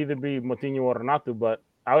mean, it would either be Moutinho or Renato, but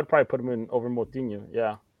I would probably put him in over Moutinho.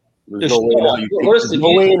 Yeah. There's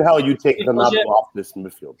no way in hell you take Renato off this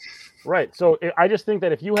midfield. Right. So I just think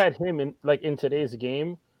that if you had him in today's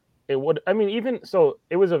game, it would. I mean, even so,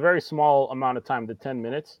 it was a very small amount of time, the 10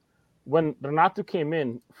 minutes. When Renato came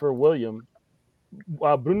in for William,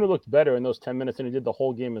 Bruno looked better in those 10 minutes than he did the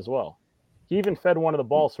whole game as well. He even fed one of the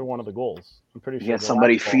balls for one of the goals. I'm pretty sure he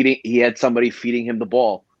had somebody feeding him the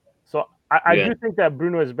ball. So I do think that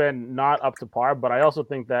Bruno has been not up to par, but I also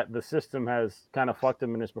think that the system has kind of fucked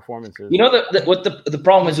him in his performances. You know what the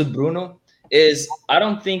problem is with Bruno is I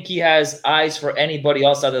don't think he has eyes for anybody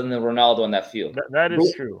else other than Ronaldo on that field. That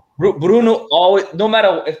is true. Bruno always, no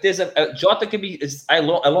matter if there's a Jota could be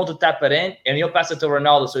alone to tap it in, and he'll pass it to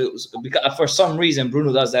Ronaldo. So because for some reason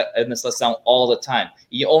Bruno does that in the Seleção all the time.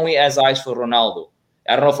 He only has eyes for Ronaldo.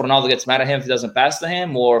 I don't know if Ronaldo gets mad at him if he doesn't pass to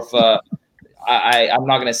him, or if I'm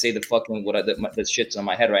not gonna say the fucking the shit's on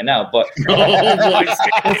my head right now, but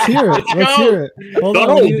let's hear it. Let's hear it. Hold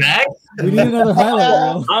on, we need another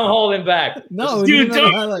highlight reel. I'm holding back. No, we need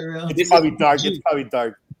another highlight reel. It's probably dark. It's probably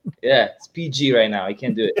dark. Yeah, it's PG right now. I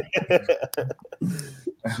can't do it.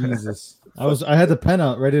 Jesus. I had the pen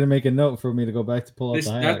out ready to make a note for me to go back to pull out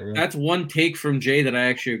the highlight reel. That's one take from Jay that I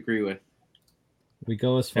actually agree with. We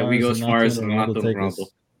go as far as Ronaldo take us.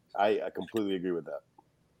 I completely agree with that.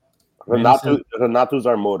 Renato's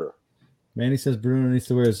our motor. Manny says Bruno needs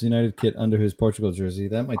to wear his United kit under his Portugal jersey.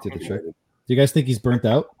 That might do the trick. Do you guys think he's burnt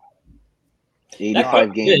out?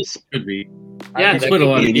 85 games. Could be. Yeah, he's played a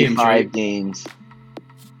lot of games. 85 games.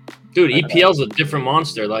 Dude, EPL's a different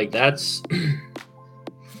monster. Like that's.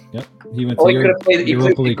 Yep, he went to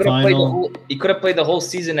Europa League final. He could have played the whole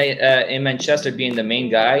season in Manchester, being the main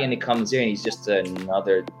guy, and he comes here and he's just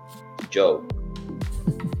another Joe.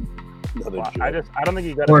 I don't think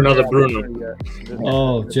he got. Or another Bruno.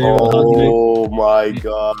 Oh, Jay! Oh my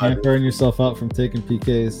God! Can't burn yourself out from taking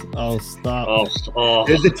PKs. Oh, stop! Oh.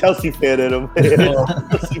 There's a Chelsea fan in him.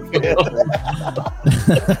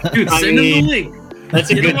 Dude, send him the link.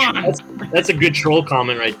 That's a good troll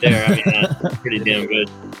comment right there. I mean, that's pretty damn good.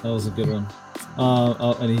 That was a good one.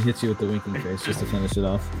 And he hits you with the winking face just to finish it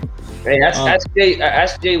off. Hey, ask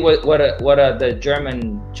Jay what the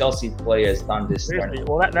German Chelsea players done this tournament.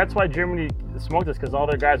 Well, that's why Germany smoked us, because all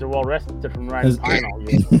their guys are well rested from riding pine all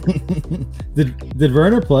year. Did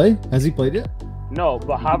Werner play? Has he played yet? No,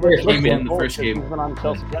 but Havertz came in the first game. He's been on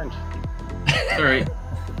Chelsea bench. All right.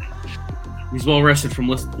 He's well rested from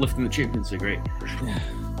lifting the Champions League, right?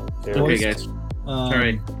 Okay, guys. All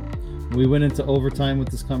right. We went into overtime with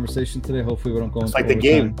this conversation today. Hopefully, we don't go into like the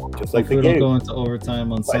overtime. game. Just like Hopefully the game. We don't go into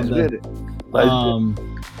overtime on Sunday.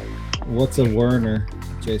 What's a Werner?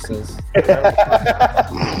 Jay says.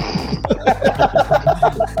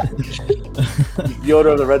 The owner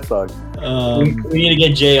of the Red Sox. We need to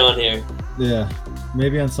get Jay on here. Yeah,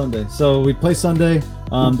 maybe on Sunday. So we play Sunday.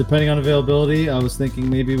 Depending on availability, I was thinking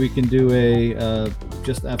maybe we can do a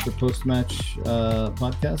just after post-match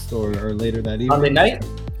podcast or later that evening. Monday night?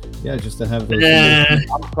 Yeah, just to have those.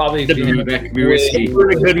 I'll probably that could be risky.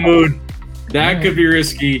 We're in a good mood. That could be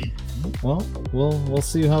risky. Well, we'll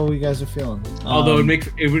see how you guys are feeling. Although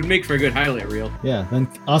it would make for a good highlight reel. Yeah, then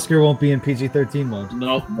Oscar won't be in PG-13 mode.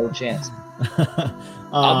 Nope. No chance.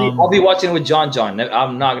 I'll be watching with John.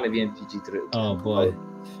 I'm not going to be in PG-13. Oh boy.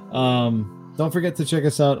 Don't forget to check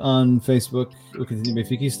us out on Facebook, Ukitini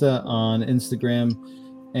Benfiquista, on Instagram,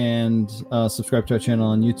 and subscribe to our channel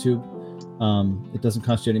on YouTube. It doesn't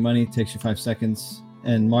cost you any money. It takes you 5 seconds.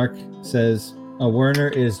 And Mark says, a Werner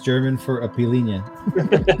is German for a pilinha.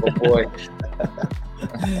 Oh, boy.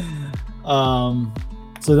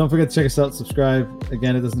 So don't forget to check us out. Subscribe.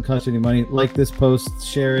 Again, it doesn't cost you any money. Like this post.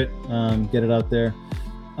 Share it. Get it out there.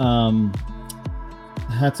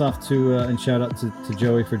 Hats off to and shout out to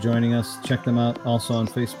Joey for joining us. Check them out also on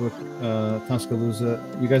Facebook, Tuscaloosa.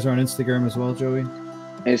 You guys are on Instagram as well, Joey?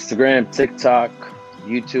 Instagram, TikTok,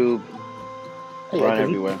 YouTube. We're on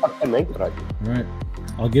everywhere. All right.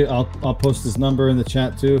 I'll post his number in the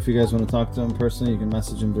chat too. If you guys want to talk to him personally, you can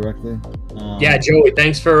message him directly. Yeah, Joey,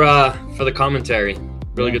 thanks for the commentary.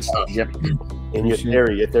 Really good stuff. Yep. And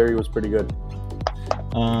your theory was pretty good.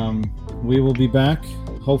 We will be back,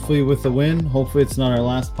 hopefully with a win. Hopefully it's not our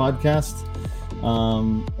last podcast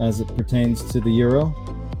as it pertains to the Euro.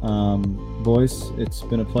 Boys, it's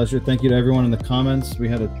been a pleasure. Thank you to everyone in the comments. We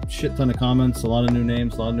had a shit ton of comments, a lot of new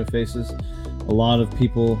names, a lot of new faces, a lot of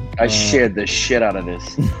people. I shared the shit out of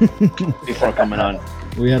this before coming on.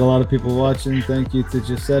 We had a lot of people watching. Thank you to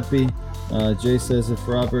Giuseppe. Jay says if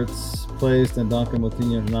Roberts plays, then Duncan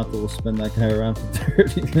Moutinho and Renato will spin that guy around for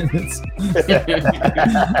 30 minutes.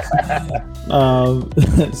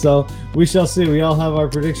 So we shall see. We all have our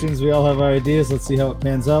predictions. We all have our ideas. Let's see how it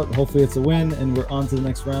pans out. Hopefully it's a win, and we're on to the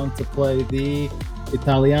next round to play the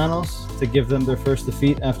Italianos to give them their first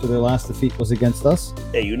defeat after their last defeat was against us.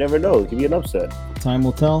 Hey, you never know. It could be an upset. Time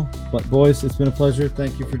will tell. But boys, it's been a pleasure.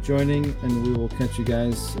 Thank you for joining, and we will catch you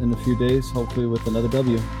guys in a few days, hopefully with another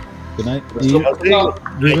W. Good night.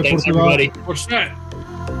 Thanks, everybody. What's that?